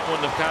violation. That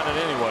wouldn't have counted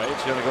anyway.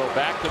 It's going to go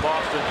back to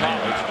Boston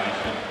College.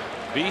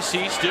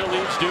 BC still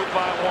leads Duke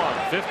by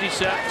 1,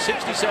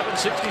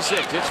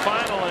 67-66. It's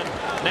final in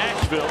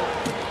Nashville,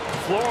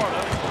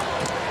 Florida.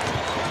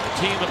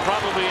 The team that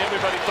probably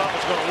everybody thought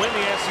was going to win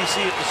the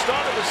SEC at the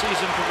start of the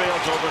season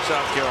prevails over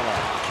South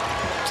Carolina.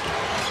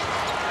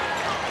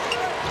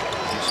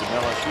 Some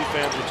LSU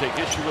fans will take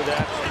issue with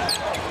that,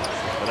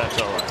 but that's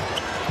all right.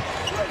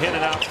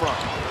 Hinton out front.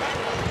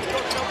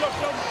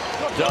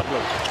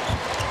 Dudley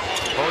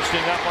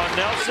posting up on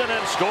Nelson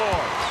and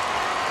scores.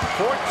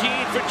 14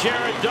 for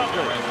Jared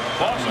Dudley.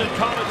 Boston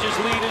College's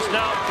lead is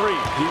now 3.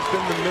 He's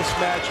been the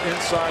mismatch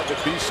inside that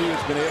BC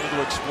has been able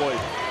to exploit.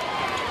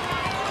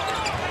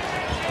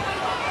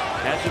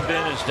 Hasn't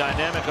been as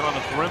dynamic on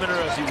the perimeter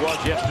as he was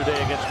yesterday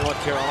against North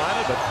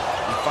Carolina, but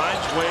he finds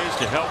ways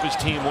to help his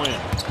team win.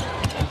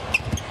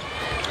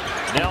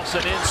 Nelson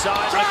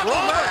inside,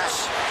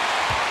 McRoberts.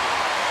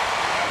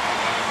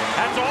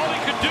 That's all he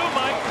could do,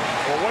 Mike.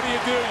 Well, what do? You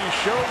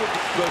show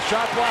the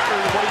shot blocker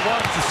what he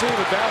wants to see,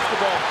 the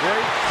basketball.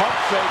 Great pump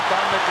fake by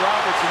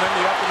McRoberts, and then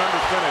the up and under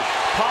finish.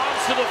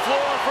 Palms to the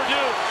floor for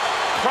Duke.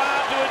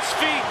 Crowd to its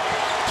feet.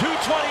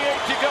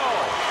 2:28 to go.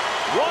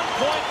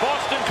 1-point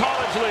Boston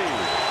College lead.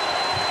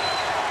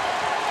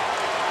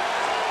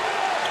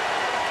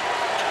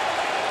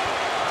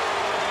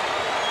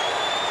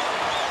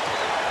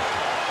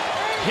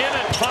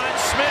 Hinton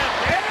finds Smith.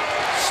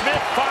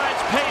 Smith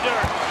finds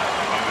Paydirt.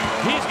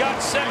 He's got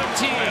 17.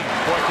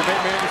 Boy, can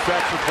they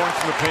manufacture points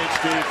in the paint,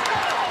 Steve.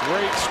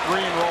 Great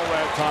screen roll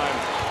that time.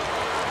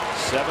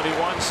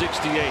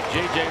 71-68.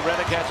 J.J.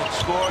 Redick hasn't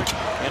scored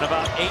in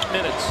about 8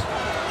 minutes.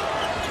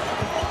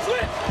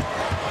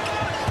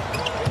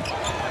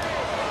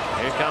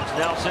 Here comes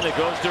Nelson. It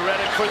goes to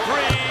Redick for 3.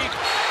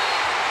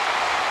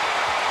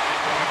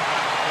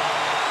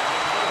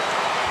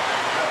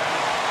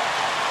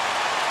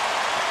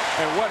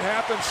 And what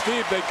happened,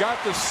 Steve? They got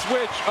the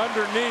switch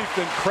underneath,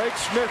 and Craig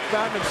Smith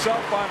found himself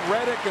on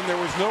Redick, and there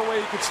was no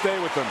way he could stay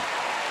with him.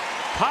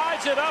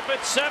 Ties it up at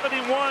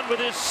 71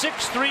 with his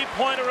 6th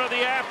three-pointer of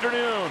the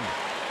afternoon.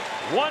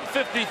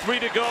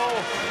 1:53 to go.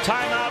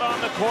 Timeout on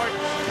the court,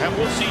 and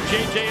we'll see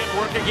J.J. at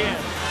work again.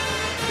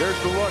 There's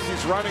the look.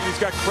 He's running.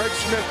 He's got Craig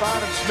Smith on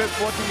him. Smith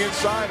looking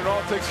inside, and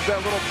all it takes is that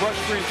little brush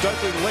screen.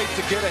 Dudley late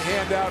to get a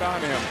hand out on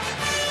him.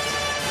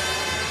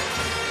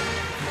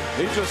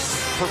 He's just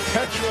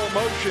perpetual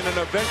motion and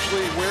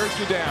eventually wears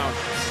you down.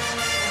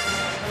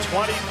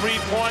 23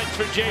 points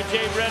for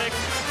J.J. Redick.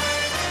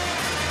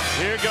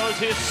 Here goes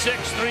his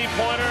 6th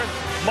three-pointer,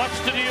 much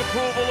to the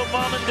approval of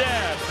Mom and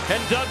Dad,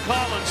 and Doug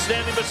Collins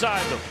standing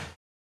beside them.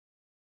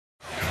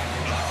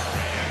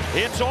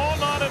 It's all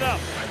knotted up.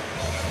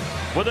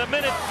 With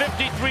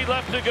 1:53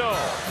 left to go,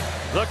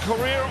 the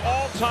career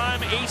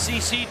all-time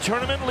ACC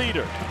tournament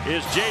leader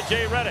is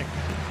J.J. Redick.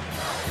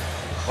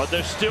 But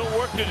there's still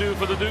work to do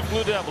for the Duke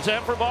Blue Devils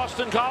and for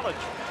Boston College.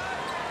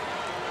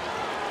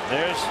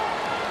 There's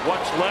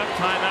what's left,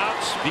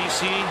 timeouts.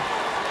 BC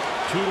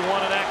 2-1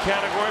 in that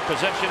category.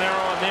 Possession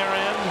arrow on their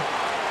end.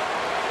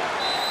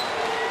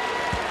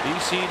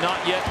 BC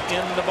not yet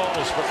in the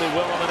bonus, but they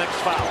will on the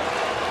next foul.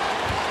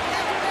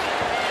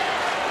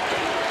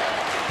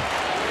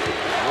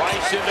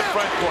 Rice into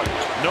front court.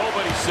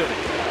 Nobody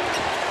sitting.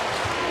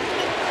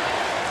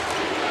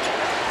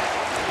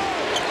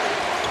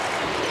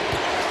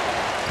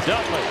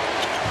 Dudley.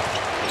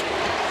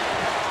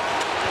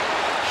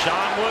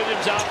 Sean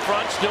Williams out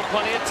front, still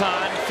plenty of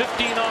time.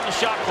 15 on the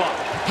shot clock.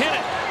 Hit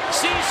it.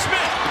 C.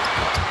 Smith.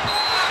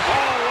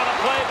 Oh, what a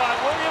play by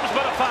Williams,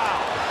 but a foul.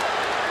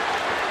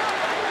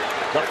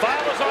 The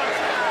foul is on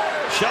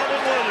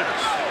Sheldon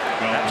Williams.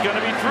 That's going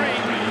to be 3.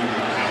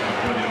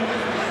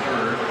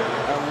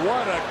 And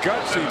what a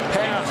gutsy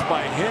pass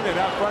by Hinton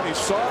out front. He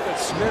saw that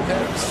Smith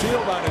had him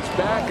sealed on his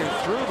back and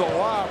threw the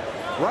lob.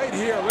 Right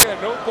here, look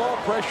at no ball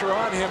pressure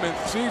on him and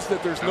sees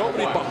that there's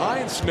nobody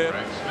behind Smith.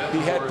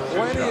 He had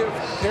plenty of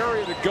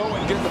area to go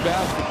and get the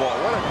basketball.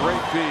 What a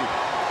great feed.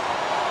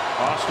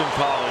 Boston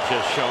College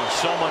has shown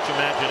so much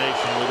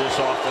imagination with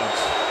this offense.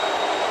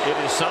 It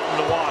is something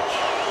to watch.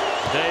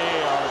 They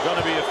are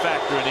going to be a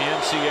factor in the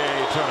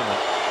NCAA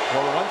tournament.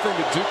 Well, the one thing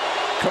the Duke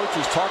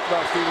coaches talk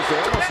about, Steve, is they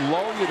almost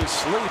lull you to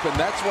sleep, and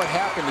that's what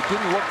happened. It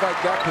didn't look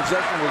like that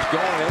possession was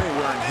going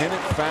anywhere, and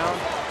Hinton found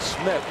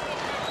Smith.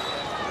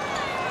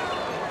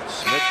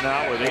 Smith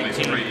now with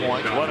 18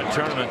 points. What a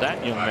tournament that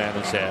young man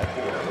has had.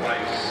 He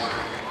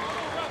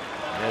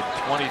had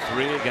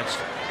 23 against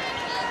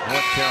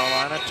North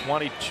Carolina,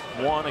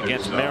 21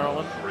 against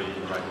Maryland. And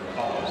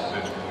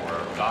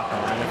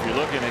if you're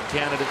looking at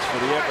candidates for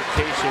the Everett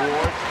Case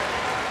Award,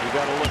 you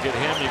got to look at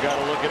him, you got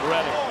to look at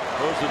Redick.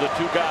 Those are the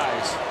two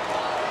guys.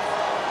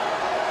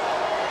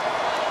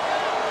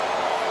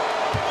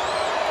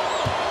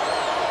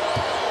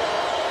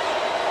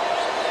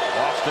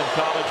 Boston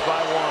College by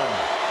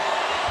 1.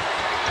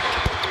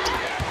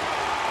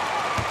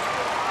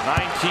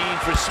 19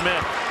 for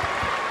Smith.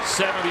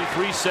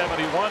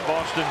 73-71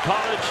 Boston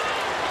College.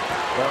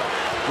 Well,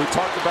 we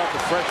talked about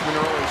the freshmen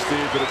earlier,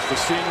 Steve, but it's the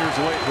seniors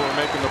late who are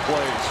making the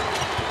plays.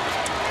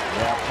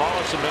 Yeah,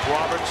 Paulus and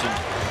McRoberts and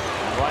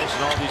Rice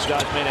and all these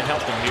guys may have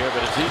helped him here,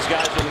 but it's these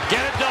guys that will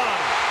get it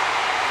done.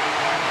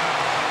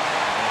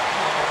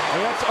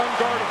 And that's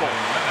unguardable.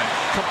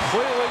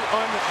 Completely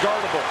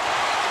unguardable.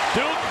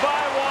 Duke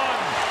by 1.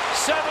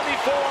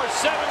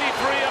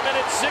 74-73,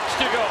 1:06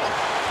 to go.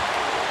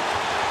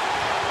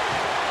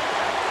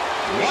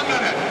 1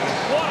 minute.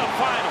 What a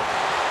final.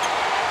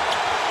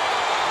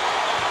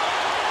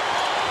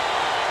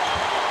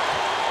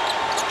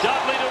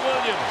 Dudley to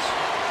Williams.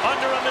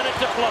 Under a minute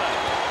to play.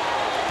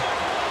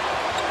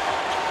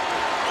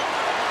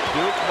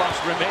 Duke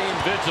must remain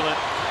vigilant.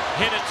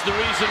 Hinton's the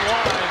reason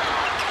why.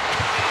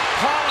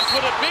 Collins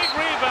with a big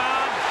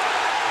rebound.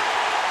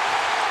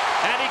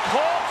 And he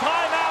called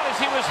timeout as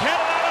he was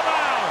headed out of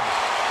bounds.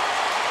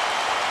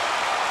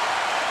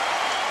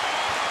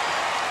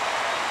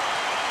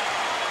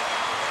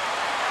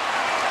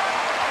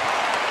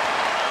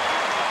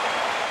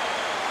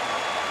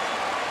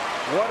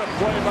 What a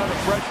play by the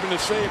freshman to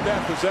save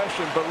that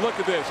possession. But look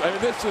at this. I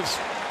mean, this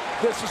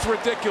is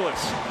ridiculous.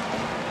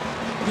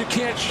 You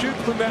can't shoot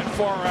from that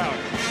far out.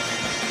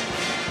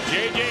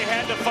 JJ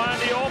had to find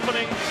the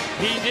opening.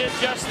 He did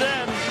just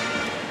then.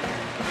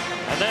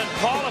 And then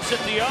Paulus at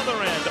the other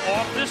end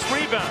off this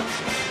rebound.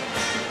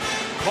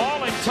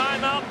 Calling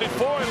timeout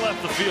before he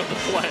left the field to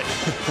play.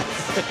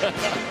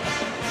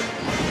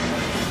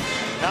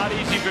 Not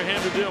easy for him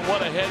to do.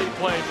 What a heady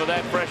play for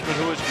that freshman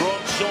who has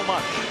grown so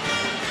much.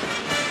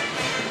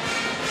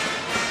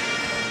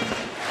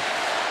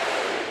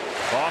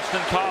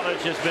 Boston College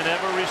has been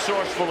ever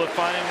resourceful at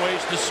finding ways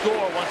to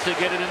score once they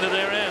get it into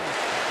their end.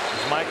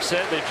 As Mike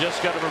said, they've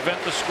just got to prevent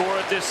the score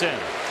at this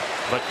end.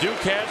 But Duke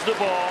has the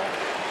ball.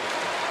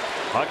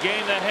 A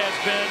game that has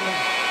been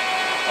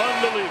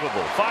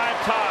unbelievable. 5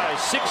 ties,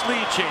 6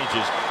 lead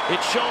changes.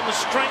 It's shown the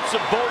strengths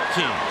of both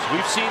teams.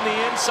 We've seen the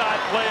inside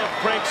play of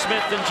Craig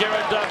Smith and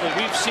Jared Dudley.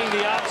 We've seen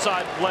the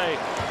outside play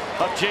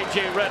of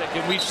J.J. Redick,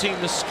 and we've seen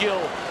the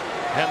skill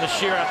and the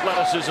sheer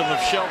athleticism of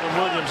Sheldon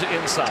Williams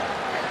inside.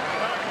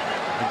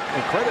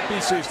 And credit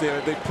BC's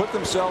there. They put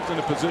themselves in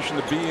a position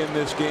to be in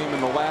this game in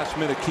the last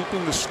minute,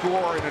 keeping the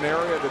score in an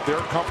area that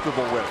they're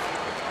comfortable with.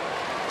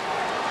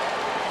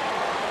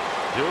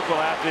 Duke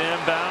will have to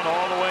inbound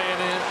all the way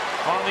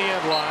on the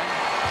end line.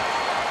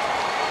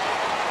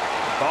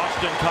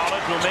 Boston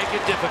College will make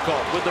it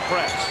difficult with the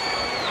press.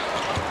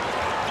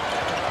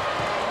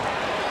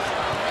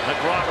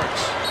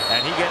 McRoberts,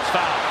 and he gets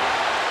fouled.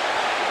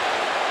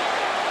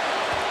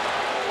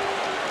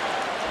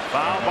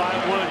 Foul by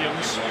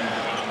Williams.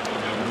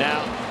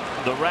 Now,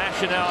 the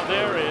rationale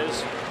there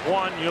is,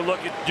 one, you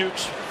look at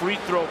Duke's free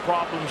throw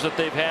problems that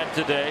they've had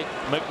today.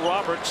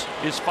 McRoberts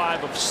is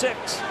 5 of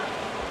 6.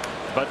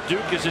 But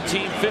Duke is a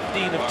team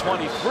 15 of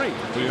 23.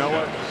 You know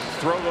what?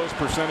 Throw those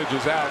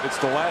percentages out. It's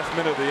the last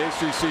minute of the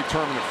ACC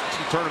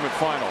tournament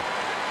final.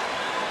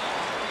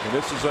 And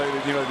this is they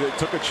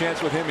took a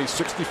chance with him. He's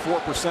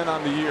 64%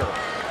 on the year.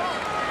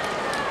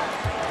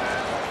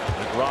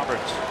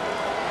 McRoberts.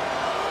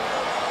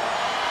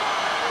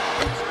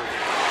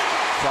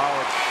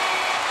 Solid.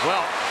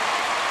 Well,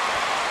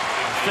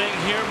 the thing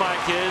here,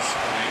 Mike, is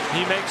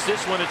he makes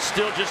this one. It's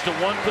still just a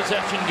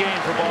one-possession game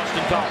for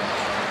Boston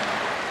College.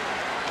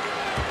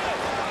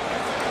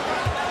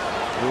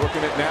 You're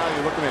looking at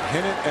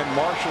Hinnant and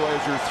Marshall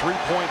as your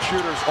three-point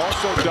shooters.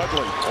 Also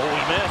Dudley. Oh,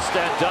 he missed,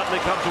 and Dudley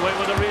comes away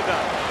with a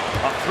rebound.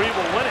 A three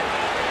will win it.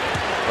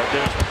 But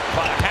there's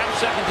about a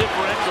half-second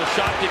differential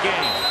shot to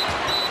game.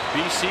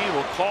 BC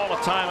will call a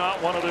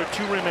timeout, one of their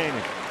 2 remaining.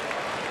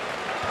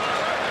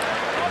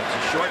 It's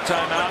a short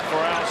timeout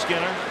for Al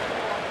Skinner.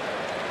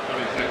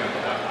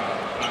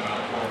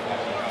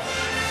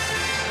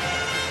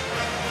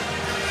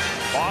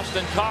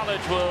 Boston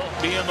College will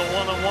be in the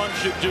one-on-one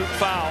should Duke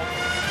foul.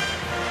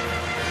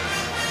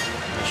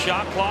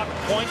 Shot clock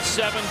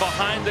 0.7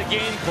 behind the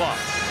game clock.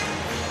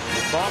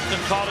 If Boston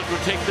College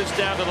would take this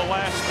down to the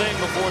last thing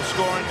before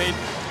scoring, they'd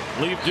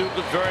leave Duke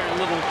with very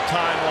little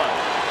time left.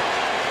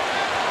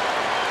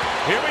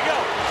 Here we go.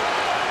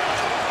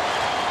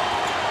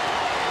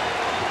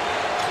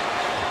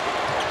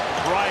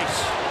 Rice,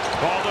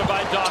 ball there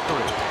by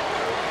Dockery.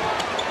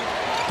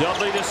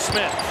 Dudley to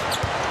Smith.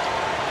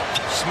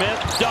 Smith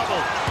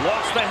doubled,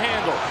 lost the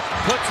handle,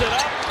 puts it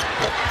up,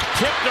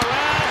 tipped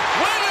around,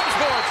 Williams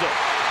boards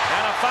it.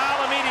 And a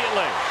foul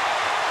immediately.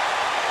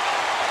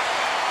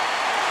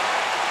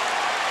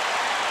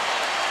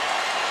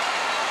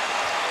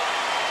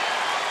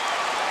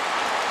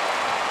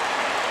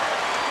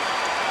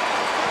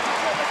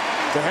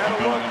 They had a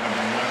look.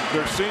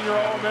 Their senior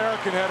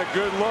All-American had a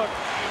good look.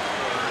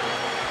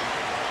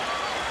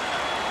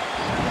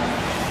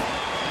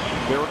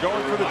 They were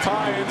going for the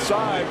tie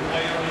inside.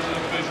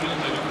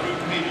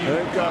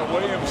 I think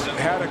Williams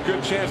had a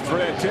good chance for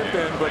that tip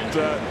in, but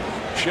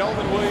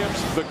Sheldon Williams,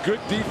 the good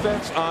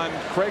defense on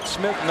Craig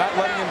Smith, not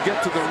letting him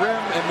get to the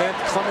rim and then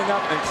coming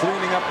up and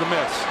cleaning up the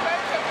miss.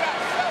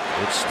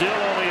 It's still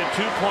only a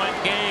 2-point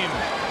game,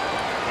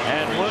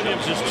 and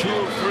Williams is 2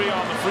 of 3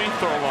 on the free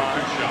throw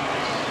line.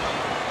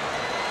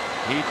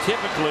 He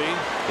typically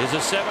is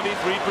a 73%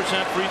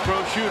 free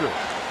throw shooter.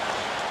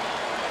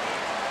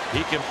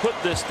 He can put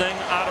this thing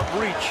out of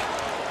reach.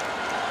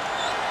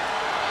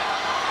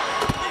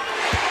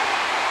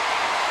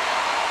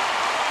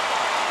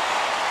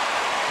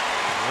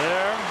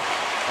 There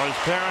are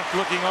his parents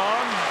looking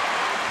on.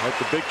 That's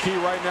the big key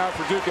right now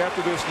for Duke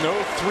after this. No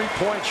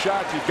three-point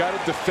shots. You've got to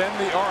defend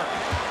the arc.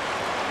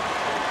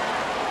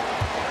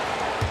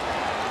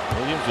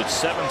 Williams with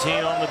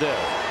 17 on the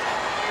day.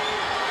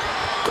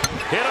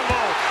 Hit them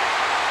both.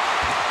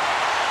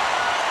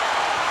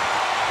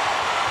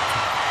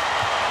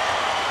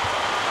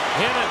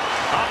 Hinnant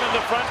up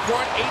into front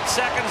court. 8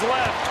 seconds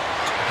left.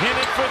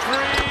 Hinnant for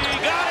 3.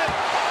 Got it.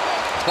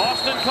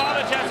 Boston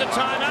College has a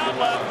timeout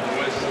left.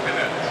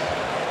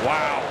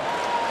 Wow.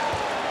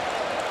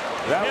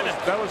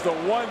 That was the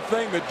one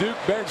thing the Duke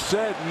bench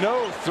said,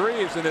 no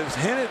threes, and has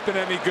Hinnant been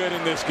any good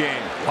in this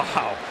game?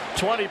 Wow.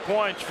 20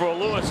 points for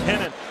Lewis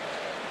Hinnant.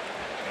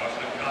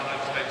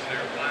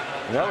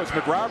 That was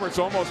McRoberts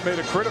almost made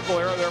a critical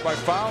error there by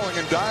fouling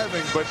and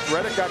diving, but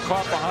Redick got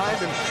caught behind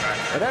him.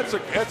 And that's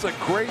a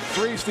great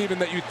three, Stephen,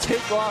 that you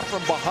take off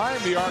from behind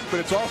the arc,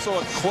 but it's also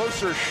a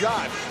closer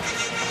shot,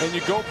 and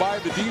you go by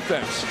the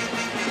defense.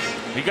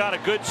 He got a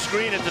good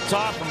screen at the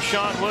top from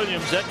Sean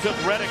Williams. That took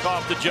Redick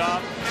off the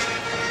job.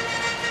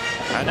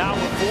 And now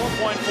with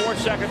 4.4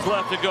 seconds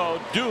left to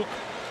go, Duke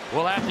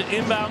will have to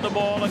inbound the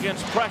ball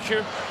against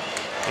pressure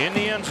in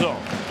the end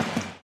zone.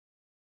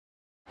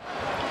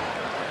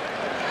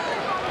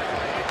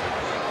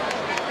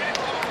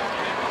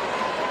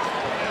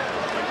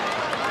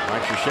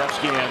 Mike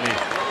Krzyzewski and the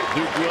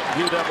Duke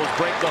Blue Devils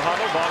break the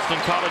huddle. Boston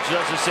College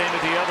does the same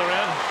at the other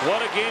end.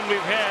 What a game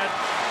we've had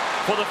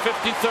for the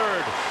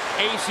 53rd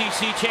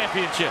ACC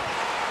championship.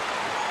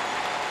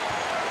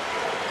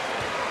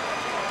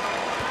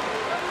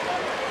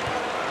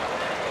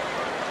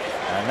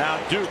 And now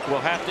Duke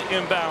will have to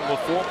inbound with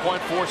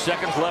 4.4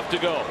 seconds left to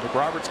go.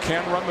 McRoberts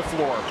can run the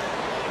floor.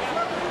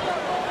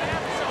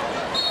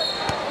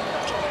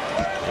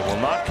 It will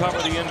not cover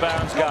the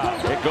inbounds guy.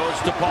 It goes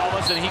to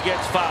Paulus, and he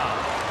gets fouled.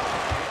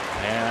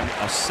 And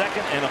a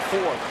second and a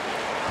fourth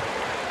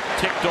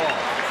ticked off.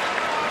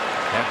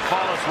 And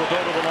Paulus will go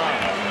to the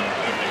line.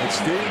 And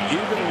Steve,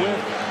 even with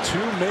 2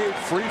 made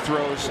free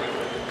throws,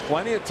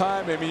 plenty of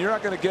time. I mean, you're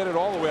not going to get it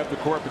all the way up the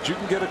court, but you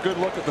can get a good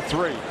look at the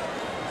 3.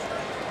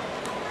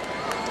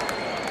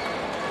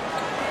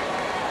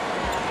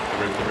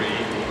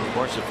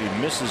 course, if he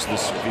misses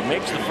this, if he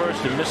makes the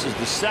first and misses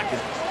the second,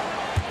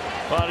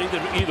 well, either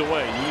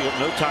way, you have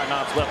no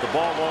timeouts left. The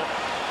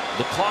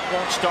clock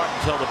won't start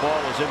until the ball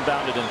is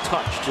inbounded and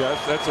touched. Yeah,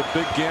 that's a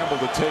big gamble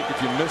to take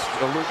if you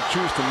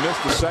choose to miss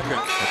the second.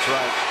 That's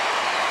right.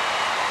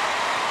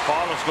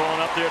 Paul is going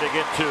up there to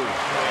get 2.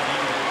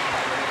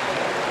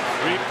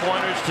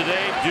 3-pointers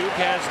today. Duke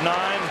has 9.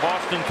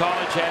 Boston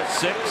College has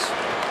 6.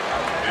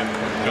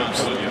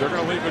 They're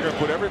going to leave. They're going to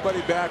put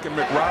everybody back, and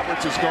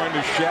McRoberts is going to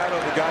shadow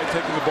the guy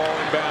taking the ball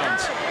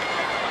inbounds. To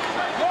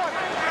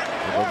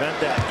prevent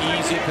that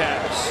easy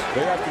pass.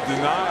 They have to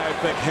deny, I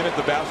think, Hinnant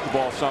the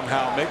basketball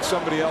somehow. Make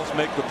somebody else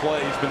make the play.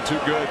 He's been too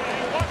good.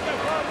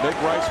 Make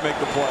Rice make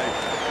the play.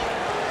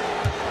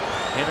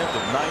 Hinnant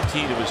with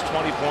 19 of his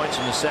 20 points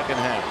in the second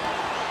half.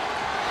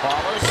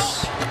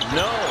 Paulus,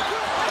 no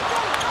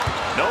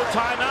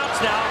timeouts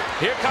now.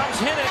 Here comes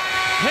Hinnant.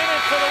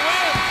 Hinnant for the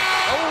win.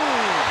 Oh,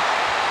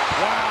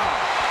 wow.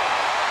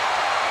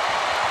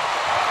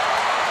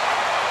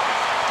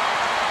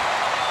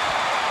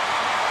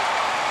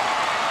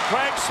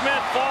 Craig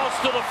Smith falls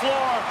to the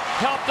floor,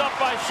 helped up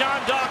by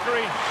Sean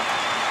Dockery.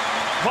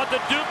 But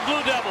the Duke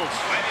Blue Devils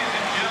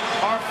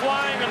are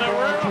flying in the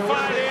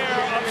rarefied air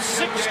of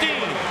 16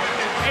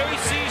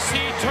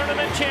 ACC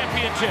tournament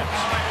championships.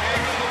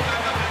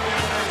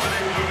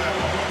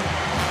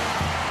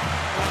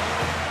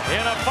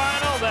 In a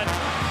final that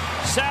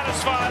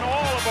satisfied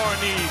all of our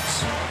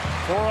needs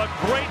for a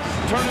great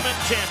tournament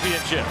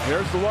championship.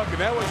 Here's the look,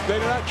 and they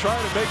did not try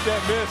to make that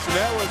miss, and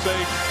that was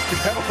a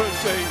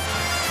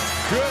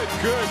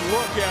good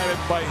look at it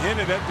by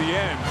Hinnant at the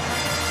end.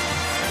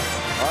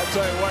 I'll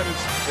tell you what,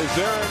 is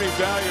there any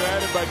value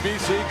added by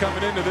BC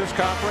coming into this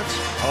conference?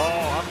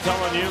 Oh, I'm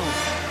telling you,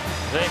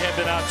 they have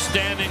been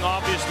outstanding,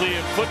 obviously,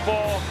 in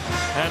football,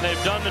 and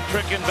they've done the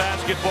trick in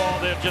basketball.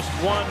 They've just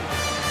won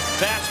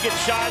basket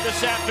shy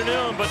this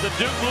afternoon, but the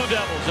Duke Blue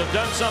Devils have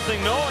done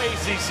something no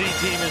ACC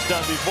team has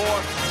done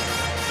before,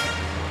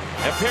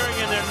 appearing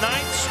in their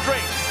 9th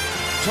straight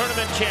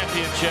tournament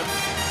championship.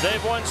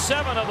 They've won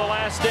 7 of the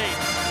last 8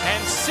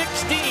 and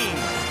 16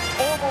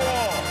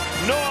 overall.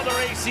 No other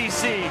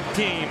ACC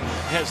team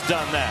has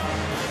done that.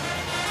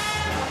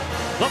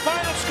 The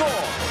final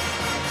score,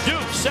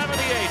 Duke 78,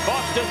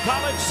 Boston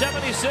College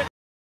 76.